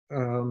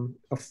 to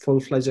a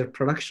full-fledged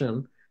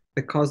production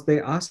because they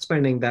are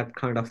spending that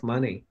kind of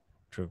money.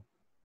 true.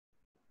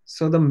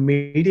 So the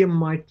medium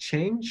might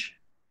change.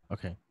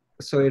 Okay,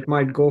 So it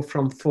might go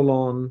from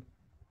full-on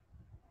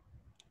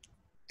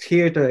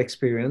theater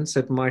experience.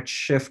 It might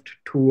shift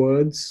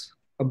towards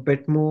a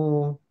bit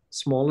more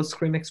smaller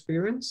screen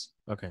experience.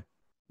 okay,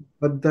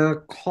 But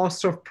the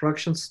cost of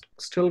production's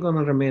still going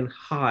to remain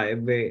high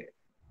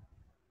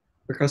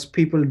because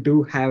people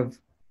do have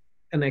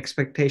an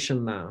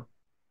expectation now.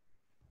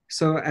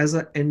 So, as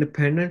an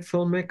independent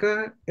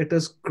filmmaker, it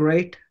is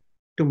great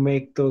to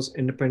make those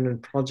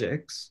independent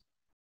projects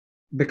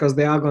because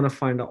they are going to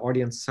find an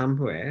audience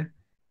somewhere.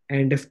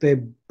 And if they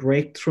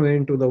break through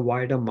into the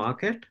wider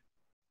market,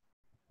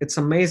 it's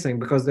amazing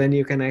because then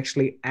you can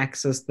actually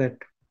access that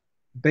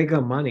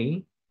bigger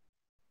money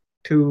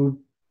to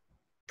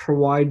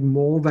provide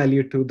more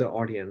value to the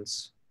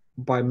audience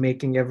by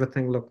making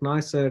everything look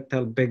nicer,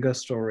 tell bigger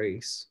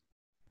stories.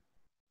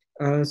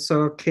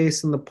 So, a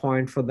case in the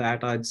point for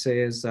that, I'd say,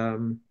 is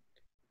who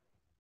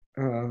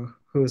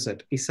is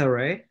it? Issa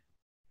Rae.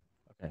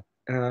 okay.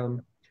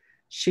 Um,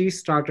 she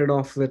started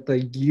off with a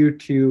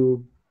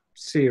YouTube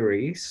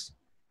series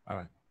All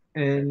right.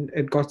 and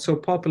it got so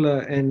popular.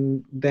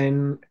 And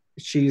then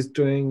she's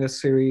doing a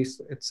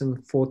series, it's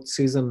in fourth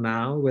season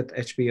now with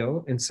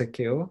HBO,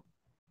 Insecure.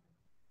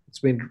 It's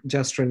been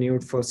just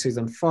renewed for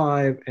season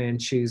five, and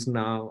she's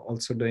now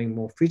also doing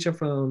more feature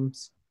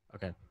films.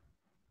 Okay.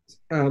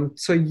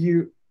 So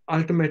you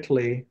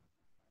ultimately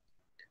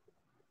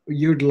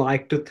you'd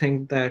like to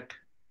think that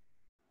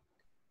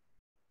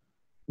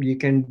you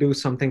can do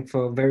something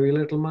for very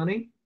little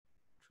money,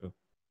 True.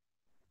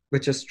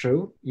 which is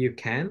true, you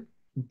can,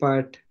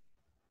 but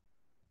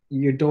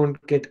you don't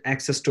get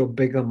access to a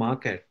bigger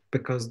market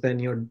because then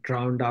you're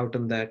drowned out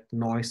in that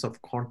noise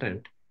of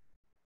content.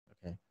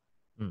 Okay.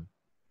 Hmm.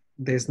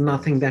 There's That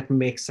nothing makes. that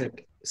makes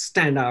it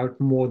stand out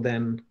more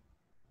than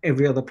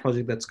every other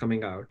project that's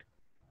coming out.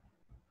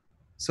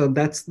 So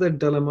that's the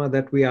dilemma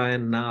that we are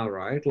in now,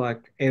 right?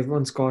 Like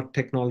everyone's got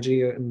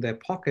technology in their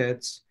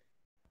pockets,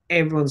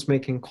 everyone's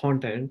making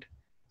content,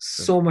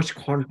 True. so much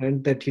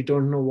content that you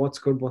don't know what's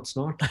good, what's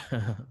not.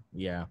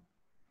 Yeah.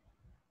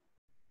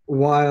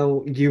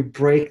 While you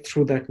break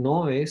through that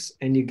noise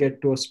and you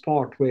get to a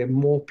spot where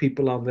more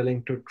people are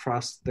willing to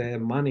trust their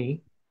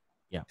money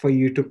Yeah. for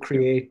you to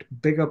create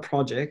bigger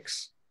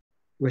projects,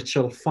 which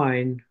will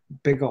find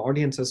bigger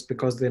audiences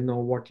because they know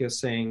what you're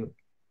saying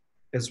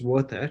is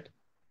worth it.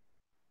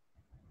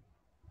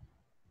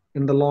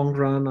 In the long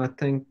run, I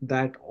think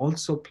that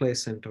also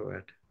plays into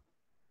it.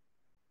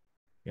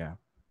 Yeah.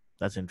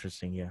 That's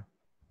interesting. Yeah.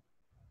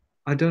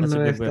 I don't That's a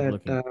know good if way of that,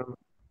 looking.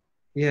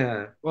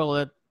 yeah,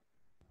 Well,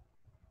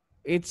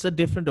 it's a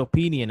different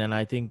opinion, and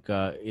I think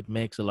it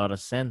makes a lot of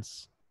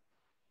sense.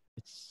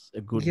 It's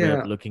a good way of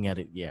yeah, looking at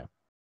it. Yeah.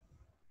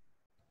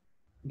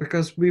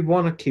 because we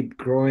want to keep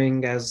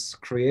growing as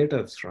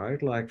creatives,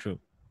 right? Like, True.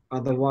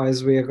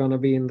 otherwise, we are going to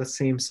be in the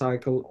same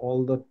cycle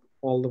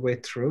all the way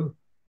through,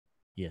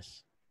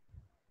 Yes.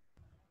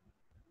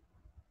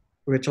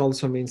 which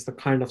also means the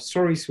kind of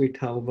stories we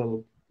tell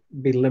will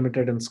be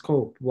limited in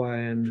scope.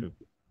 When True.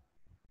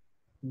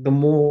 the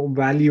more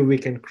value we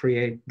can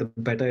create, the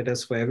better it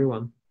is for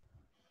everyone.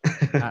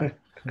 I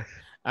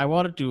I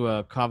wanted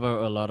to cover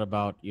a lot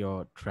about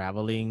your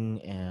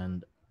traveling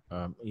and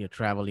your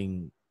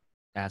traveling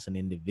as an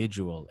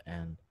individual,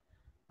 and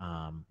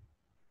um,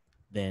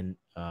 then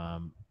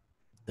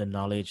the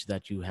knowledge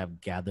that you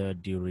have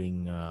gathered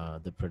during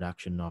the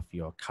production of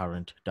your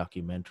current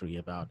documentary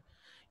about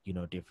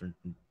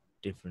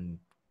different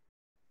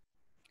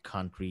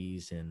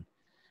countries, and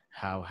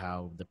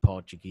how the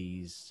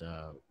Portuguese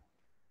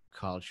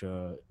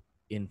culture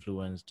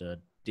influenced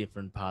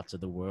different parts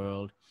of the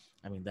world.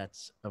 I mean,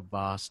 that's a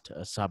vast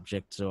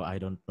subject, so I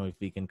don't know if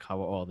we can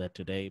cover all that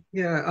today.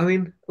 Yeah, I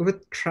mean,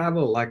 with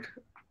travel, like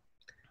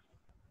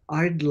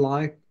I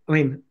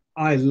mean,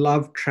 I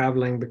love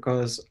traveling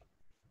because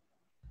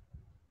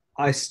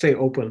I stay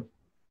open.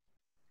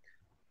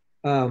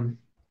 Um,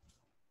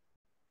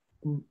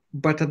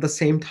 but at the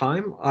same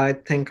time, I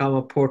think I'm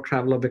a poor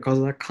traveler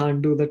because I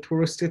can't do the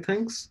touristy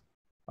things.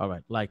 All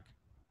right, like,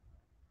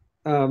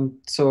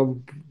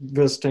 So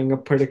visiting a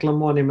particular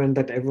monument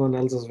that everyone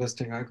else is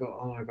visiting, I go,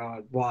 oh my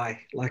God, why?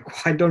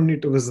 Like, why don't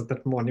need to visit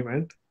that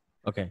monument?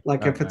 okay,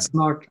 Like, all right, if all right, it's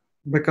not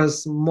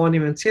because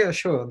monuments, yeah,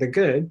 sure, they're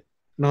good.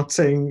 Not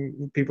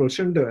saying people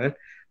shouldn't do it,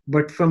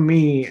 but for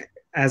me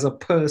as a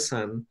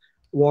person,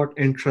 what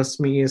interests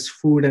me is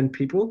food and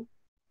people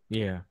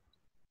yeah,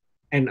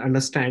 and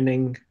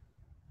understanding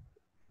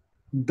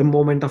the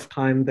moment of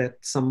time that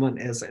someone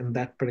is in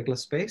that particular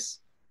space.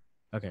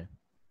 okay,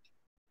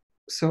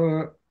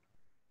 So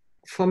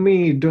for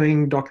me,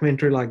 doing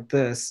documentary like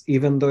this,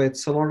 even though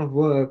it's a lot of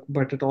work,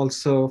 but it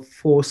also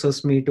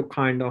forces me to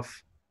kind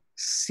of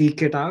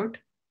seek it out.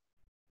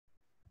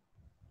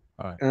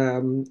 all right,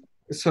 Um,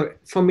 so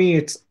for me,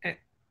 it's an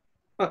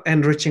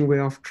enriching way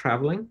of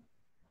traveling,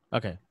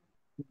 okay,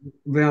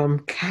 where I'm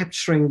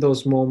capturing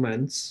those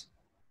moments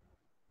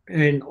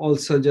and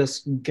also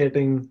just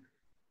getting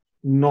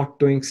not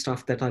doing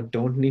stuff that I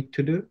don't need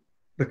to do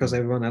because hmm,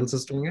 everyone else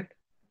is doing it.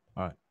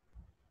 all right,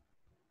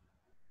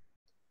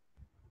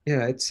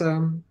 Yeah,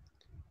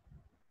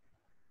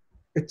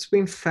 it's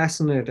been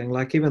fascinating.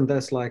 Like even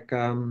this, like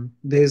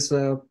there's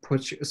a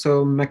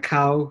so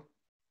Macau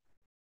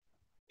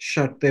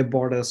shut their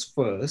borders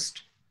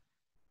first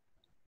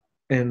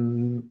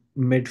in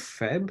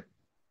mid-Feb,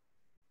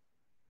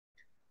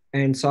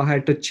 and so I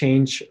had to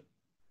change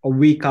a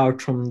week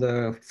out from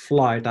the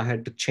flight. I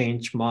had to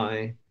change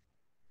my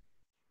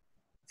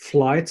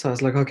flights. I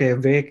was like, okay,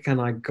 where can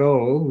I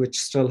go which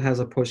still has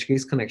a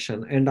Portuguese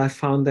connection? And I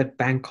found that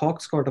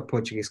Bangkok's got a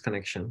Portuguese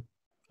connection,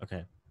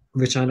 okay,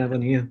 which I never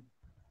knew.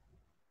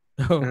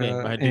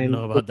 okay. I didn't And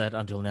know about that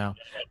until now.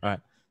 All right,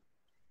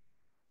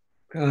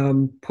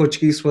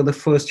 Portuguese were the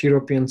first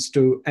Europeans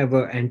to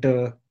ever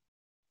enter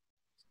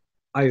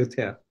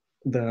Ayutthaya,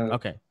 the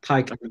okay,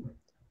 Thai kingdom.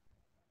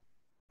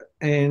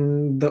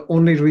 And the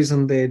only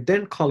reason they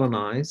didn't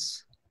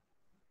colonize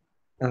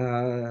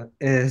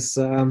is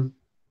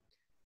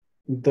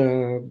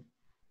the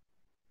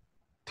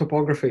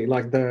topography,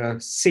 like the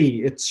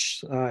sea.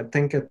 It's I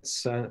think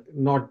it's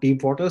not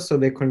deep water, so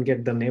they couldn't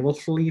get the naval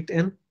fleet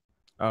in.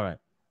 all right,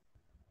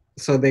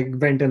 So they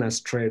went in as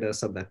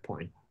traders at that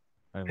point,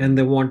 all right, and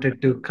they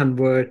wanted to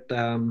convert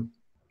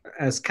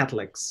as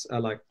Catholics,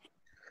 like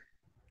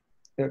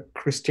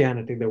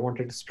Christianity. They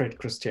wanted to spread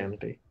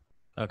Christianity.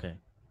 okay,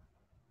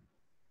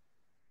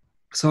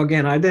 So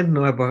again, I didn't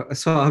know about.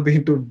 So I've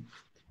been to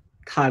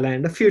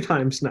Thailand a few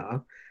times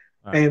now,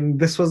 all right, and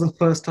this was the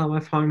first time I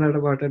found out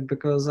about it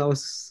because I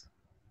was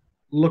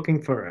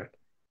looking for it.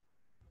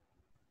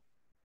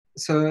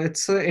 So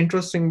it's an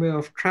interesting way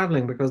of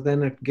traveling because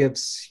then it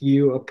gives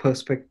you a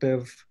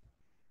perspective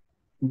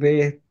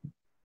where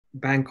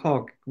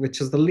Bangkok,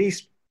 which is the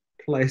least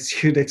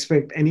place you'd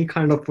expect any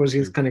kind of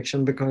Portuguese true,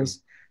 connection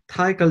because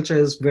Thai culture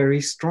is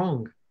very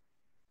strong.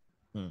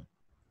 hmm.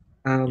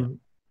 Yeah. Um,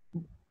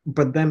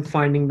 but then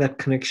finding that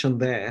connection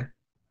there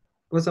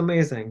was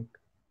amazing.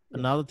 Yeah.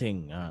 Another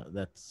thing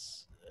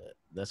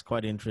that's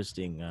quite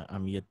interesting.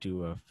 I'm yet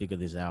to figure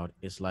this out.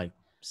 Is like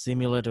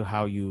similar to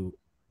how you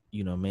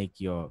make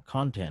your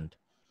content.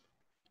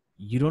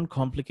 You don't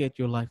complicate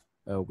your life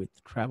with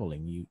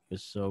traveling. You're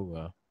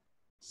so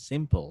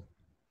simple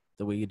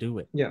the way you do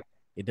it. Yeah.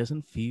 It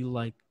doesn't feel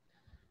like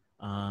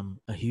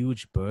a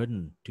huge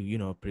burden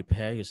to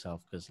prepare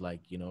yourself because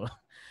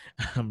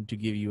to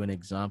give you an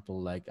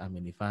example, like I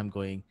mean, if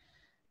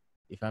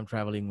I'm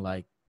traveling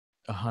like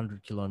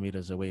 100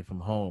 kilometers away from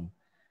home,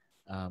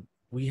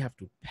 we have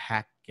to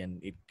pack,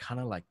 and it kind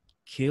of like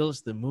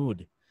kills the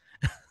mood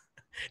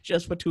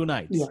just for 2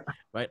 nights, Yeah.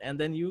 right? And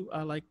then you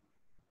are like,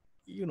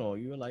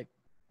 you're like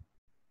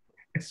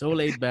so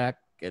laid back,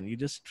 and you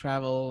just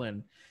travel.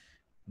 And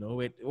no,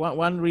 wait,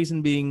 one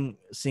reason being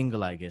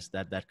single, I guess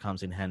that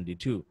comes in handy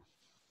too.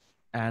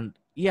 And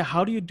yeah,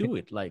 how do you do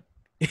it? Like,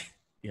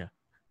 yeah,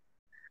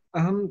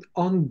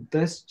 On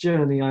this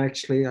journey, I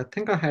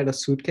think I had a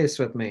suitcase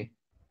with me,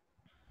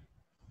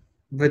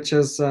 which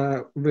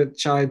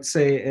I'd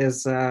say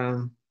is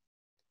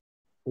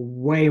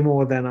way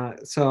more than I.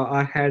 So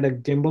I had a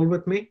gimbal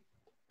with me,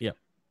 yeah.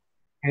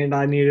 and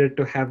I needed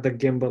to have the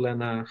gimbal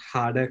in a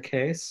harder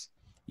case,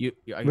 Are you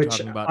which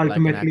talking about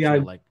like an ultimately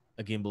actual I, like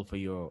a gimbal for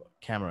your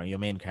camera, your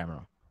main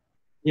camera?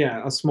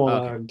 yeah, a Okay,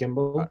 smaller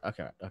gimbal,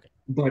 okay, okay.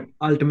 but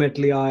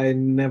ultimately I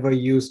never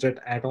used it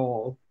at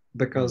all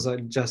because Mm,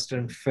 it just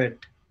didn't fit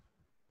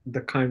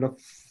the kind of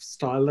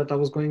style that I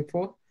was going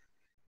for.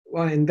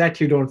 Well, in that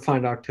you don't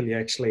find out till you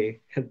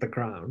actually hit the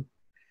ground.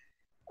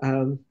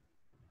 Um,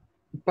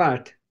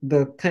 but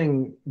the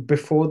thing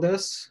before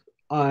this,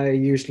 I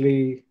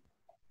usually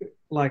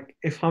like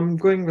if I'm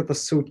going with a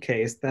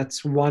suitcase,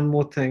 that's one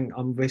more thing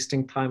I'm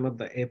wasting time at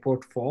the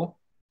airport for.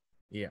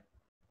 Yeah.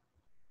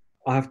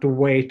 I have to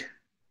wait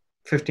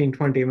 15,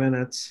 20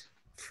 minutes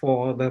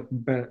for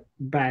the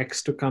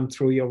bags to come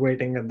through. You're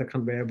waiting at the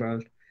conveyor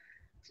belt.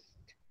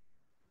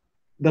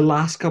 The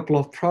last couple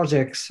of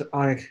projects,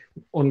 I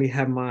only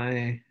have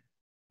my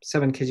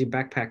 7 kg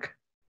backpack.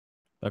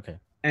 Okay.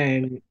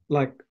 And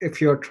like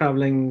if you're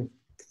traveling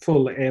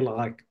full air,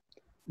 like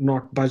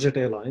not budget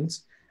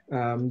airlines,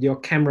 your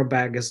camera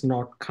bag is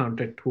not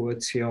counted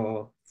towards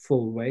your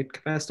full weight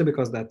capacity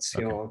because that's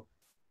Okay. your.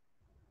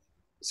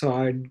 So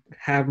I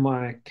have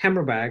my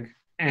camera bag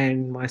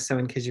and my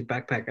 7 kg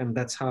backpack, and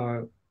that's how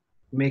it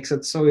makes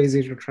it so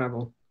easy to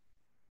travel.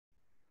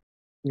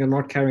 You're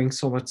not carrying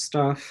so much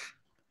stuff.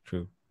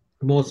 True.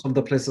 Most of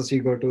the places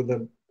you go to,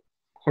 the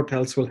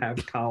hotels will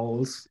have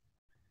towels.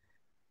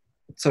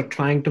 So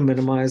trying to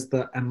minimize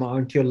the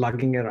amount you're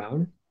lugging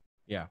around.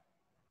 Yeah.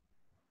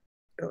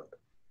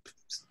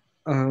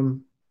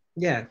 Um,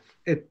 yeah,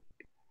 it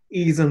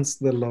eases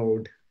the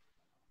load.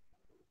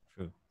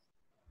 True.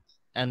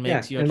 And Yeah,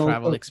 makes your and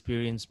travel also,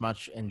 experience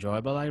much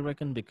enjoyable, I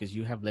reckon, because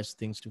you have less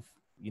things to,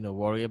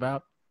 worry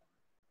about.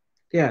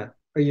 yeah,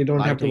 you don't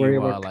have Lighter to worry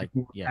you are, about like,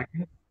 yeah.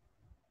 packing.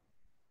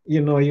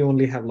 You know, you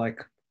only have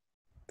like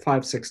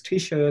 5, 6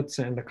 t-shirts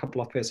and a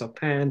couple of pairs of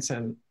pants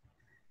and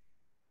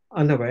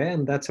underwear,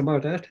 and that's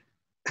about it.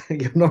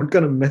 You're not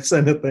gonna miss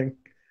anything.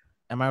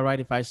 Am I right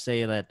if I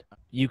say that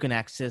you can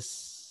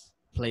access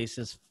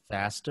places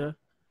faster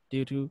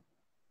due to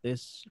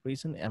this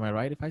reason? Am I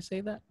right if I say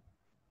that?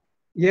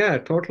 Yeah,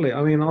 totally.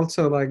 I mean,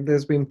 also like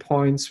there's been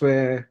points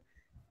where,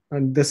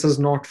 and this is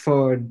not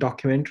for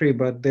documentary,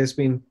 but there's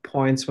been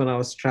points when I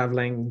was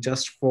traveling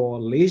just for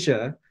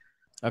leisure,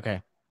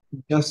 Okay.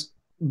 just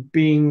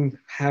being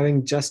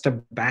having just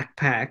a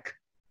backpack,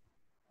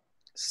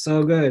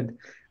 so good.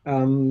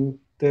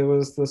 There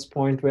was this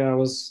point where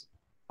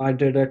I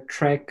did a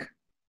trek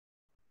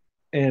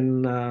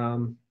in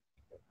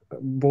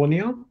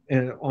Borneo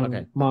Okay.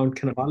 on Mount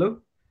Kinabalu.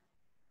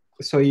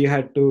 So you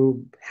had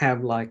to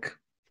have like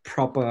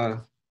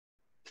proper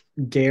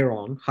gear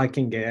on,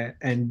 hiking gear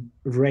and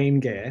rain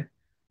gear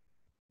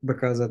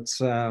because it's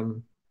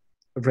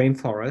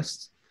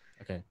rainforest.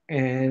 Okay.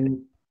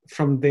 And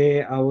from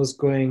there, I was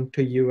going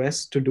to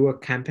US to do a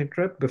camping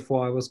trip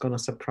before I was going to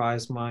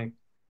surprise my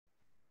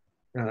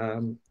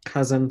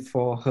cousin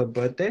for her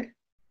birthday.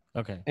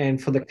 Okay.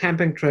 And for the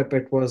camping trip,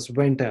 it was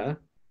winter,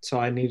 so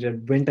I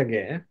needed winter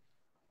gear.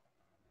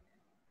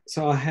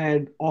 So I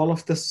had all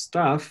of this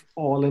stuff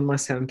all in my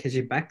 7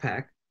 kg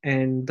backpack,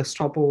 and the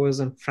stopover was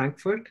in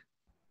Frankfurt,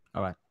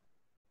 All right.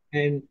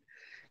 and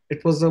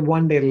it was a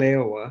 1 day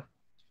layover.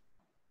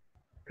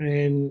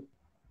 And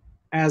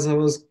as I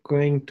was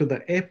going to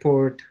the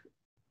airport,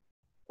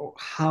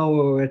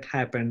 how it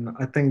happened,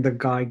 I think the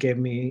guy gave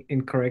me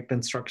incorrect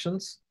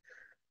instructions.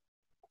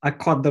 I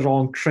caught the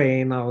wrong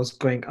train. I was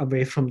going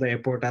away from the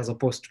airport as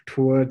opposed to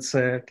towards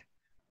it.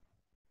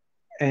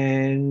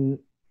 And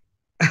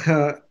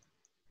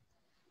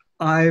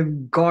I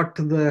got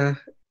to the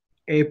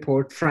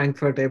airport,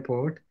 Frankfurt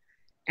airport,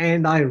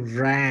 and I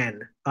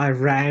ran. I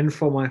ran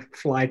for my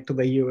flight to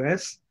the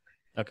US.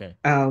 Okay.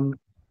 Um,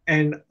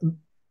 and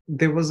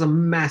there was a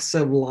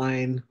massive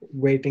line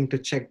waiting to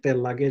check their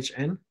luggage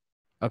in.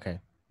 Okay.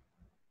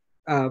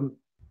 Um,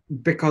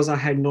 because I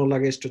had no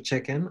luggage to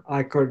check in,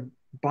 I could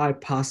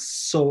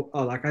bypass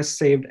like I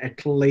saved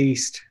at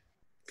least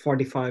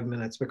 45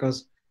 minutes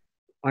because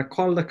I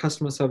called the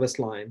customer service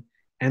line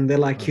and they're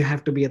like, Mm. you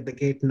have to be at the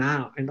gate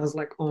now. And I was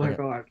like, oh my Okay.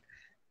 God,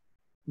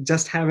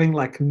 just having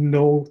like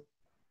no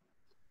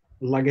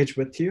luggage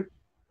with you.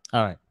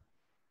 All right.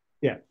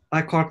 Yeah.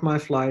 I caught my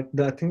flight.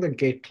 I think the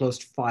gate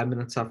closed 5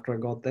 minutes after I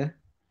got there.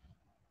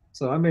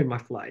 So I made my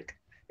flight.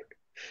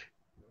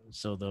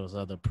 So those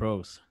are the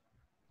pros.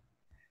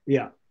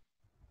 Yeah.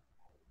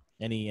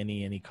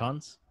 Any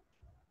cons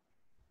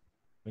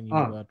when you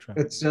Ah, try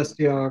it's just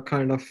you're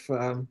kind of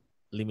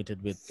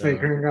limited with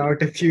figuring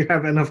out if you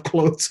have enough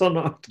clothes or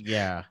not,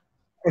 yeah.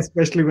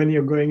 especially when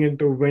you're going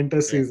into winter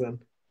Yeah. season.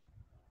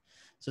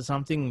 So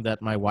something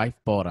that my wife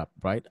brought up,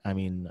 right? I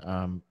mean,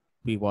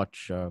 we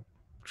watch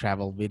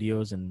travel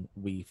videos and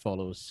we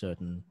follow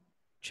certain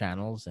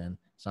channels, and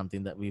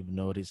something that we've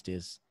noticed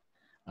is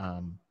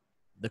um,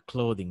 the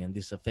clothing, and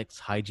this affects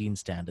hygiene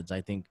standards.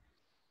 I think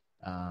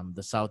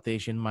the South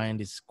Asian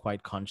mind is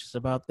quite conscious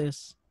about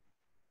this.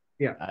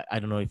 Yeah. I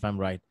don't know if I'm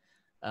right.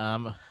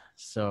 Um,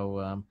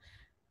 so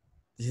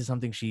this is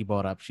something she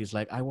brought up. She's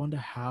like, I wonder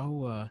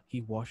how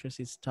he washes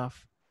his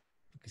stuff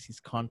because he's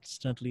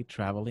constantly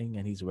traveling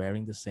and he's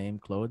wearing the same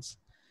clothes.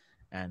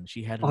 And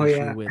she had an Oh issue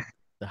yeah. with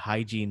the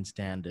hygiene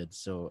standards.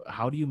 So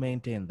how do you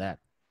maintain that?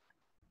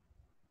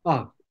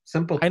 Oh,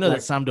 simple. I know that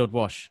Like, some don't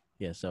wash.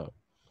 Yeah. So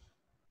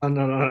oh,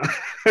 no, no,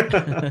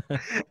 no.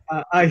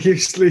 I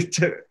usually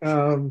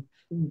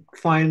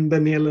find the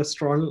nearest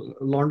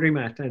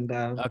laundromat, and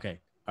okay.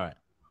 All right.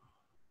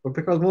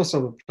 because most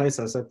of the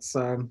places it's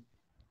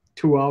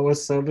 2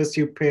 hours service,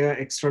 you pay an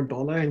extra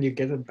dollar and you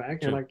get it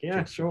back. You're True. like, yeah,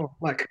 True. True. sure.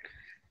 Like,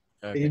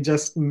 you Okay.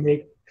 just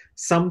make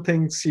some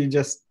things you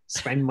just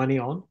spend money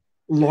on.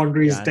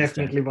 Laundry Yeah, is I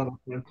understand. definitely one of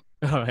them.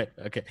 All right.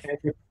 Okay.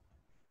 And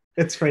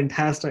it's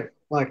fantastic.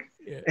 Like,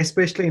 Yeah.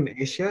 especially in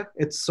Asia,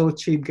 it's so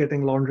cheap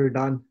getting laundry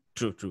done,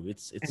 True. True.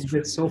 It's and true.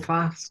 it's so Yeah.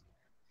 fast.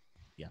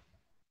 Yeah.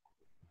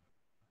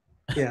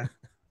 Yeah.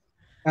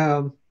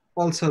 Um,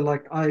 Also,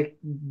 like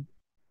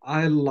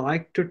I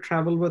like to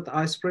travel with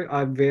icebreaker.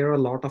 I wear a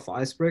lot of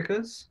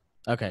icebreakers.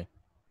 Okay.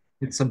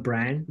 It's a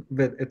brand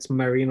with its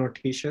merino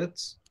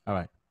t-shirts. All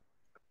right.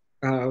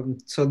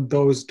 So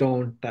those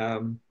don't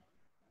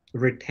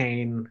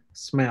retain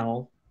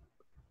smell.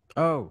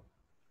 Oh.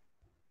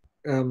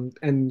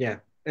 And yeah,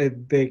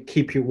 they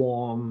keep you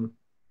warm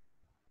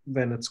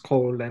when it's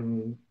cold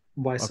and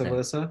vice Okay.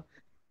 versa.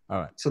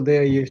 All right. So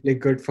they're usually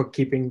good for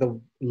keeping the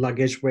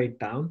luggage weight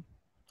down.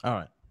 All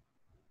right.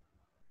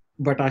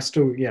 But I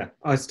still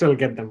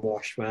get them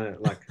washed when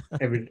like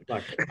every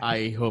like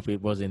I hope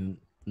it wasn't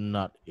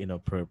not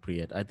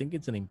inappropriate. I think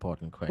it's an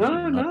important no,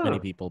 question. Not many no.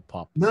 people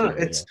pop. No, So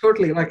yeah. it's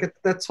totally like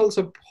that's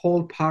also a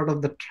whole part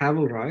of the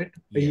travel, right?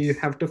 You Yes.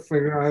 have to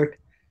figure out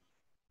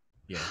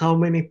Yeah. how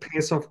many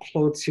pairs of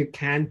clothes you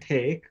can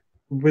take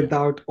Yeah.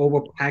 without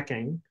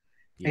overpacking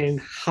and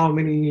Yes. how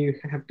many you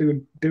have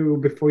to do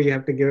before you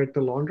have to give it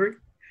to laundry.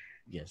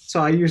 Yes.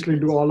 So I usually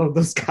do all of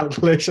those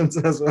calculations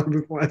as well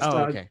before I Oh,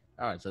 start. okay.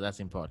 All right. So that's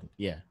important.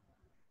 Yeah.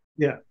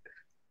 Yeah,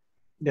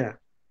 yeah.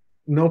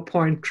 No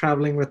point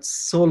traveling with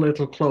so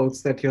little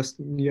clothes that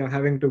you're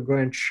having to go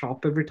and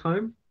shop every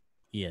time,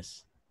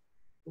 Yes.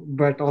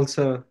 but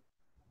also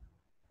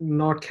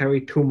not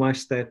carry too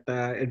much that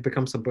it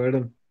becomes a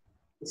burden.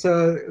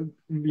 So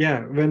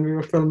yeah, when we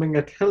were filming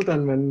at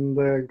Hilton, when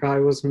the guy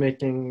was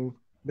making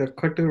the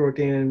kuttu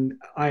roti, and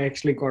I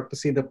actually got to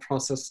see the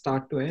process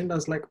start to end, I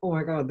was like, oh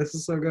my god, this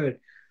is so good.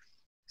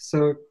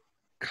 So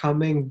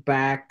coming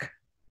back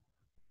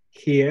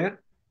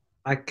here,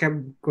 I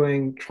kept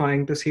going,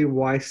 trying to see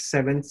why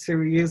 7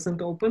 Series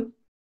isn't open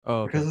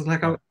Oh, because okay. it's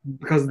like All right.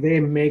 because they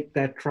make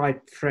that right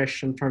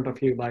fresh in front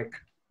of you, like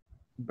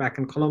back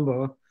in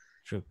Colombo.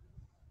 True.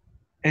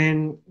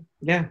 And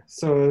yeah,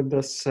 so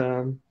this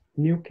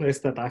new place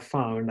that I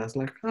found, I was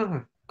like,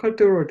 ah,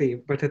 kuttu roti,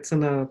 but it's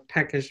in a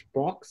packaged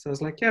box. I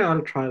was like, yeah,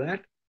 I'll try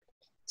that.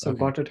 So Okay.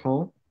 brought it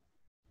home.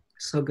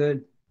 So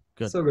good.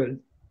 Good. So good.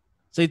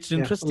 So it's Yeah,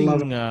 love it.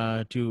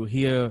 interesting to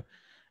hear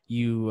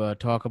you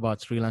talk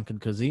about Sri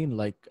Lankan cuisine.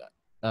 Like,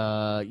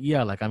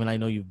 yeah, like I mean, I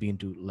know you've been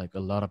to like a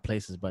lot of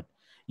places, but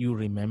you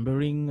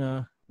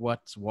remembering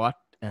what's what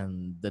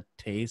and the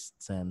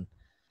tastes and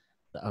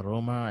the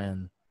aroma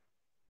and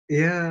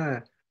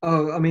Yeah.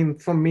 Oh, I mean,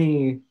 for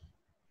me,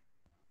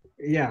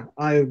 yeah,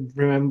 I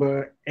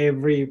remember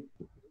every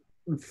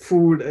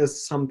food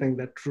is something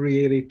that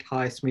really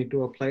ties me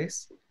to a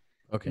place.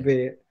 okay,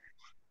 Where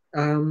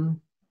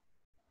um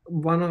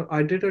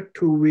I did a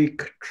 2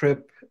 week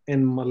trip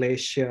in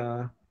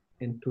Malaysia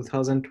in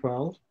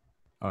 2012,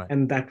 all right,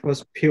 and that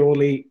was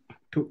purely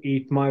to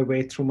eat my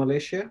way through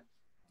Malaysia.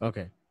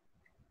 okay,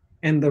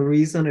 And the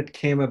reason it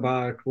came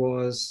about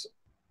was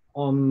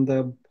on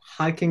the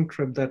hiking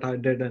trip that I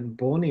did in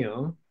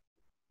Borneo,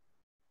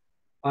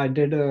 I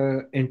did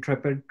a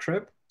intrepid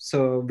trip.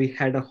 So we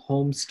had a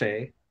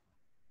homestay.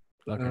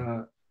 okay,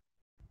 Uh,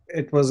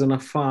 it was in a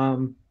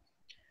farm,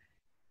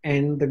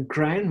 and the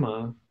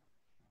grandma.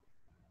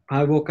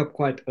 I woke up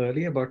quite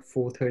early, about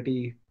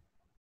 4:30,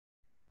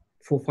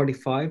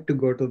 4:45, to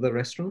go to the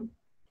restroom.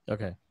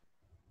 okay,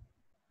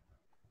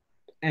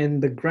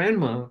 And the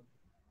grandma,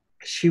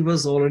 she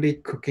was already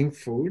cooking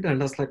food,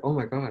 and I was like, oh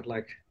my god,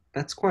 like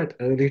that's quite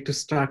early to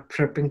start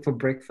prepping for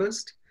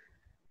breakfast.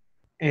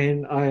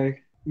 And I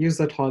used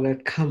the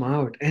toilet, come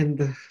out, and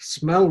the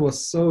smell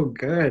was so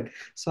good.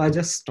 So I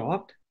just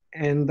stopped,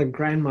 and the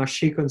grandma,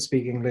 she couldn't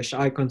speak English,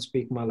 I couldn't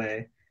speak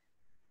Malay.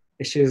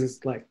 She's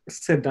like,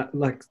 sit down,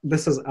 like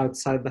this is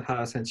outside the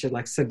house, and she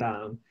like sit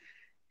down,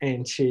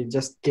 and she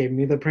just gave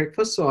me the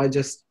breakfast. So I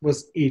just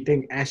was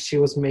eating as she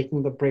was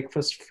making the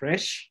breakfast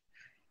fresh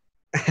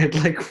at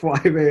like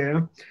 5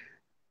 a.m.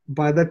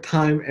 By the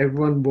time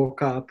everyone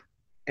woke up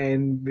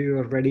and we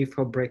were ready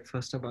for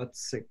breakfast about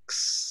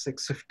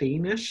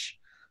 6:15 ish,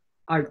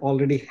 I'd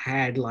already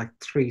had like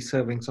 3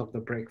 servings of the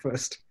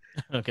breakfast,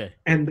 okay,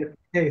 and the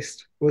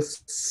taste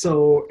was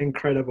so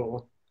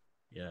incredible.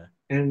 yeah,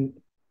 And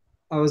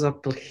I was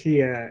up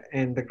here,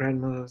 and the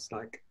grandma was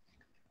like,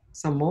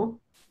 "Some more,"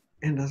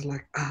 and I was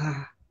like,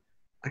 I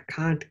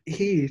can't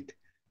eat,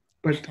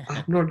 but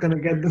I'm not gonna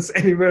get this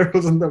anywhere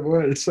else in the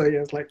world. So he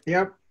was like,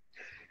 "Yep."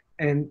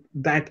 And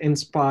that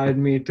inspired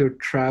me to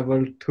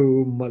travel to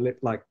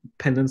like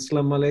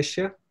Peninsular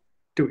Malaysia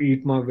to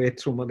eat my way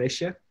through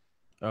Malaysia.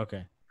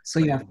 okay, So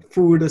yeah,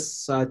 food is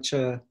such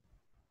a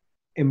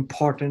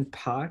important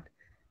part.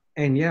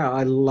 And yeah,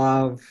 I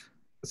love,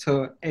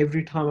 so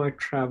every time I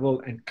travel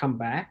and come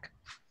back,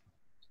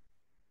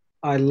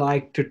 I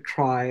like to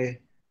try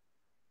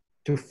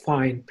to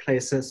find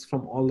places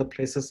from all the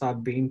places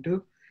I've been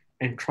to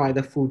and try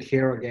the food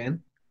here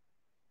again,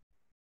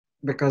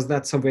 because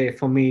that's a way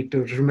for me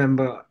to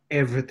remember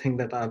everything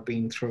that I've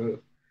been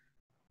through.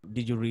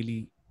 did you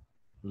really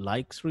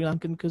like Sri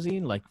Lankan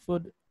cuisine, like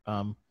food?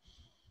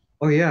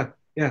 Oh yeah,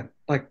 yeah.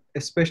 Like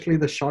especially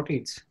the short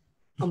eats.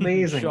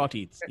 Amazing. Short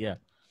eats. Yeah.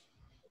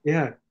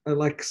 Yeah,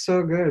 like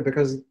so good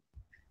because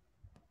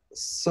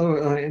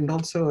and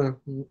also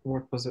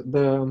what was it?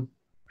 The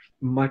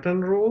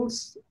mutton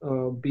rolls,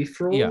 beef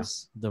Yeah.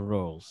 rolls. The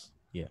rolls.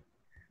 Yeah.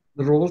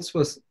 The rolls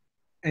was,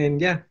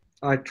 and yeah,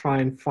 I try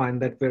and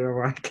find that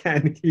wherever I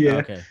can here.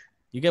 Okay.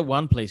 You get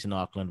one place in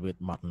Auckland with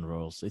mutton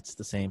rolls. It's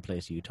the same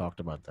place you talked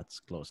about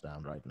that's closed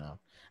down right now.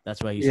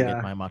 That's where I used to get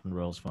Yeah, my mutton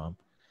rolls from.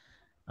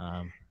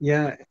 Um,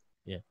 yeah,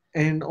 yeah.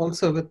 and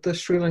also with the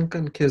Sri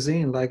Lankan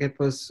cuisine, like it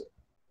was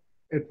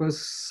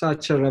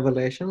such a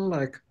revelation.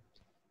 Like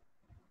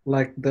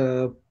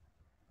the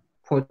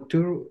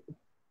potu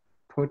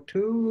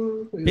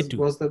potu is Pitu.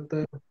 was that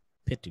the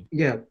Pitu.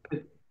 yeah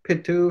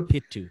pitu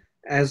Pitu.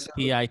 as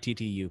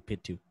Pittu.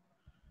 Pitu.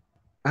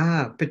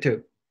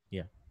 pitu,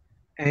 Yeah.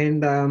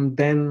 and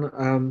then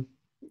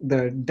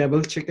the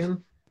devil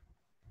chicken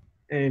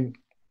and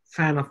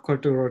fan of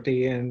kotu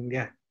roti, and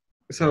yeah,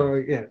 so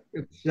Nice. yeah,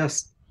 it's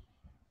just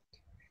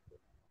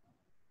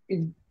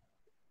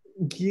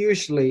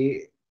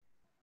usually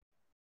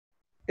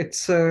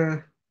it's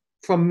a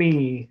for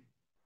me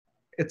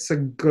it's a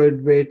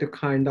good way to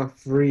kind of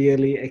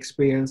really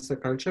experience the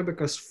culture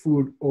because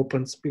food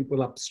opens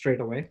people up straight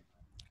away.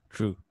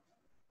 True.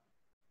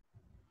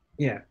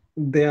 Yeah,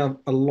 they are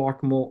a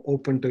lot more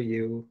open to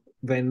you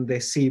when they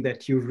see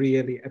that you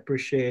really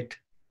appreciate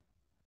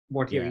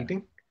what you're Yeah.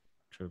 eating.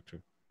 True.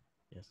 True.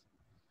 Yes.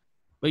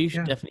 But you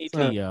should Yeah, so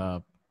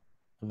definitely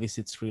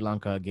visit Sri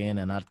Lanka again,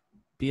 and I'd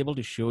be able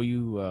to show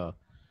you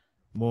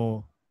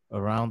more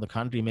around the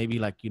country. Maybe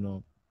like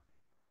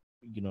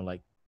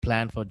like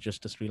plan for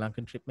just a Sri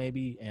Lankan trip,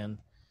 maybe, and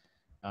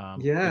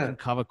we yeah, can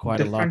cover quite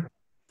a lot. different.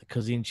 The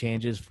cuisine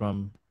changes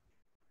from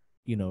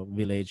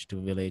village to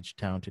village,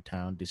 town to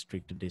town,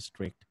 district to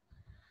district,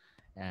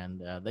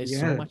 and there's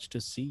so Yeah, much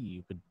to see.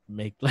 You could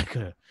make like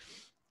a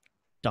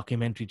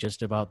documentary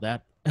just about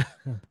that.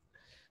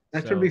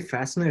 that would be So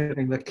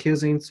fascinating. The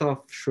cuisines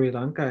of Sri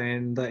Lanka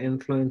and the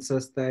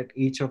influences that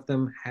each of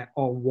them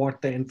or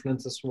what the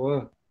influences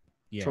were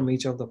yeah. from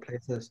each of the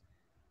places.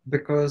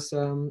 Because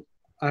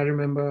I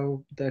remember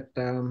that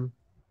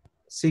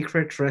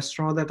secret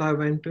restaurant that I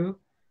went to,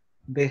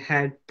 they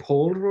had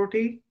pole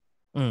roti,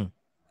 Mm.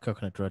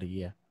 Coconut roti,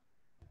 yeah.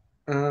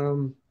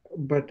 um,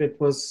 but it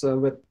was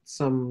with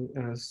some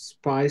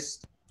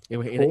spiced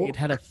It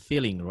had a pork.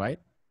 filling, right?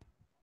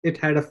 It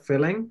had a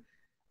filling,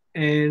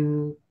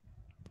 and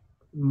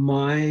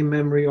my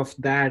memory of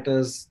that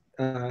is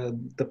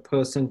the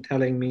person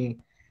telling me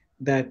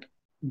that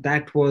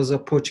that was a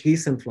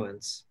Portuguese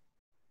influence.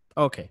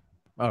 Okay,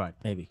 all right,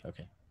 maybe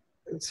okay.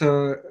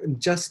 So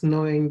just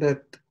knowing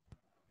that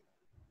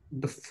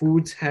the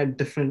foods had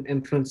different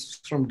influences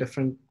from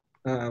different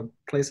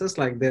places,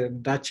 like the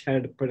Dutch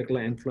had a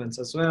particular influence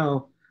as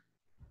well,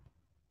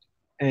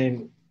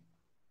 and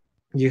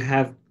you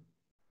have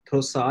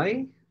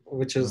thosai,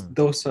 which is Mm.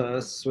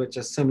 dosas, which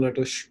is similar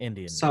to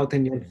Indian, South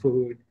Indian yeah,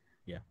 food.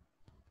 yeah.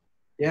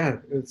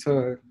 Yeah,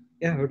 so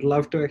yeah, I would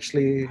love to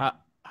actually.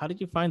 How did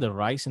you find the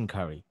rice and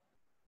curry?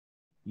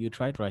 You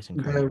tried rice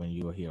and curry The, when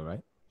you were here,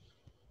 right?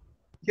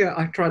 yeah,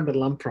 I tried the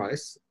lump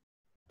rice.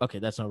 Okay,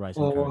 that's not rice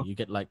and curry. Or You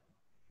get like,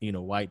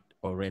 white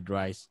or red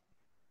rice.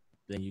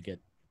 Then you get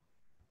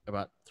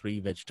about three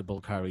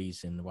vegetable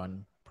curries and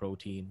one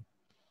protein,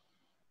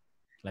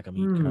 like a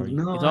meat curry.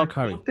 no, It's all I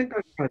curry. don't think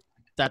I tried.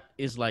 That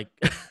is like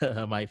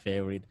my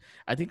favorite.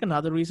 I think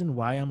another reason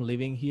why I'm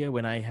living here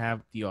when I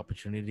have the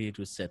opportunity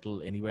to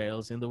settle anywhere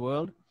else in the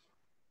world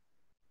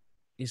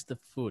is the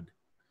food.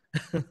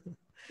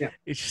 Yeah,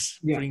 It just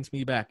yeah, brings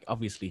me back.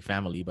 Obviously,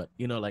 family, but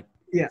like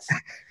yeah,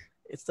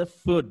 it's the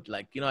food.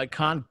 Like I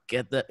can't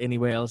get that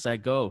anywhere else I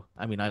go.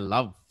 I mean, I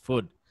love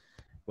food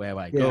wherever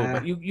I go,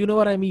 but yeah, you know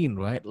what I mean,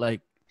 right?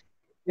 Like,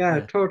 yeah,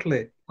 yeah,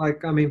 totally.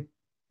 Like, I mean,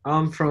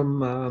 I'm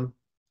from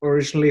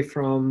originally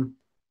from.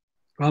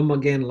 I'm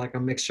again like a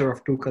mixture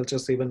of two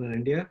cultures, even in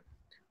India.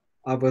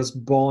 I was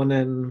born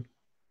in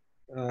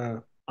uh,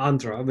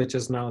 Andhra, which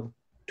is now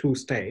two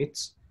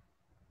states,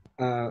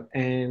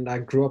 and I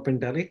grew up in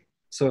Delhi.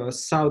 So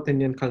South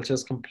Indian culture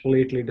is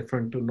completely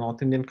different to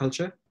North Indian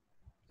culture.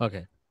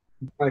 okay,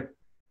 But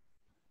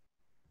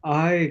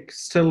I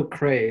still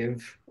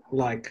crave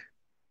like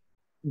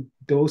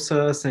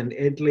dosas and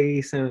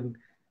idlis and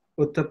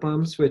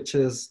uttapams, which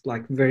is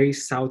like very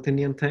South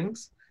Indian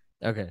things.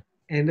 okay,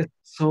 And it's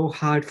so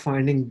hard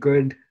finding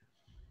good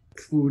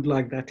food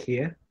like that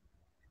here.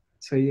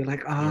 So you're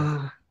like,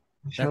 yeah. I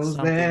wish I That's was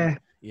something. there.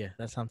 Yeah,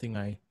 that's something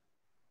I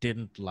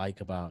didn't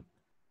like about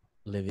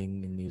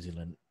living in New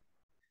Zealand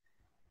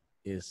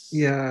is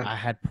Yeah, I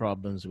had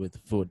problems with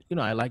food.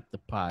 I like the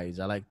pies,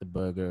 I like the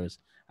burgers,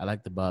 I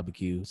like the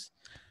barbecues,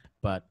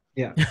 but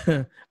yeah,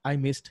 I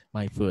missed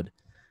my food.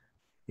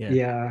 Yeah.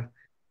 yeah,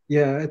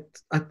 yeah.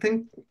 I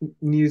think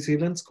New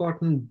Zealand's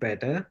gotten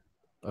better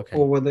Okay.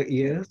 over the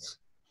years.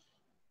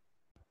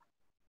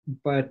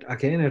 But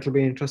again, it'll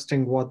be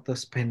interesting what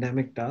this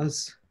pandemic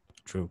does.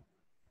 True.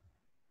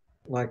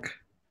 Like,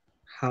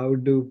 how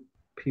do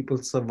people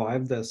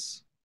survive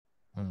this?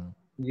 Mm.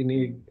 You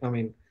need, I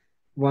mean,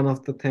 one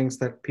of the things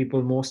that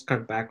people most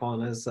cut back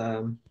on is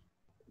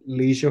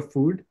leisure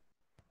food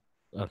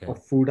or Okay.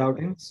 food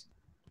outings,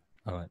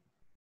 All right.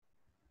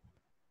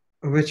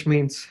 which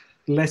means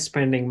less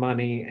spending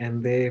money,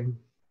 and they,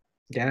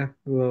 yeah,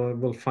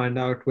 we'll find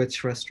out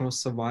which restaurants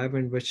survive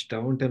and which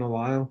don't in a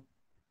while.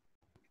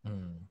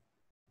 Mm.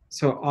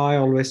 So I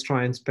always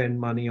try and spend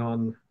money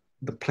on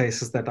the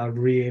places that I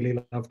really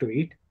love to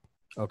eat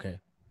Okay.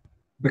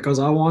 because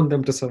I want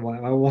them to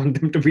survive. I want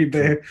them to be True.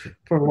 there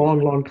for a long,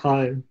 long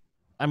time.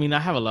 I mean, I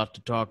have a lot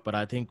to talk, but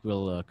I think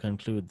we'll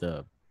conclude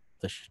the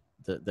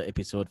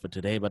episode for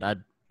today. But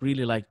I'd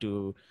really like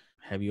to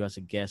have you as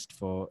a guest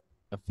for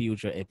a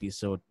future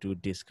episode to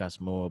discuss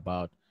more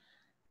about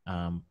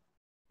um,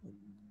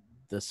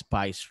 the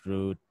spice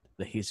route,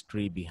 the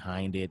history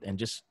behind it, and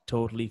just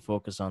totally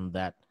focus on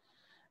that.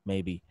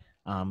 Maybe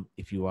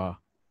if you are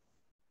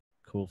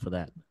cool for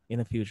that in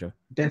the future,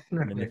 in the near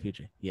Definitely.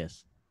 future,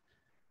 yes.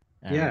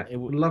 And Yeah,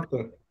 would love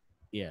to.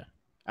 yeah.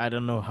 I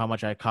don't know how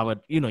much I covered.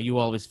 You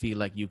always feel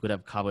like you could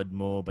have covered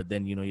more, but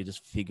then you're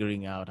just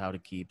figuring out how to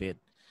keep it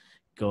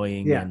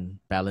going Yeah, and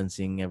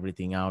balancing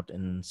everything out.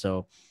 And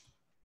so,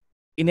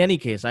 in any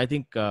case, I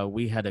think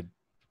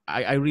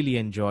I really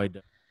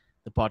enjoyed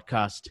the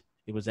podcast.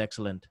 It was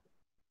excellent.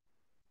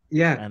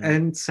 yeah, And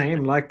and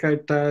same. Like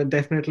it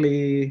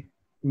definitely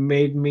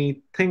made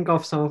me think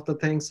of some of the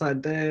things I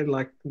did,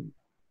 like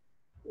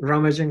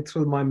rummaging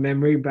through my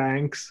memory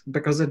banks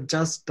because it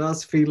just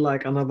does feel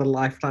like another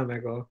lifetime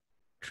ago.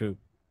 true.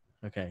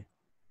 Okay.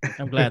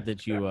 I'm glad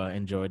that you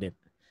enjoyed it.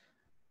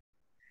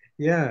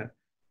 Yeah.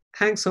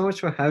 Thanks so much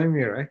for having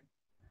me, Ray.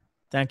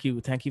 Thank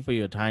you. Thank you for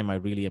your time. I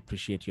really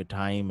appreciate your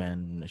time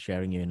and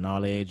sharing your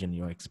knowledge and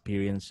your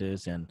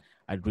experiences. And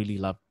I'd really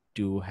love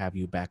to have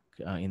you back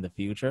in the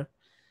future.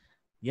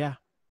 Yeah.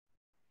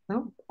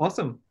 Oh,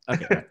 awesome.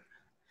 Okay. Right.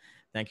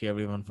 Thank you,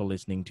 everyone, for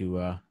listening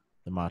to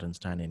the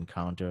Martenstyn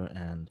Encounter.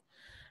 And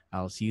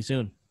I'll see you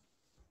soon.